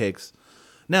burger cakes.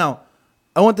 Now,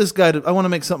 I want to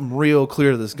make something real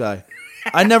clear to this guy.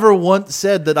 I never once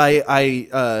said that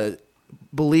I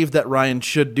believe that Ryan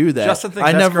should do that. Justin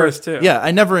thinks that's gross too. Yeah,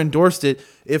 I never endorsed it.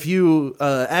 If you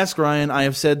ask Ryan, I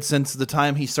have said since the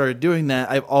time he started doing that,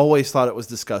 I've always thought it was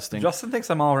disgusting. Justin thinks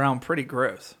I'm all around pretty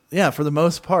gross. Yeah, for the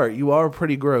most part, you are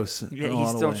pretty gross. Yeah, in a he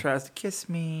lot of still ways. tries to kiss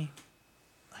me.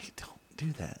 I don't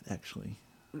do that, actually.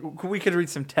 We could read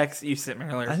some texts you sent me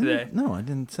earlier today. I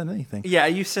didn't send anything. Yeah,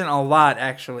 you sent a lot,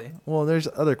 actually. Well, there's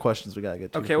other questions we gotta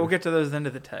get to. Okay, we'll first. get to those into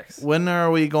the text. When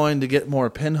are we going to get more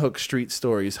Pinhook Street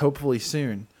stories? Hopefully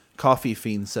soon. Coffee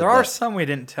Fiend said There are that. some we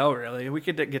didn't tell, really. We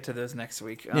could get to those next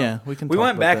week. Yeah, we can We talk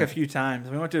went about back that. a few times.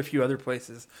 We went to a few other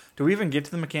places. Do we even get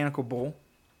to the Mechanical Bull?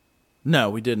 No,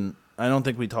 we didn't. I don't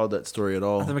think we told that story at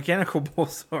all. The Mechanical Bull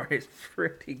story is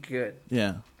pretty good.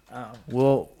 Yeah.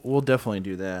 We'll definitely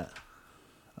do that.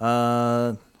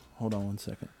 Hold on one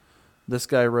second. This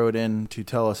guy wrote in to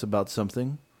tell us about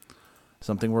something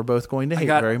we're both going to hate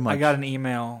very much. I got an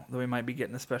email that we might be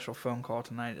getting a special phone call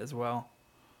tonight as well.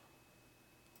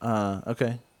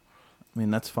 Okay. I mean,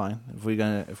 that's fine. If we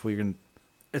can.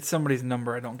 It's somebody's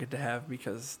number I don't get to have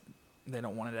because they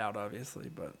don't want it out, obviously,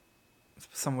 but it's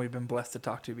someone we've been blessed to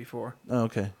talk to before. Oh,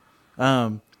 okay.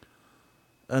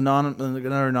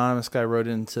 Another anonymous guy wrote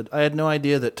in and said, "I had no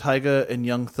idea that Tyga and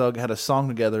Young Thug had a song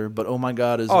together, but oh my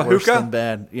god, is worse Hookah? than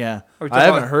bad." Yeah, Are we I talking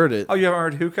haven't about- heard it. Oh, you haven't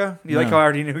heard Hookah? You like No. how I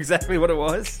already knew exactly what it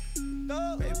was?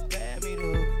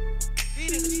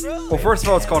 Well, first of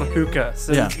all, it's called Hookah,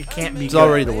 so Yeah. it can't be It's good.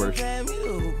 already the worst.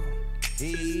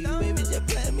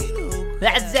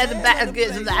 That's the bad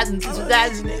good. Nigga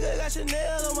got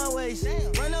Chanel on my waist.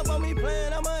 Run up on me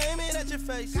playing, I'ma aim it at your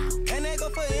face. And that go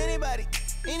for anybody,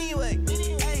 anyway.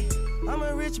 Hey, I'm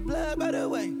a rich blood by the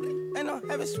way. And I'm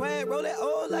having swag, roll that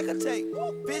old like a tape.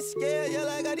 Bitch scared, yeah,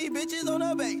 I got these bitches on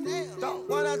the base. Don't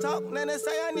wanna talk, then they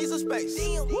say I need some space.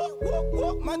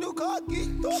 My new car,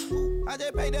 I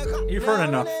just paid the car. You've heard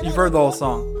enough. You've heard the whole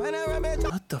song.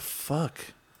 What the fuck?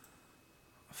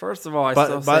 First of all, I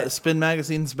still say... Spin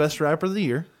Magazine's best rapper of the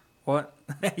year. What?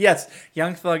 Yes,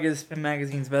 Young Thug is Spin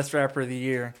Magazine's best rapper of the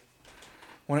year.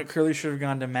 When it clearly should have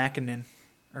gone to Makinen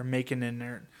or Makinen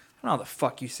or I don't know how the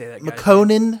fuck you say that guy.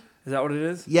 McConan. Is that what it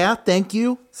is? Yeah, thank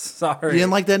you. Sorry. You didn't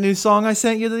like that new song I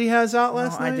sent you that he has out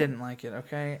last No, night? I didn't like it.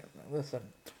 Okay, listen.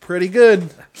 Pretty good.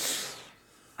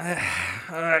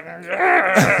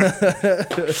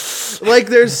 Like,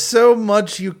 there's so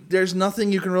much there's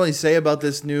nothing you can really say about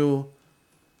this new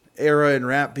era in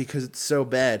rap because it's so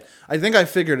bad. I think I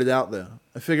figured it out though.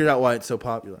 I figured out why it's so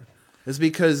popular. It's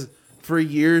because for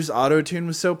years auto-tune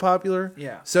was so popular.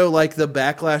 Yeah. So like the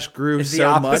backlash grew It's the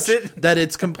so much opposite? that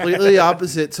it's completely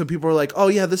opposite. So people are like, "Oh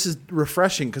yeah, this is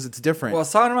refreshing because it's different." Well, I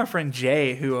was talking to my friend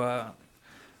Jay, who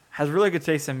has really good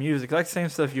taste in music. Like the same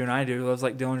stuff you and I do. He loves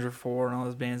like Dillinger 4 and all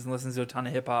those bands and listens to a ton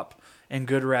of hip hop and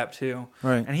good rap too.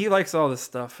 Right. And he likes all this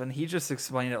stuff. And he just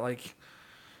explained it like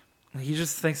he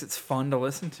just thinks it's fun to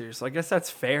listen to. So I guess that's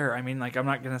fair. I mean, like I'm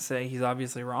not gonna say he's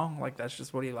obviously wrong. Like that's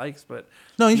just what he likes. But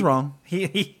No, he's wrong.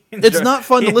 he It's not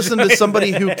fun to he listen to enjoys somebody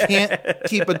it. who can't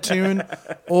keep a tune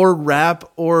or rap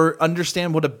or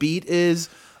understand what a beat is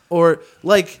or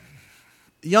like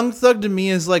Young Thug to me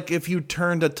is like if you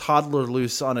turned a toddler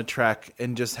loose on a track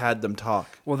and just had them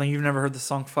talk. Well, then you've never heard the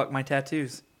song "Fuck My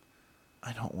Tattoos."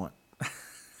 I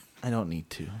don't need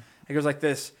to. It goes like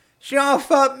this: "She don't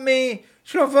fuck me.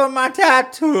 She don't fuck my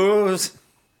tattoos."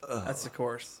 That's the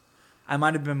chorus. I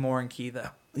might have been more in key though.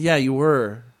 Yeah, you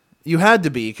were. You had to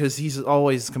be because he's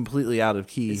always completely out of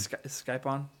key. Is Skype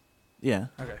on? Yeah.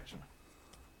 Okay.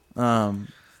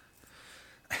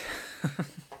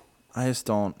 I just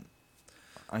don't.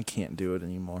 I can't do it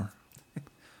anymore. I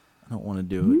don't want to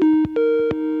do it.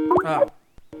 Oh.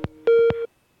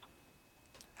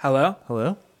 Hello?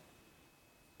 Hello?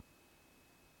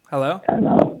 Hello?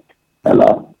 Hello?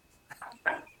 Hello?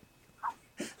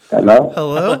 Hello?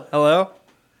 Hello? Hello?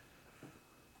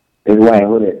 It's Wayne.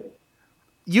 Who this?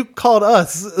 You called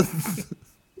us.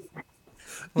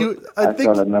 I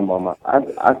saw the number on my.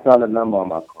 I saw the number on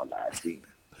my caller ID.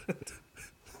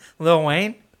 Lil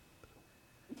Wayne?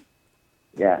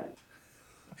 Yeah.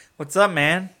 What's up,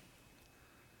 man?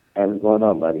 Hey, what's going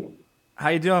on, buddy? How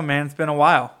you doing, man? It's been a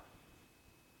while.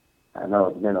 I know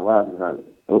it's been a while since I.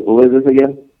 Who is this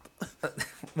again?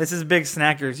 This is Big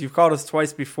Snackers. You've called us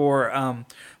twice before.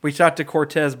 We talked to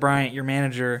Cortez Bryant, your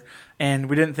manager, and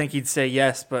we didn't think he'd say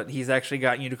yes, but he's actually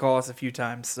gotten you to call us a few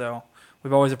times, so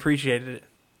we've always appreciated it.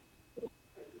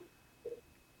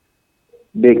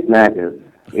 Big Snackers.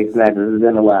 Big Snackers. It's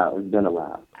been a while. It's been a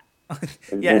while.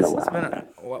 Yes, it's been.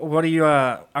 What are you?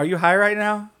 Are you high right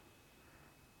now?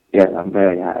 Yes, I'm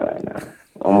very high right now.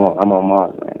 I'm on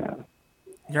Mars right now.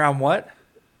 You're on what?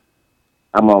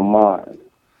 I'm on Mars.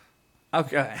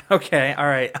 Okay, all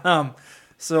right.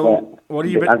 So what do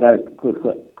you? I got a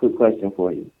quick question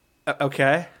for you.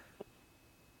 Okay.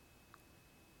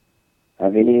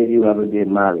 Have any of you ever did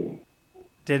Molly?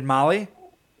 Did Molly?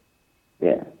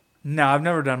 Yeah. No, I've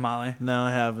never done Molly. No,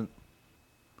 I haven't.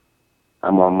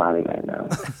 I'm on Molly right now.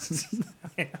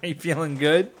 Are you feeling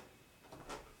good?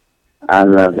 I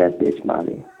love that bitch,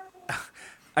 Molly.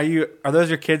 Are those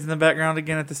your kids in the background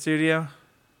again at the studio?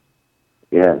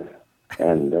 Yes.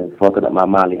 And fucking up my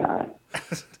Molly high.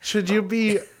 Should you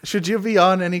be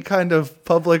on any kind of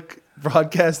public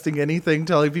broadcasting anything,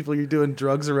 telling people you're doing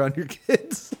drugs around your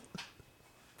kids?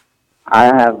 I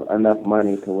have enough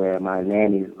money to where my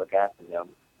nannies look after them.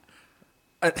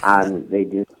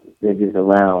 They're just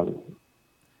around.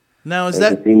 Now they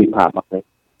can see me pop my thing.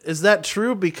 Is that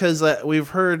true? Because we've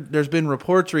heard there's been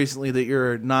reports recently that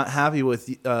you're not happy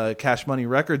with Cash Money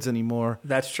Records anymore.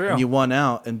 That's true. And you won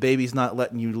out, and Baby's not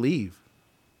letting you leave.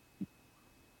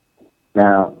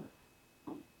 Now,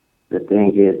 the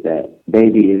thing is that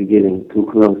Baby is getting too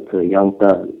close to Young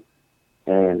Thug,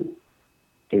 and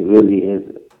it really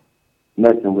is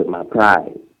messing with my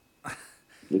pride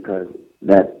because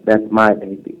that's my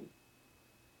baby.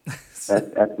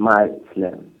 That's my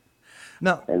Slim.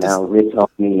 No, and now Rich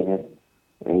Homie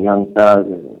and Young Thug,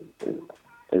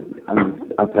 I'm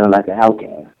feeling like an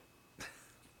outcast.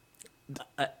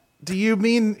 Do you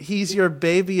mean he's your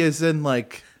baby as in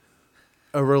like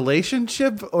a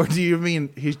relationship, or do you mean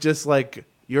he's just like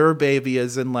your baby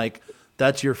as in like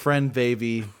that's your friend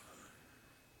baby?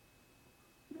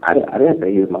 I didn't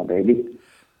say he was my baby.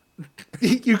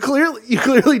 You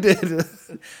clearly did.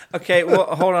 Okay,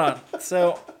 well, hold on.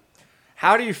 So,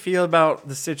 how do you feel about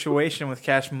the situation with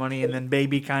Cash Money and then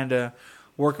Baby kind of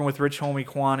working with Rich Homie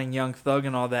Quan and Young Thug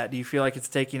and all that? Do you feel like it's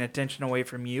taking attention away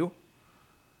from you?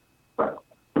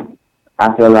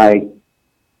 I feel like,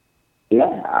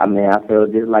 yeah. I mean, I feel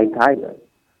just like Tiger.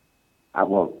 I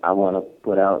want to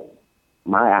put out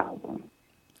my album,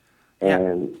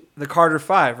 and the Carter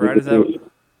 5, right? Is that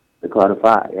the Carter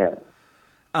 5? Yeah.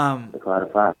 The Carter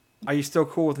 5. Are you still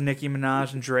cool with Nicki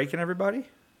Minaj and Drake and everybody?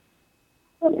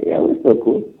 Yeah, we're still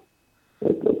cool.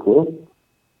 We're still cool.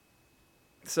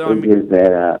 So it's just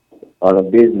that on the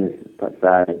business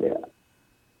side of it,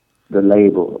 the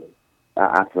label,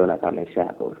 I feel like I'm in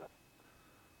shackles.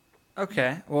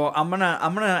 Okay, well, I'm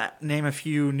gonna name a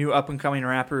few new up and coming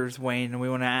rappers, Wayne, and we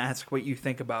want to ask what you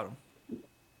think about them.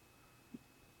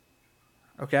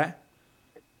 Okay.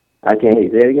 I can't hear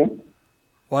you. Say it again.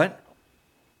 What?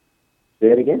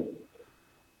 Say it again.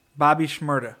 Bobby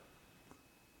Shmurda.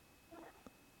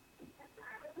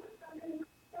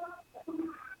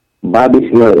 Bobby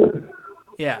Shmurda.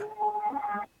 Yeah.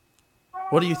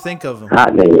 What do you think of him?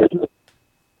 Hot nigga.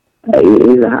 Hey,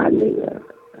 he's a hot nigga.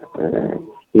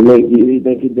 He make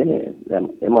you dance. That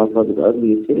motherfucker's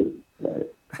ugly as shit. That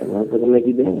motherfucker make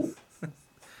you dance.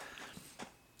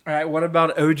 All right. What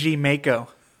about OG Mako?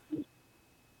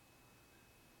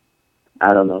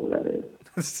 I don't know who that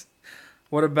is.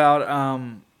 What about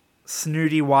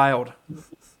Snooty Wild?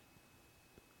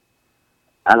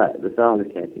 I like the song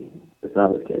is catchy. The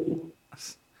song is catchy.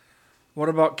 What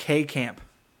about K Camp?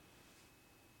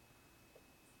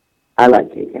 I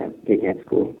like K Camp. K Camp's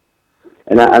cool.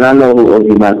 And I know who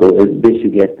OG Michael is. Bitch, you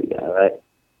guessed the guy, right?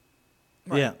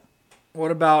 Yeah.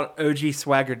 What about OG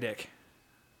Swagger Dick?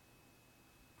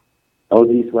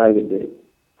 OG Swagger Dick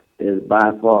is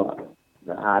by far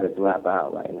the hottest rapper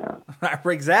out right now.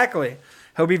 Exactly.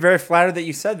 He'll be very flattered that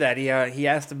you said that. He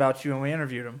asked about you when we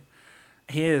interviewed him.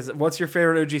 He is. What's your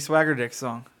favorite OG Swagger Dick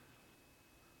song?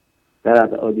 Shout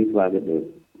out to OG Swagger Dick.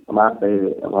 My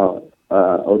favorite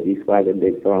OG Swagger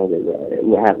Dick song is it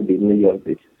would have to be New York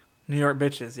Bitches. New York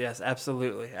Bitches, yes,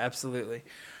 absolutely, absolutely.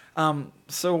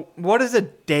 So what is a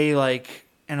day like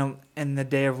in the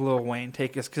day of Lil Wayne?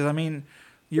 Take us, because I mean,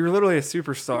 you're literally a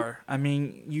superstar. I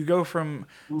mean, you go from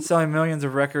selling millions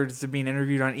of records to being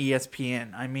interviewed on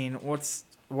ESPN. I mean, what's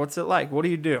it like? What do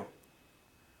you do?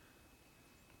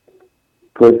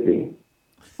 Pussy,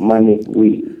 money,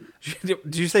 weed.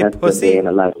 Did you say That's pussy? the day in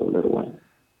the life of Lil Wayne.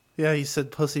 Yeah, he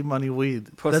said pussy, money,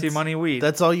 weed. Pussy, money, weed.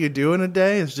 That's all you do in a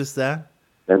day? Is just that?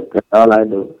 That's all I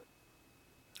do.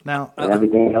 Now, And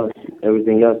everything else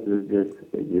is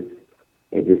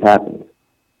it just happens.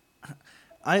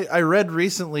 I read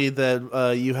recently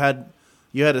that you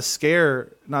had a scare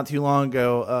not too long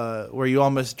ago where you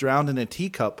almost drowned in a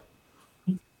teacup.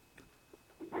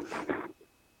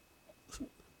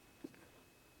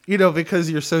 You know, because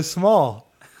you're so small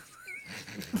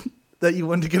that you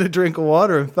went to get a drink of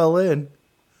water and fell in.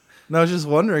 And I was just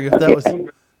wondering if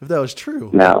that was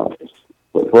true. Now,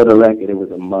 for the record, it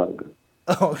was a mug.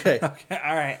 Oh, okay. Okay,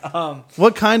 all right.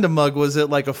 What kind of mug was it?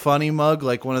 Like a funny mug,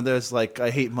 like one of those, like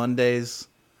I hate Mondays.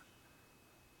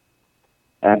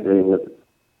 Actually, it was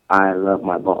I love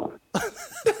my boss.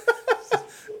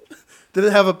 Did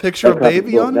it have a picture of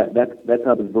baby on it? That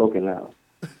cup is broken now.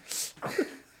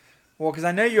 Well, because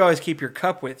I know you always keep your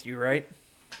cup with you, right?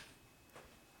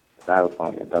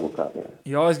 Styrofoam, a double cup, yeah.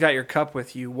 You always got your cup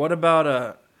with you. What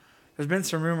about there's been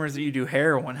some rumors that you do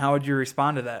heroin. How would you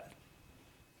respond to that?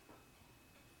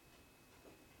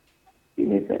 Give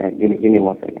me a second. Give me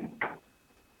 1 second.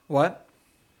 What?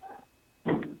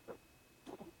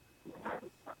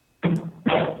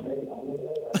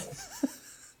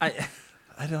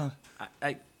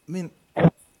 I mean,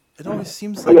 it always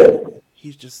seems like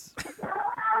he's just.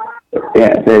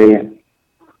 Yeah, say it again.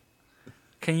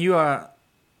 Can you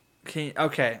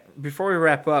okay, before we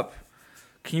wrap up,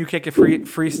 can you kick a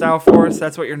freestyle for us?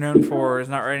 That's what you're known for, is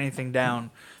not writing anything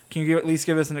down. Can you at least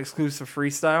give us an exclusive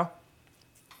freestyle?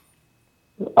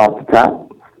 Off the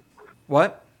top?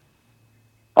 What?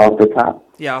 Off the top?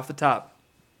 Yeah, off the top.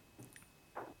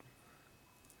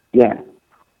 Yeah.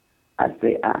 I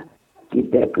say I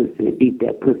get that pussy, eat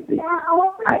that pussy.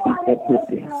 I eat that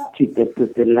pussy, treat that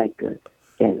pussy like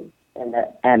an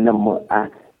animal. I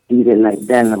eat it like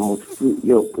animals, fruit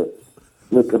yogurt.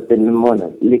 Look up in the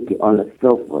morning, lick it on the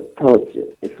sofa, torture.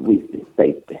 It's sweet,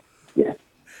 safety. Yes.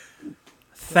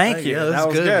 Thank you. Yeah, That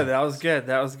was good.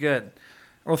 That was good.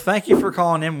 Well, thank you for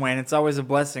calling in, Wayne. It's always a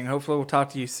blessing. Hopefully we'll talk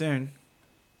to you soon.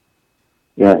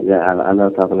 Yeah, I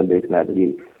love talking to Big Snap.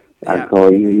 I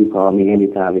call you, you call me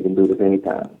anytime. We can do this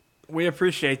anytime. We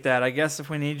appreciate that. I guess if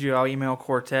we need you, I'll email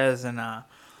Cortez, and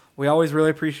we always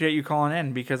really appreciate you calling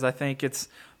in because I think it's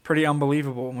pretty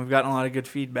unbelievable, and we've gotten a lot of good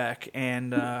feedback,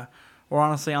 and we're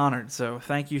honestly honored. So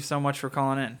thank you so much for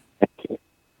calling in.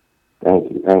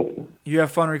 Thank you. You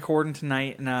have fun recording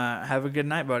tonight, and have a good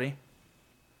night, buddy.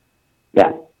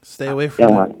 Yeah. Stay away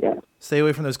from Stay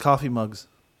away from those coffee mugs.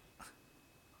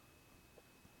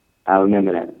 I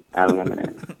remember that. All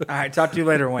right, talk to you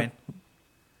later, Wayne.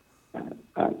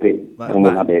 Peace. I'm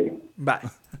with my baby. Bye.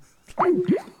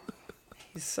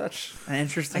 He's such an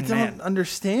interesting I man. don't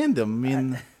understand him. I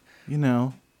mean, you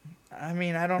know. I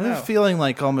mean, I don't I have know. a feeling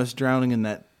like almost drowning in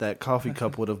that coffee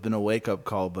cup would have been a wake-up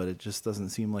call, but it just doesn't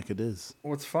seem like it is.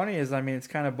 What's funny is, I mean, it's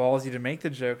kind of ballsy to make the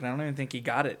joke, and I don't even think he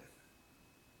got it.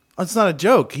 It's not a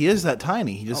joke. He is that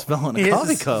tiny. He just fell in a coffee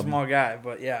He is cup. a small guy,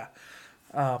 but yeah.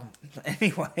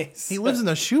 Anyways. He lives in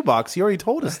a shoebox. He already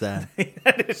told us that.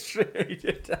 That is true. He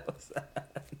did tell us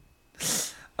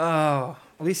that. Oh,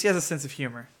 at least he has a sense of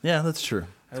humor. Yeah, that's true.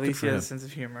 At least he has a sense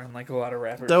of humor, unlike a lot of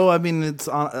rappers. Though, I mean, it's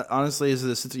honestly, is it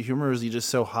a sense of humor, or is he just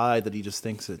so high that he just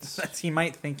thinks it's... He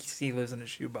might think he lives in a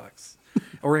shoebox.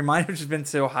 Or he might have just been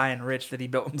so high and rich that he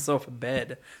built himself a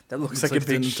bed that looks like a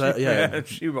big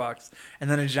shoebox. And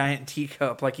then a giant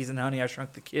teacup like he's in Honey, I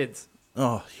Shrunk the Kids.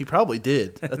 Oh, he probably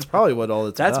did. That's probably what all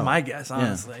it's That's about. my guess,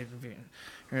 honestly.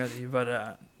 Yeah.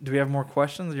 But do we have more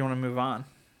questions, or do you want to move on?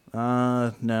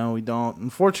 No, we don't.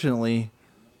 Unfortunately,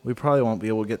 we probably won't be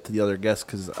able to get to the other guests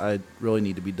because I really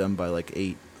need to be done by like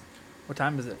 8. What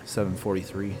time is it?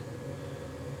 7:43.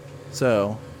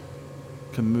 So,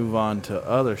 can move on to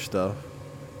other stuff.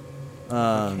 We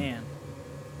can.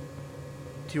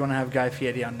 Do you want to have Guy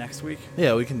Fieri on next week?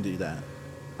 Yeah, we can do that.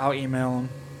 I'll email him.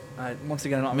 Once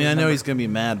again, I mean, I know he's going to be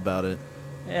mad about it.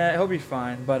 Yeah, he'll be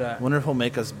fine, but... wonder if he'll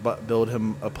make us build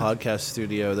him a podcast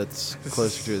studio that's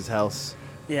closer to his house.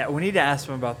 Yeah, we need to ask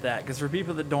them about that because for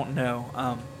people that don't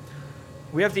know,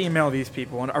 we have to email these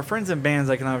people. And our friends in bands,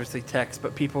 I can obviously text,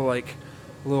 but people like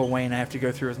Lil Wayne, I have to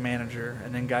go through his manager,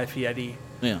 and then Guy Fieri.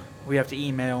 Yeah. We have to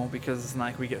email because it's not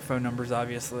like we get phone numbers,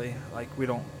 obviously. Like,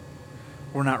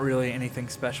 we're not really anything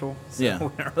special. So Yeah. we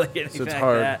don't really get anything So it's like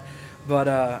hard. that.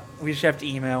 But we just have to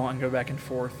email and go back and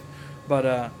forth.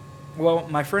 But, well,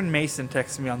 my friend Mason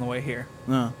texted me on the way here.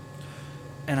 No.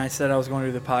 And I said I was going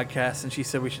to do the podcast, and she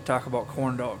said we should talk about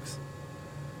corn dogs,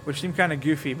 which seemed kind of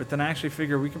goofy. But then I actually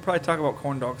figured we could probably talk about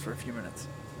corn dogs for a few minutes.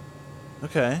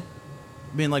 Okay.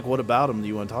 I mean, like, what about them do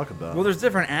you want to talk about? Well, there's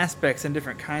different aspects and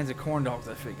different kinds of corn dogs,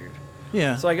 I figured.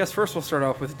 Yeah. So I guess first we'll start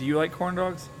off with, do you like corn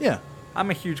dogs? Yeah. I'm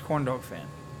a huge corn dog fan.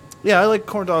 Yeah, I like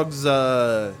corn dogs.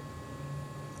 I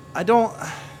don't...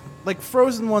 Like,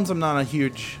 frozen ones, I'm not a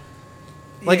huge...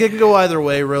 Like, it can go either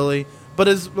way, really. But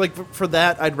as like for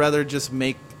that, I'd rather just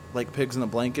make, like, pigs in a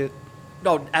blanket.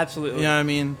 No, absolutely. You know what I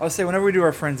mean? I would say whenever we do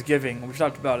our Friendsgiving, we've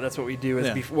talked about it, that's what we do. Is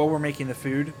Yeah. while we're making the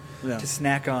food Yeah. to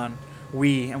snack on,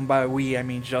 and by we, I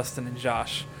mean Justin and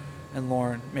Josh and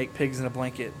Lauren, make pigs in a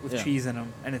blanket with Yeah. cheese in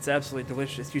them. And it's absolutely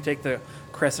delicious. You take the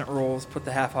crescent rolls, put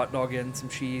the half hot dog in, some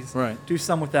cheese. Right. Do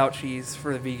some without cheese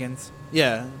for the vegans.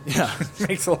 Yeah, yeah.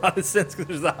 Makes a lot of sense because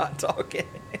there's a hot dog in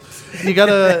it. You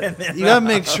gotta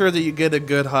make sure that you get a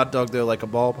good hot dog though, like a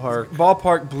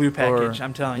Ballpark blue package. Or-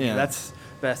 I'm telling you, yeah. that's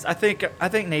best. I think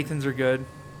Nathan's are good.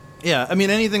 Yeah, I mean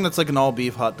anything that's like an all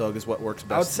beef hot dog is what works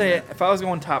best. I would to say me. if I was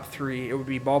going top 3, it would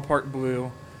be Ballpark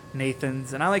Blue,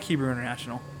 Nathan's, and I like Hebrew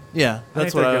International. Yeah, I think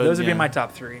that's they're what I good. would, Those would yeah. be my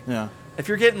top 3. Yeah. If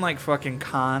you're getting like fucking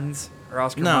Cons or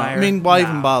Oscar No, Mayer, I mean why nah.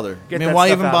 even bother? Get I mean that why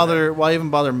stuff even out of there. bother? Why even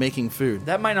bother making food?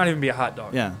 That might not even be a hot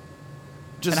dog. Yeah.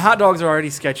 Just and hot dogs are already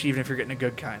sketchy even if you're getting a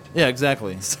good kind. Yeah,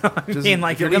 exactly. So I Just, mean,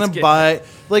 like if you're at least gonna get- buy,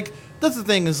 like that's the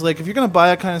thing is like if you're gonna buy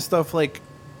that kind of stuff, like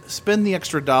spend the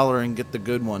extra $1 and get the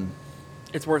good one.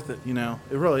 It's worth it. You know,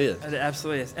 it really is. It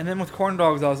absolutely is. And then with corn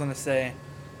dogs, I was gonna say,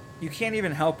 you can't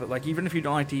even help it. Like even if you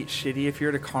don't like to eat shitty, if you're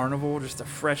at a carnival, just a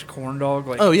fresh corn dog,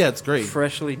 like Oh yeah, it's great.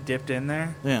 freshly dipped in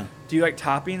there. Yeah, Do you like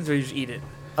toppings or you just eat it?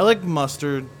 I like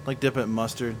mustard, like dip it in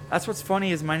mustard. That's what's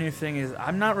funny is my new thing is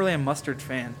I'm not really a mustard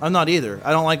fan. I'm not either.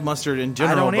 I don't like mustard in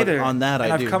general. I don't but either. on that,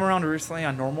 and I I've do. come around recently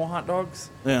on normal hot dogs.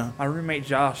 Yeah, My roommate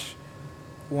Josh,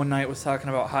 one night was talking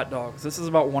about hot dogs. This is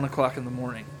about 1 o'clock in the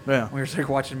morning. Yeah. We were like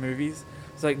watching movies.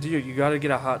 It's like, dude, you got to get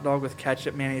a hot dog with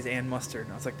ketchup, mayonnaise, and mustard.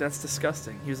 And I was like, that's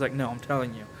disgusting. He was like, no, I'm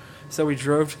telling you. So we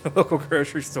drove to the local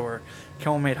grocery store,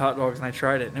 made hot dogs, and I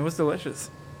tried it, and it was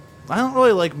delicious. I don't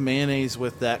really like mayonnaise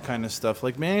with that kind of stuff.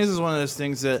 Like mayonnaise is one of those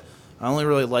things that I only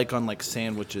really like on like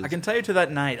sandwiches. I can tell you to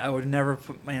that night, I would never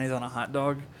put mayonnaise on a hot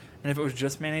dog. And if it was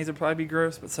just mayonnaise, it'd probably be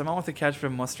gross. But somehow with the ketchup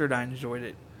and mustard, I enjoyed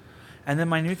it. And then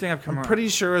my new thing I've come I'm around. pretty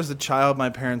sure as a child, my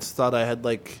parents thought I had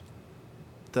like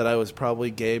that I was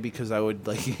probably gay because I would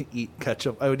like eat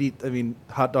ketchup. I would eat,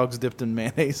 hot dogs dipped in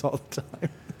mayonnaise all the time. Wait,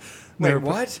 Never-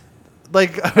 what?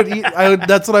 Like I would eat.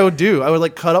 That's what I would do. I would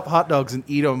like cut up hot dogs and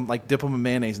eat them, like dip them in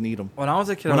mayonnaise and eat them. When I was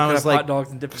a kid, When I I would was, cut up like, hot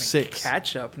dogs and dip them in 6.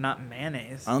 ketchup, not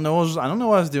mayonnaise. I don't know. I don't know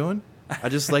what I was doing. I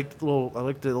just liked the little. I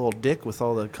liked the little dick with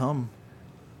all the cum.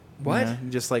 What? You know, you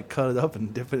just like cut it up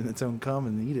and dip it in its own cum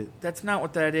and eat it. That's not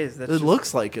what that is. That's It just,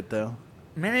 looks like it though.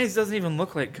 mayonnaise doesn't even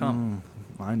look like cum.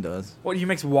 Mine does. What, you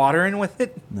mix water in with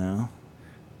it? No,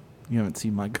 you haven't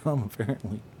seen my cum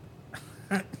apparently.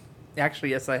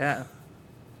 Actually, yes, I have.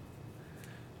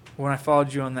 When I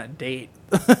followed you on that date,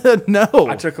 No.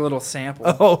 I took a little sample.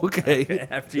 Oh, okay.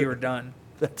 After you were done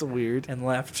That's weird. and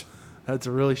left. That's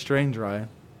really strange, Ryan.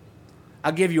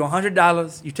 I'll give you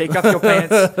 $100. You take off your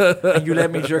pants and you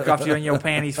let me jerk off you in your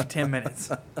panties for 10 minutes.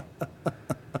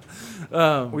 We've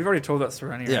already told that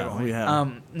story on here. Yeah, haven't we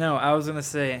have. No, I was gonna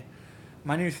say,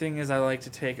 my new thing is I like to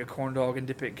take a corn dog and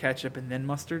dip it in ketchup and then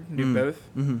mustard. And do both.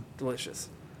 Mm-hmm. Delicious.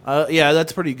 Yeah,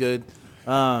 that's pretty good.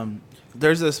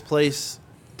 There's this place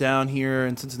down here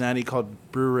in Cincinnati called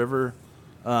Brew River.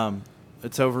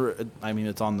 It's over.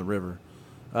 It's on the river,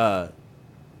 and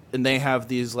they have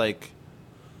these like.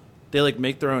 They like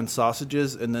make their own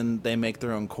sausages and then they make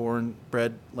their own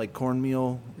cornbread, like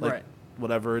cornmeal, like Right.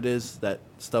 whatever it is, that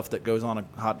stuff that goes on a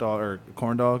hot dog or a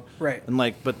corn dog. Right. And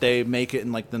like, but they make it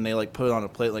and like then they like put it on a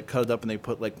plate, like cut it up and they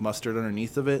put like mustard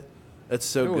underneath of it. It's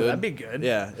so Ooh, good. that'd be good.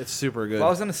 Yeah, it's super good. Well, I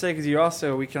was gonna say because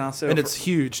we can also and it's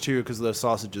huge too because the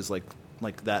sausage is like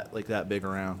that big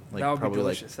around. Like that would be probably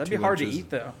delicious. like That'd be 2 hard to inches. eat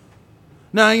though.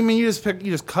 No, I mean you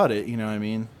just cut it. You know what I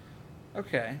mean?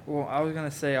 Okay. Well, I was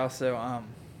gonna say also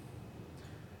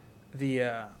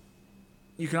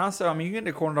you can also you can get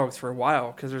into corn dogs for a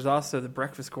while because there's also the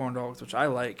breakfast corn dogs which I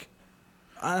like.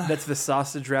 That's the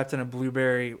sausage wrapped in a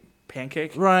blueberry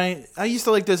pancake. Right. I used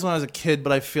to like this when I was a kid,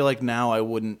 but I feel like now I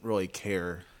wouldn't really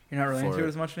care. You're not really for into it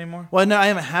as much anymore? Well, no, I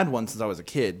haven't had one since I was a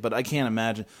kid, but I can't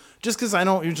imagine. Just because I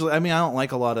don't usually, I mean, I don't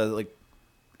like a lot of like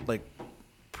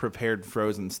prepared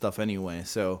frozen stuff anyway.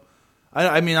 So,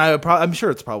 I'm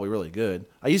sure it's probably really good.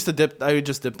 I would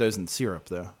just dip those in syrup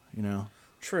though. You know.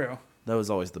 True. That was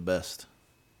always the best.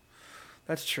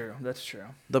 That's true.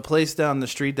 The place down the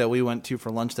street that we went to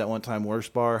for lunch that one time,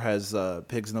 Worst Bar, has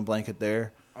Pigs in a Blanket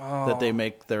there. Oh. That they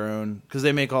make their own, because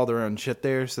they make all their own shit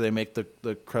there, so they make the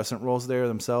crescent rolls there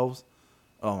themselves.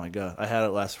 Oh my god, I had it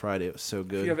last Friday. It was so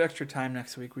good. If you have extra time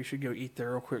next week, we should go eat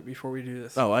there real quick before we do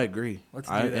this. Oh, I agree. Let's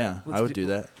do that. Yeah, I would do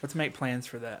that. Let's make plans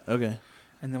for that. Okay.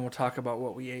 And then we'll talk about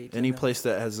what we ate. Any place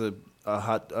that has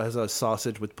a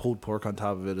sausage with pulled pork on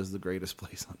top of it is the greatest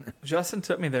place on earth. Justin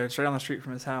took me there. It's right down the street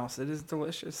from his house. It is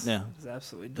delicious. Yeah, it's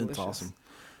absolutely delicious. It's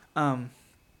awesome.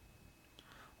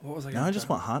 What was I? Now I just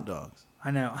want hot dogs. I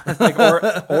know, like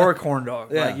or a corn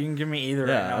dog. Yeah. Like you can give me either.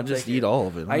 Yeah, right now. I'll just eat all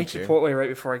of it. I ate Chipotle right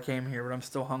before I came here, but I'm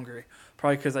still hungry.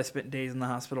 Probably because I spent days in the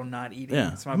hospital not eating.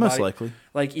 Yeah, so my most body, likely.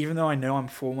 Like even though I know I'm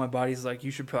full, my body's like, you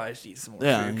should probably just eat some more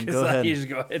food. Go ahead. You just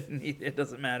go ahead and eat. It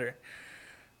doesn't matter.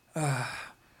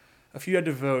 If you had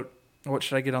to vote, what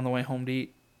should I get on the way home to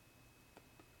eat?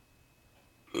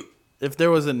 If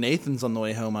there was a Nathan's on the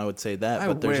way home, I would say that.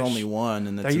 But there's only one,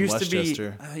 and it's in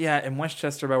Westchester. In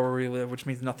Westchester, by where we live, which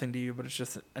means nothing to you, but it's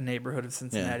just a neighborhood of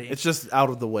Cincinnati. Yeah, it's just out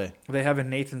of the way. They have a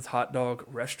Nathan's hot dog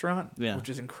restaurant, which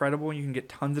is incredible. You can get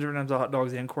tons of different types of hot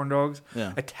dogs and corn dogs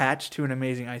attached to an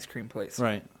amazing ice cream place.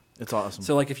 Right. It's awesome.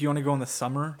 So, like, if you want to go in the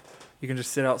summer, you can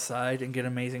just sit outside and get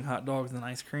amazing hot dogs and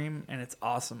ice cream, and it's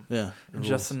awesome. Yeah. And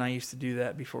Justin and I used to do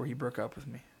that before he broke up with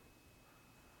me.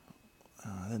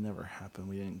 That never happened.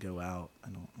 We didn't go out. I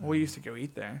don't know. Well, we used to go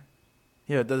eat there.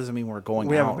 Yeah, that doesn't mean we're going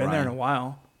out. We haven't been there in Ryan. a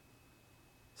while.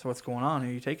 So what's going on? Who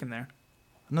are you taking there?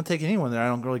 I'm not taking anyone there. I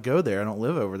don't really go there. I don't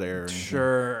live over there. Or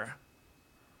Sure.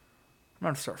 I'm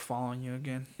going to start following you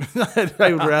again.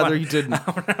 I would rather you didn't.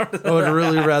 I would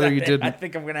really rather you didn't. I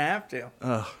think I'm going to have to.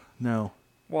 Oh, no.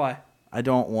 Why? I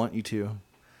don't want you to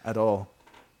at all.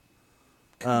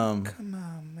 Come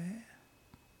on, man.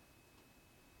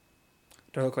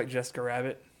 Do I look like Jessica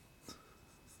Rabbit?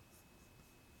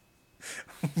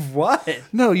 What?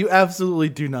 No, you absolutely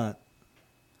do not.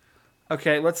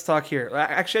 Okay, let's talk here.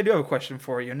 Actually, I do have a question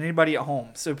for you and anybody at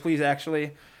home. So please,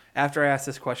 actually, after I ask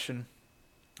this question,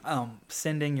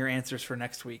 send in your answers for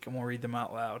next week and we'll read them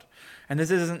out loud. And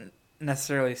this isn't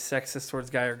necessarily sexist towards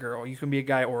guy or girl. You can be a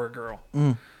guy or a girl.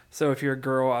 So if you're a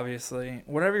girl, obviously,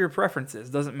 whatever your preference is,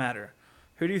 doesn't matter.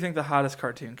 Who do you think the hottest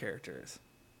cartoon character is?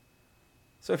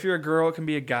 So if you're a girl, it can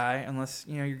be a guy. Unless,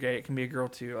 you're gay, it can be a girl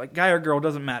too. Like, guy or girl,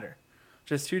 doesn't matter.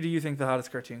 Just who do you think the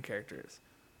hottest cartoon character is?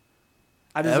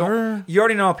 You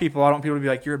already know people. I don't want people to be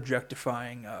like, you're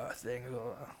objectifying things.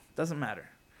 Doesn't matter.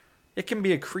 It can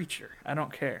be a creature. I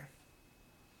don't care.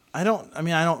 I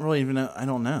don't really even know. I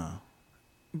don't know.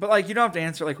 But, like, you don't have to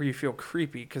answer, like, where you feel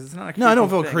creepy, because it's not a creepy No, I don't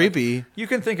feel thing. creepy. Like, you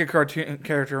can think a cartoon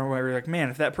character where you're like, man,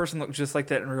 if that person looked just like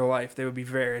that in real life, they would be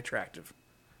very attractive.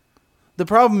 The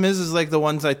problem is like the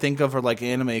ones I think of are like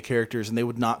anime characters, and they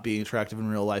would not be attractive in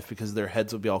real life because their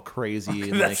heads would be all crazy.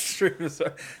 And That's true.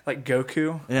 So, like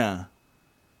Goku. Yeah.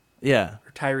 Yeah.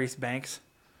 Or Tyrese Banks.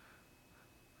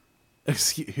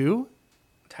 Excuse who?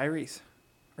 Tyrese.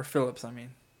 Or Phillips, I mean.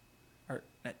 Or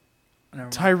never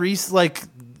mind. Tyrese, like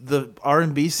the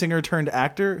R&B singer turned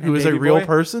actor who And is a Baby real Boy?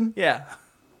 person? Yeah.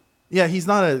 Yeah, he's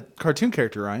not a cartoon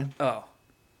character, Ryan. Oh.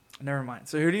 Never mind.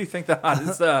 So who do you think the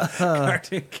hottest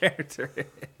cartoon character is?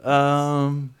 I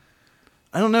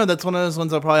don't know. That's one of those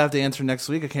ones I'll probably have to answer next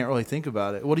week. I can't really think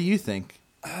about it. What do you think?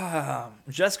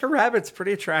 Jessica Rabbit's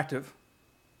pretty attractive.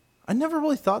 I never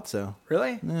really thought so.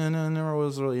 Really? No, I never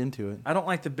was really into it. I don't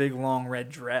like the big long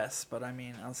red dress, but I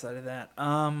mean, outside of that,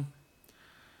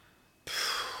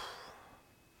 if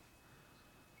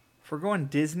we're going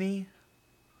Disney,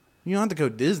 You don't have to go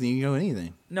Disney. You can go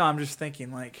anything. no, I'm just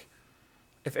thinking like,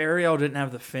 if Ariel didn't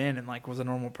have the fin and like was a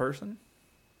normal person.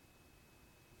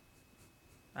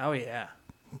 Oh yeah,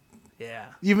 yeah.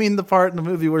 You mean the part in the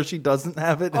movie where she doesn't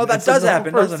have it? Oh, and that it's a does normal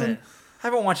happen, person? doesn't it? I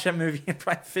haven't watched that movie in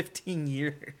probably 15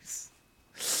 years.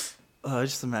 I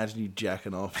just imagine you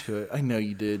jacking off to it. I know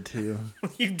you did too.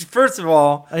 First of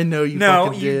all, I know you. No,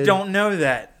 fucking you did. don't know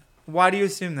that. Why do you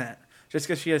assume that? Just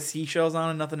because she has seashells on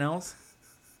and nothing else?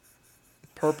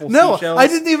 Purple No, seashells? I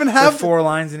didn't even have with 4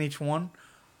 lines in each one?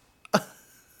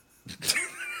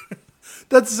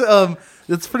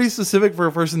 That's pretty specific for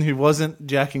a person who wasn't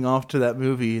jacking off to that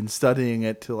movie and studying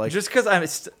it to like. Just because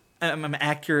I'm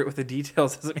accurate with the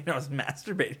details doesn't mean I was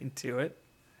masturbating to it.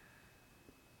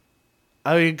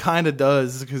 I mean, it kind of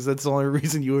does, because that's the only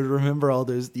reason you would remember all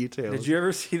those details. Did you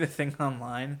ever see the thing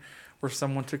online where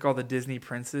someone took all the Disney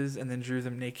princes and then drew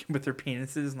them naked with their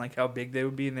penises and like how big they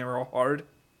would be and they were all hard?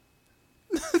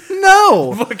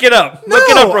 No! Look it up. No, Look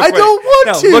it up real quick. I don't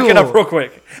want to. Look it up real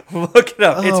quick. Look it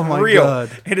up. It's Oh my real.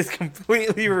 God. It is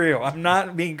completely real. I'm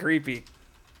not being creepy.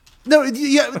 No,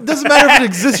 yeah, it doesn't matter if it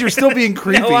exists. You're still being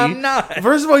creepy. No, I'm not.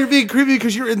 First of all, you're being creepy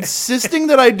because you're insisting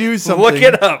that I do something. Look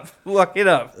it up. Look it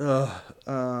up.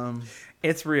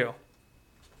 It's real.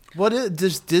 What is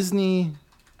does Disney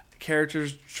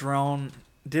Characters drawn,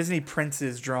 Disney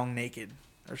princes drawn naked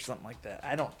or something like that.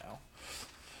 I don't know.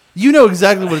 You know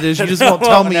exactly what it is. You just won't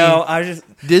tell me. No, I just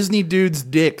Disney dudes'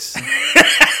 dicks.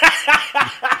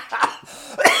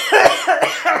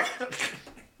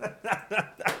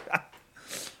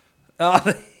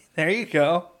 Oh, there you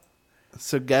go.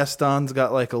 So Gaston's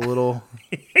got like a little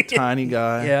tiny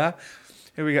guy. Yeah.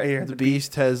 Who we got here? The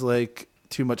Beast has like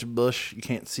too much bush. You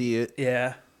can't see it.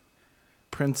 Yeah.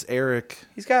 Prince Eric.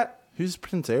 He's got. Who's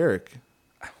Prince Eric?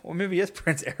 What movie is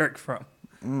Prince Eric from?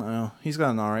 I don't know. He's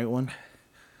got an alright one.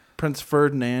 Prince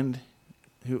Ferdinand,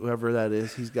 whoever that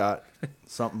is, he's got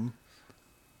something.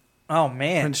 Oh,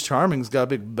 man. Prince Charming's got a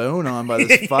big bone on by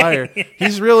this fire.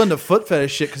 He's real into foot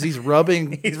fetish shit because he's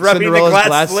rubbing Cinderella's the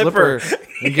glass slipper slipper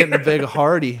and getting a big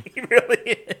hardy. He really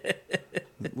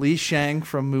is. Li Shang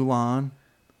from Mulan.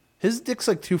 His dick's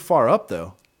like too far up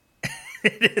though.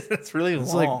 It is. It's really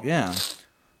It's long. like, yeah.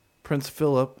 Prince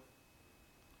Philip.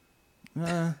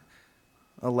 Aladdin.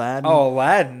 Oh,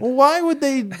 Aladdin. Well, why would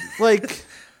they like?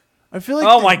 I feel like.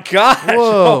 Oh my gosh.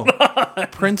 Whoa.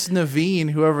 Prince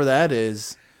Naveen, whoever that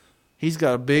is, he's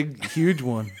got a big, huge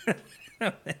one.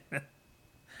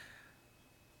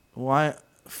 Why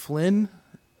Flynn?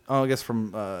 Oh, I guess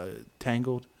from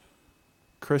Tangled.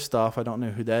 Kristoff, I don't know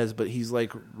who that is, but he's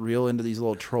like real into these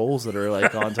little trolls that are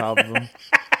like on top of him.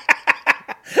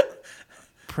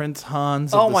 Prince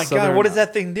Hans. Oh my god, what is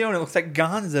that thing doing? It looks like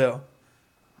Gonzo.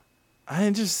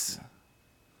 I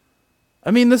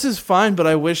mean, this is fine, but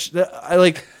I wish that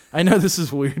I know this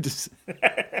is weird to say.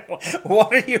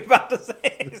 What are you about to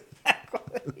say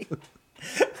exactly?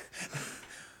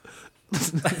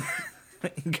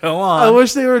 Go on. I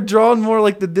wish they were drawn more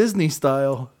like the Disney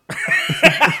style.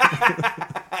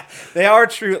 They are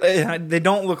true. They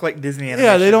don't look like Disney animation.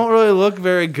 Yeah, they don't really look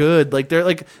very good. Like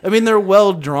they're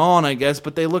well drawn, I guess,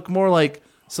 but they look more like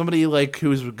somebody like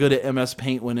who's good at MS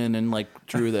Paint went in and like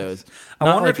drew those. I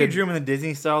wonder if you drew them in the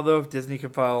Disney style though. If Disney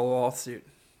could file a lawsuit.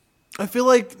 I feel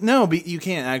like no, but you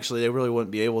can't actually. They really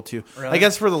wouldn't be able to. Really? I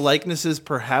guess for the likenesses,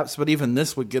 perhaps, but even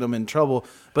this would get them in trouble.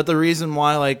 But the reason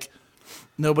why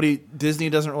Disney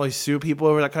doesn't really sue people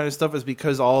over that kind of stuff is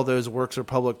because all those works are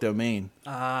public domain.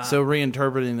 So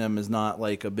reinterpreting them is not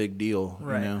like a big deal.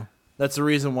 Right. You know, that's the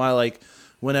reason why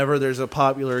whenever there's a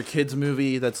popular kids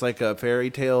movie that's like a fairy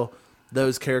tale,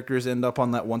 those characters end up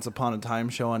on that Once Upon a Time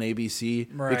show on ABC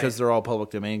because they're all public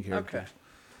domain characters. Okay.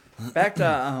 Back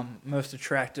to most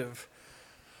attractive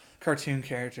cartoon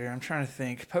character. I'm trying to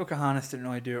think. Pocahontas didn't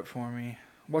really do it for me.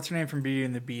 What's her name from Beauty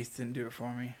and the Beast didn't do it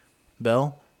for me.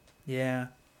 Belle? Yeah.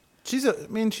 She's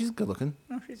good looking.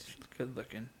 No, she's good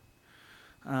looking.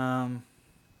 Aladdin's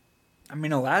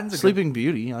a Sleeping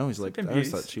Beauty. I always Beauty's-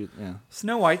 thought she, yeah.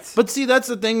 Snow White's. But see, that's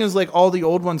the thing is all the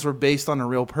old ones were based on a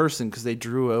real person because they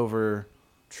drew over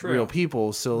real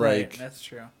people. So that's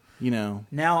true. You know,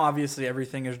 now obviously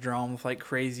everything is drawn with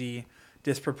crazy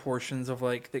disproportions of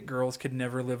that girls could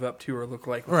never live up to or look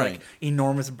like with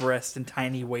enormous breasts and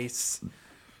tiny waists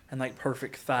and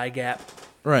perfect thigh gap.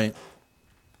 Right.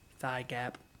 Thigh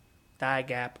gap. Thigh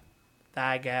gap.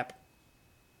 Thigh gap.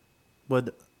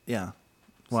 What? Yeah.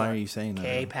 Why are you saying that?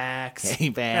 K-Pax.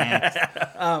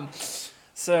 K-Pax.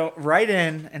 So write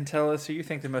in and tell us who you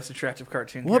think the most attractive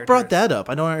cartoon What character brought is. that up?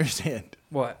 I don't understand.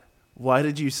 What? Why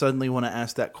did you suddenly want to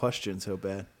ask that question so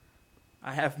bad?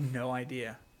 I have no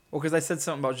idea. Well, because I said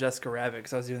something about Jessica Rabbit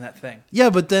because I was doing that thing. Yeah,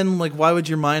 but then why would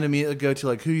your mind immediately go to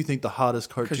who do you think the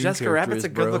hottest cartoon character is? Because Jessica Rabbit's a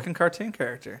good-looking cartoon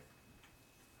character.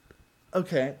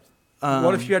 Okay.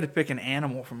 What if you had to pick an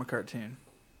animal from a cartoon?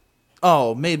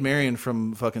 Oh, Maid Marian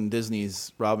from fucking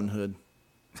Disney's Robin Hood.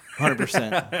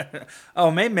 100%. Oh,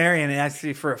 Maid Marian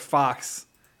actually for a fox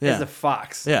is a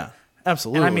fox. Yeah,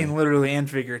 absolutely. And I mean literally and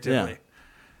figuratively.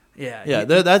 Yeah. Yeah,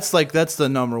 that's the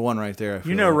number one right there. I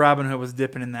feel like. Robin Hood was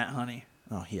dipping in that honey.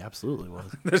 Oh, he absolutely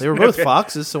was. They were both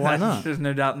foxes, so why not? There's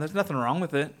no doubt. There's nothing wrong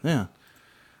with it. Yeah.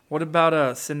 What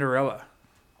about Cinderella?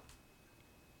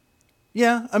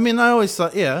 Yeah, I mean, I always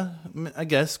thought, I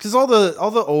guess, because all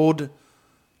the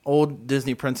old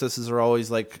Disney princesses are always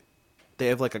they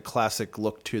have a classic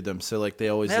look to them, so they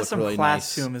always look really nice. They have some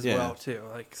class to them as well too,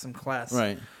 some class.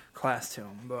 Right. class to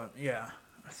him. But yeah,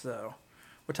 so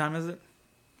what time is it?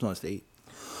 It's almost 8.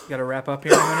 Got to wrap up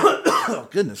here in a minute. Oh,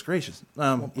 goodness gracious.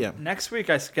 Yeah. Next week,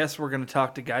 I guess we're going to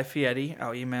talk to Guy Fieri.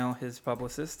 I'll email his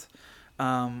publicist.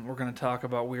 We're going to talk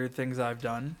about weird things I've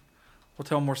done. We'll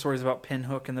tell more stories about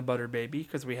Pinhook and the Butter Baby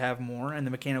because we have more, and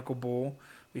the mechanical bull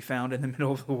we found in the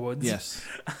middle of the woods. Yes.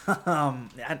 That's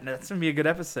going to be a good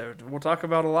episode. We'll talk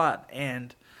about a lot.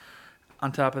 And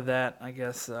on top of that, I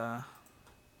guess, yeah.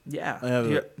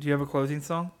 Do you have a closing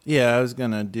song? Yeah, I was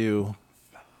going to do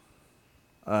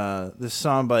this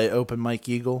song by Open Mike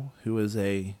Eagle, who is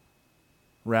a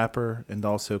rapper and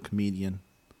also comedian.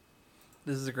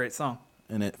 This is a great song.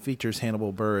 And it features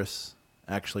Hannibal Buress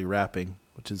actually rapping,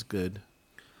 which is good.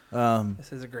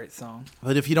 This is a great song.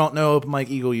 But if you don't know Open Mike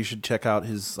Eagle, you should check out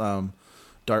his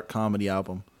dark comedy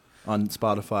album on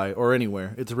Spotify or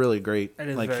anywhere. It's really great. It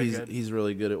is like very good. He's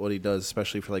really good at what he does,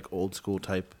 especially for like old school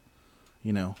type,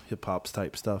 hip hop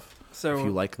type stuff. So if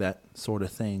you like that sort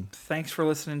of thing. Thanks for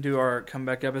listening to our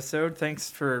comeback episode. Thanks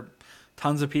for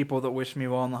tons of people that wish me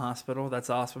well in the hospital. That's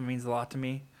awesome. It means a lot to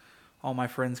me. All my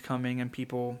friends coming and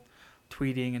people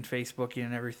tweeting and Facebooking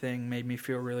and everything made me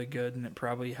feel really good, and it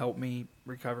probably helped me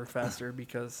recover faster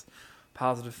because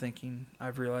positive thinking,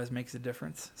 I've realized, makes a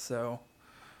difference. So,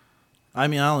 I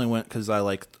mean, I only went because I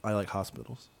like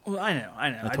hospitals. Well, I know.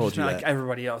 I told just you know, that. like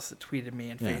everybody else that tweeted me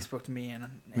and Yeah. Facebooked me, and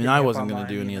I mean, I wasn't going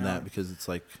to do any of that because it's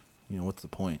like, what's the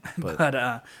point?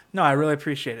 But no, I really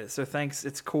appreciate it. So thanks.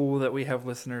 It's cool that we have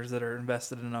listeners that are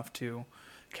invested enough to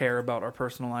care about our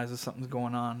personal lives if something's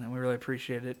going on, and we really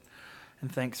appreciate it.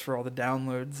 And thanks for all the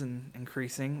downloads and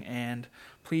increasing. And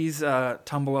please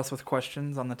tumble us with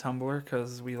questions on the Tumblr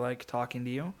because we like talking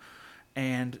to you.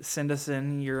 And send us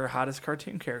in your hottest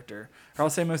cartoon character. Or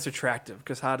I'll say most attractive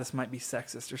because hottest might be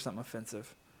sexist or something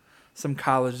offensive. Some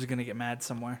college is going to get mad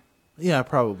somewhere. Yeah,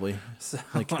 probably. So,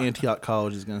 like Antioch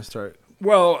College is going to start.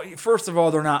 Well, first of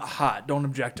all, they're not hot. Don't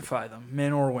objectify them,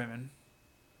 men or women.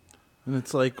 And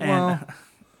it's like,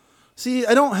 see,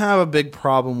 I don't have a big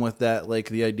problem with that, like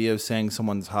the idea of saying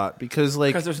someone's hot because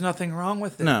there's nothing wrong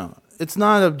with it. No, it's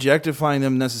not objectifying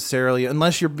them necessarily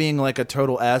unless you're being like a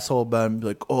total asshole about them,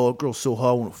 like, oh, a girl's so hot,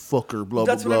 I want to fuck her, blah,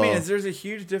 That's blah, what blah. I mean. Is there's a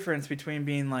huge difference between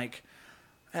being like,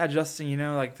 yeah,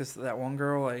 Justin, like that one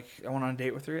girl, like I went on a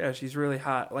date with her. Yeah, she's really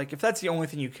hot. Like if that's the only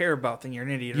thing you care about, then you're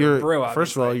an idiot or a bro. Obviously.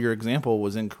 First of all, your example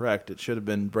was incorrect. It should have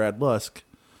been Brad Lusk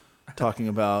talking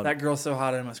about that girl's so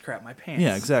hot I must crap my pants.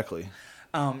 Yeah, exactly.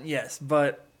 Yes,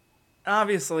 but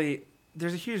obviously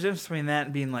there's a huge difference between that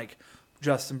and being like,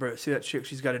 Justin, bro, see that chick?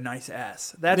 She's got a nice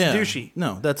ass. That's douchey.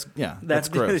 No, that's that's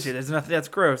gross. There's nothing. That's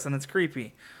gross and it's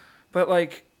creepy. But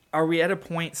like, are we at a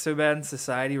point so bad in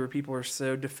society where people are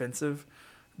so defensive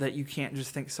that you can't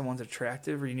just think someone's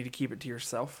attractive, or you need to keep it to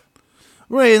yourself?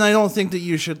 Right, and I don't think that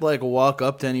you should like walk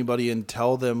up to anybody and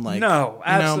tell them like no,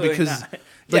 absolutely because not.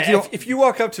 like yeah, if you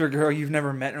walk up to a girl you've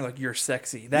never met and are like, you're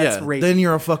sexy, that's racist. Then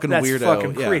you're a fucking that's weirdo.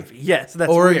 Fucking creepy. Yes, that's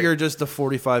or weird. You're just a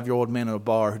 45-year-old man at a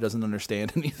bar who doesn't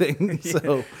understand anything.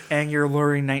 So and you're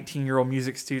luring 19-year-old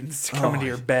music students to come into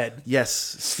your bed.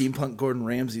 Yes, steampunk Gordon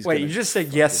Ramsay's. Wait, you just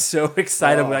said yes so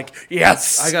excited, like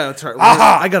yes. I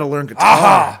gotta learn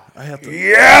guitar. I have to.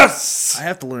 Yes, I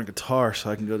have to learn guitar so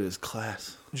I can go to his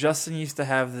class. Justin used to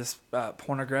have this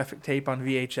pornographic tape on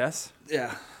VHS.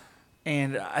 Yeah.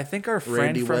 And I think our friend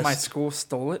Randy from my West. school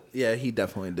stole it. Yeah, he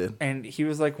definitely did. And he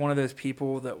was like one of those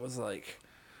people that was like,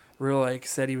 real like,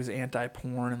 said he was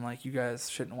anti-porn and like, you guys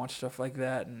shouldn't watch stuff like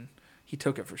that. And he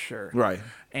took it for sure. Right.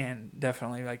 And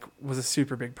definitely like was a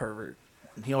super big pervert.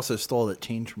 He also stole that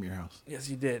change from your house. Yes,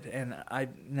 he did. And I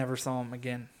never saw him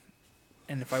again.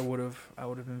 And if I would have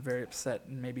been very upset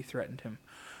and maybe threatened him.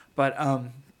 But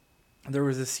there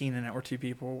was a scene in it where two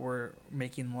people were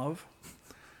making love.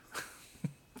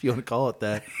 If you want to call it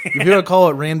that. If you want to call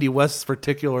it Randy West's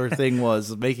particular thing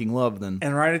was making love, then.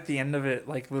 And right at the end of it,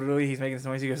 like literally he's making this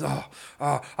noise. He goes,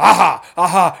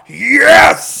 aha,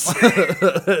 yes!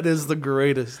 It is the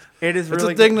greatest. It is It's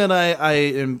really a thing that I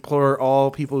implore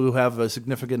all people who have a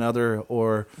significant other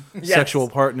or sexual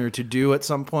partner to do at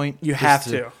some point. You have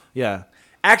to. Yeah.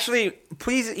 Actually,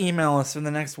 please email us in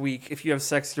the next week if you have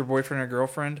sex with your boyfriend or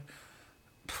girlfriend.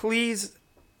 Please,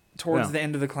 towards the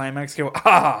end of the climax, go,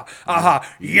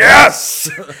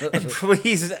 yes! And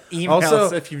please email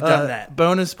us if you've done that.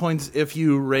 Bonus points if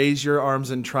you raise your arms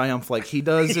in triumph like he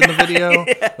does in the video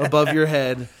above your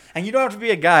head. And you don't have to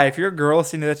be a guy. If you're a girl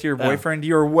listening to that to your boyfriend,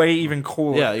 you're way even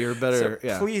cooler. Yeah, you're better.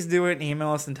 So please do it and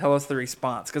email us and tell us the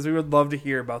response because we would love to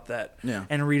hear about that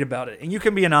and read about it. And you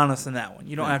can be anonymous in that one.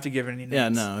 You don't have to give any names. Yeah,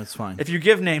 no, it's fine. If you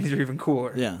give names, you're even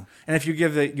cooler. Yeah. And if you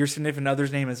give your significant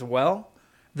other's name as well,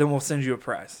 then we'll send you a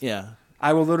prize. Yeah.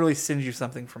 I will literally send you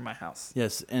something from my house.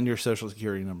 Yes, and your social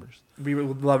security numbers. We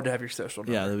would love to have your social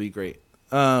number. Yeah, that'd be great.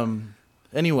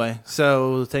 Anyway,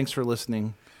 so thanks for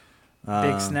listening.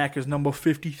 Big Snackers number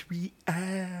 53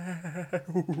 out.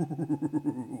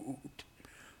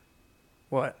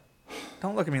 What?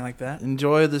 Don't look at me like that.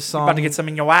 Enjoy the song. You're about to get some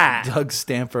in your eye. Doug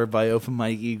Stamper by Open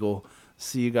Mike Eagle.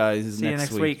 See you guys See you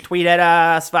next week. Tweet at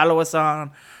us. Follow us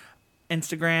on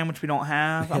Instagram, which we don't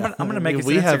have. I'm gonna make it.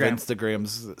 We have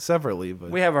Instagrams separately,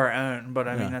 but we have our own. But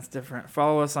I mean, that's different.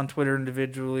 Follow us on Twitter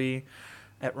individually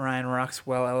at Ryan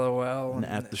Roxwell LOL and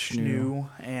at the Schnoo.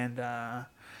 And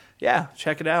yeah,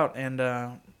 check it out and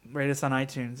rate us on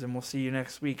iTunes. And we'll see you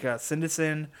next week. Send us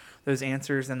in those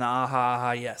answers and the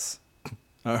aha yes.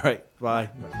 All right, bye.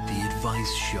 The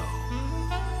Advice Show.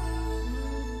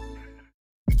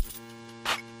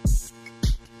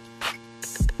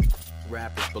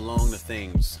 Rappers belong to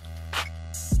things.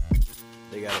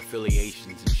 They got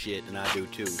affiliations and shit, and I do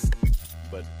too.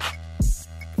 But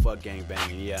fuck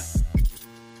gangbanging, yeah.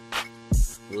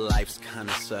 Life's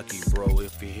kinda sucky, bro.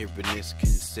 If you're hearing this,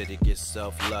 consider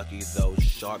yourself lucky. Those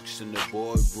sharks in the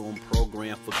boardroom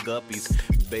program for guppies.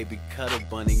 Baby cuddle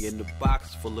bunny in the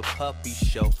box full of puppies.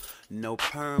 Show no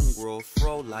perm, grow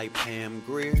fro like Pam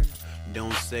Grier.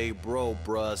 Don't say bro,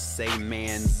 bruh, say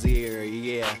man's-ear,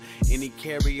 yeah. Any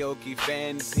karaoke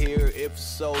fans here? If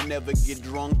so, never get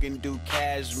drunk and do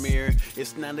cashmere.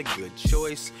 It's not a good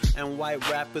choice. And white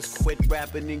rappers quit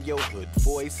rapping in your hood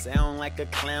voice. Sound like a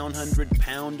clown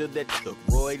 100-pounder that took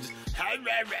roids.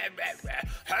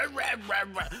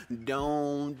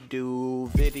 Don't do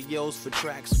videos for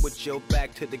tracks with your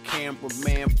back to the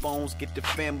cameraman. Phones get the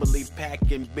family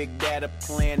packing. Big Data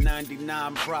Plan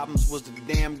 99 Problems was a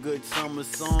damn good summer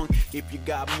song. If you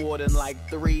got more than like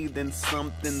 3, then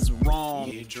something's wrong.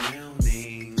 You're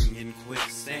drowning in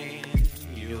quicksand.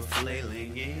 You're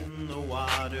flailing in the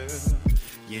water.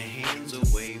 Your hands are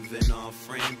waving all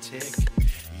frantic.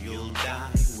 You'll die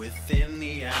within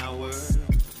the hour.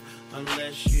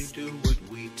 Unless you do what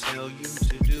we tell you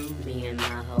to do. Me and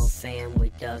my whole fam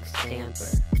with Doug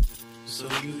Stamper. So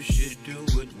you should do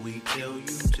what we tell you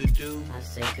to do. I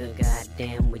say good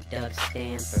goddamn with Doug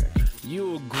Stamper.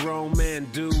 You a grown man,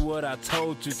 do what I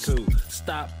told you to.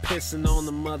 Stop pissing on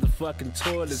the motherfucking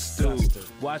toilet stool.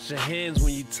 Wash your hands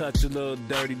when you touch a little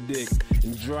dirty dick.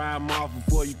 And dry them off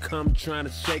before you come trying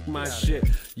to shake my shit.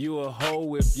 You a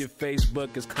hoe if your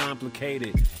Facebook is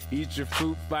complicated. Eat your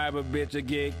fruit fiber, bitch, or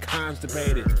get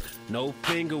constipated. No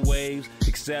finger waves,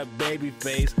 except baby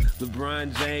face.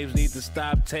 LeBron James needs to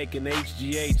stop taking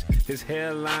HGH. His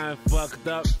hairline fucked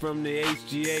up from the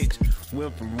HGH.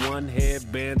 Went from one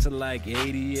headband to like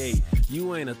 88.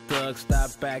 You ain't a thug,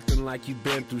 stop acting like you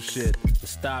been through shit. And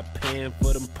stop paying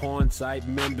for them porn site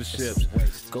memberships.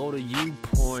 Go to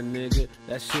YouPorn, nigga,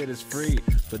 that shit is free.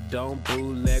 But don't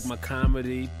bootleg my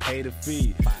comedy, pay the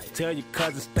fee. Tell your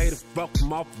cousin stay the fuck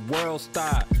from off World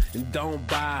Star. And don't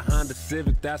buy a Honda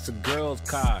Civic, that's a girl's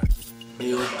car.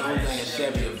 You don't like a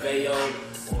Chevy Aveo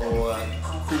or a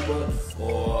Cooper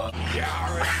or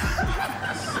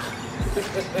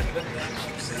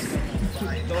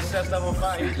don't set stuff on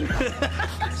fire. You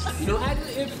know,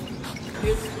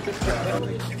 if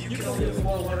you can only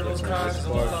afford one of those cars, so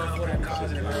hold on for that car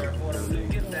and never afford them,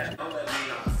 get that.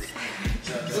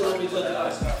 So let me look at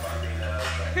us.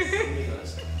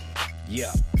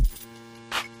 Yeah.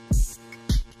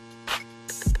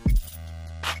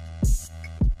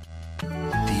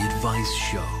 The Advice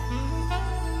Show.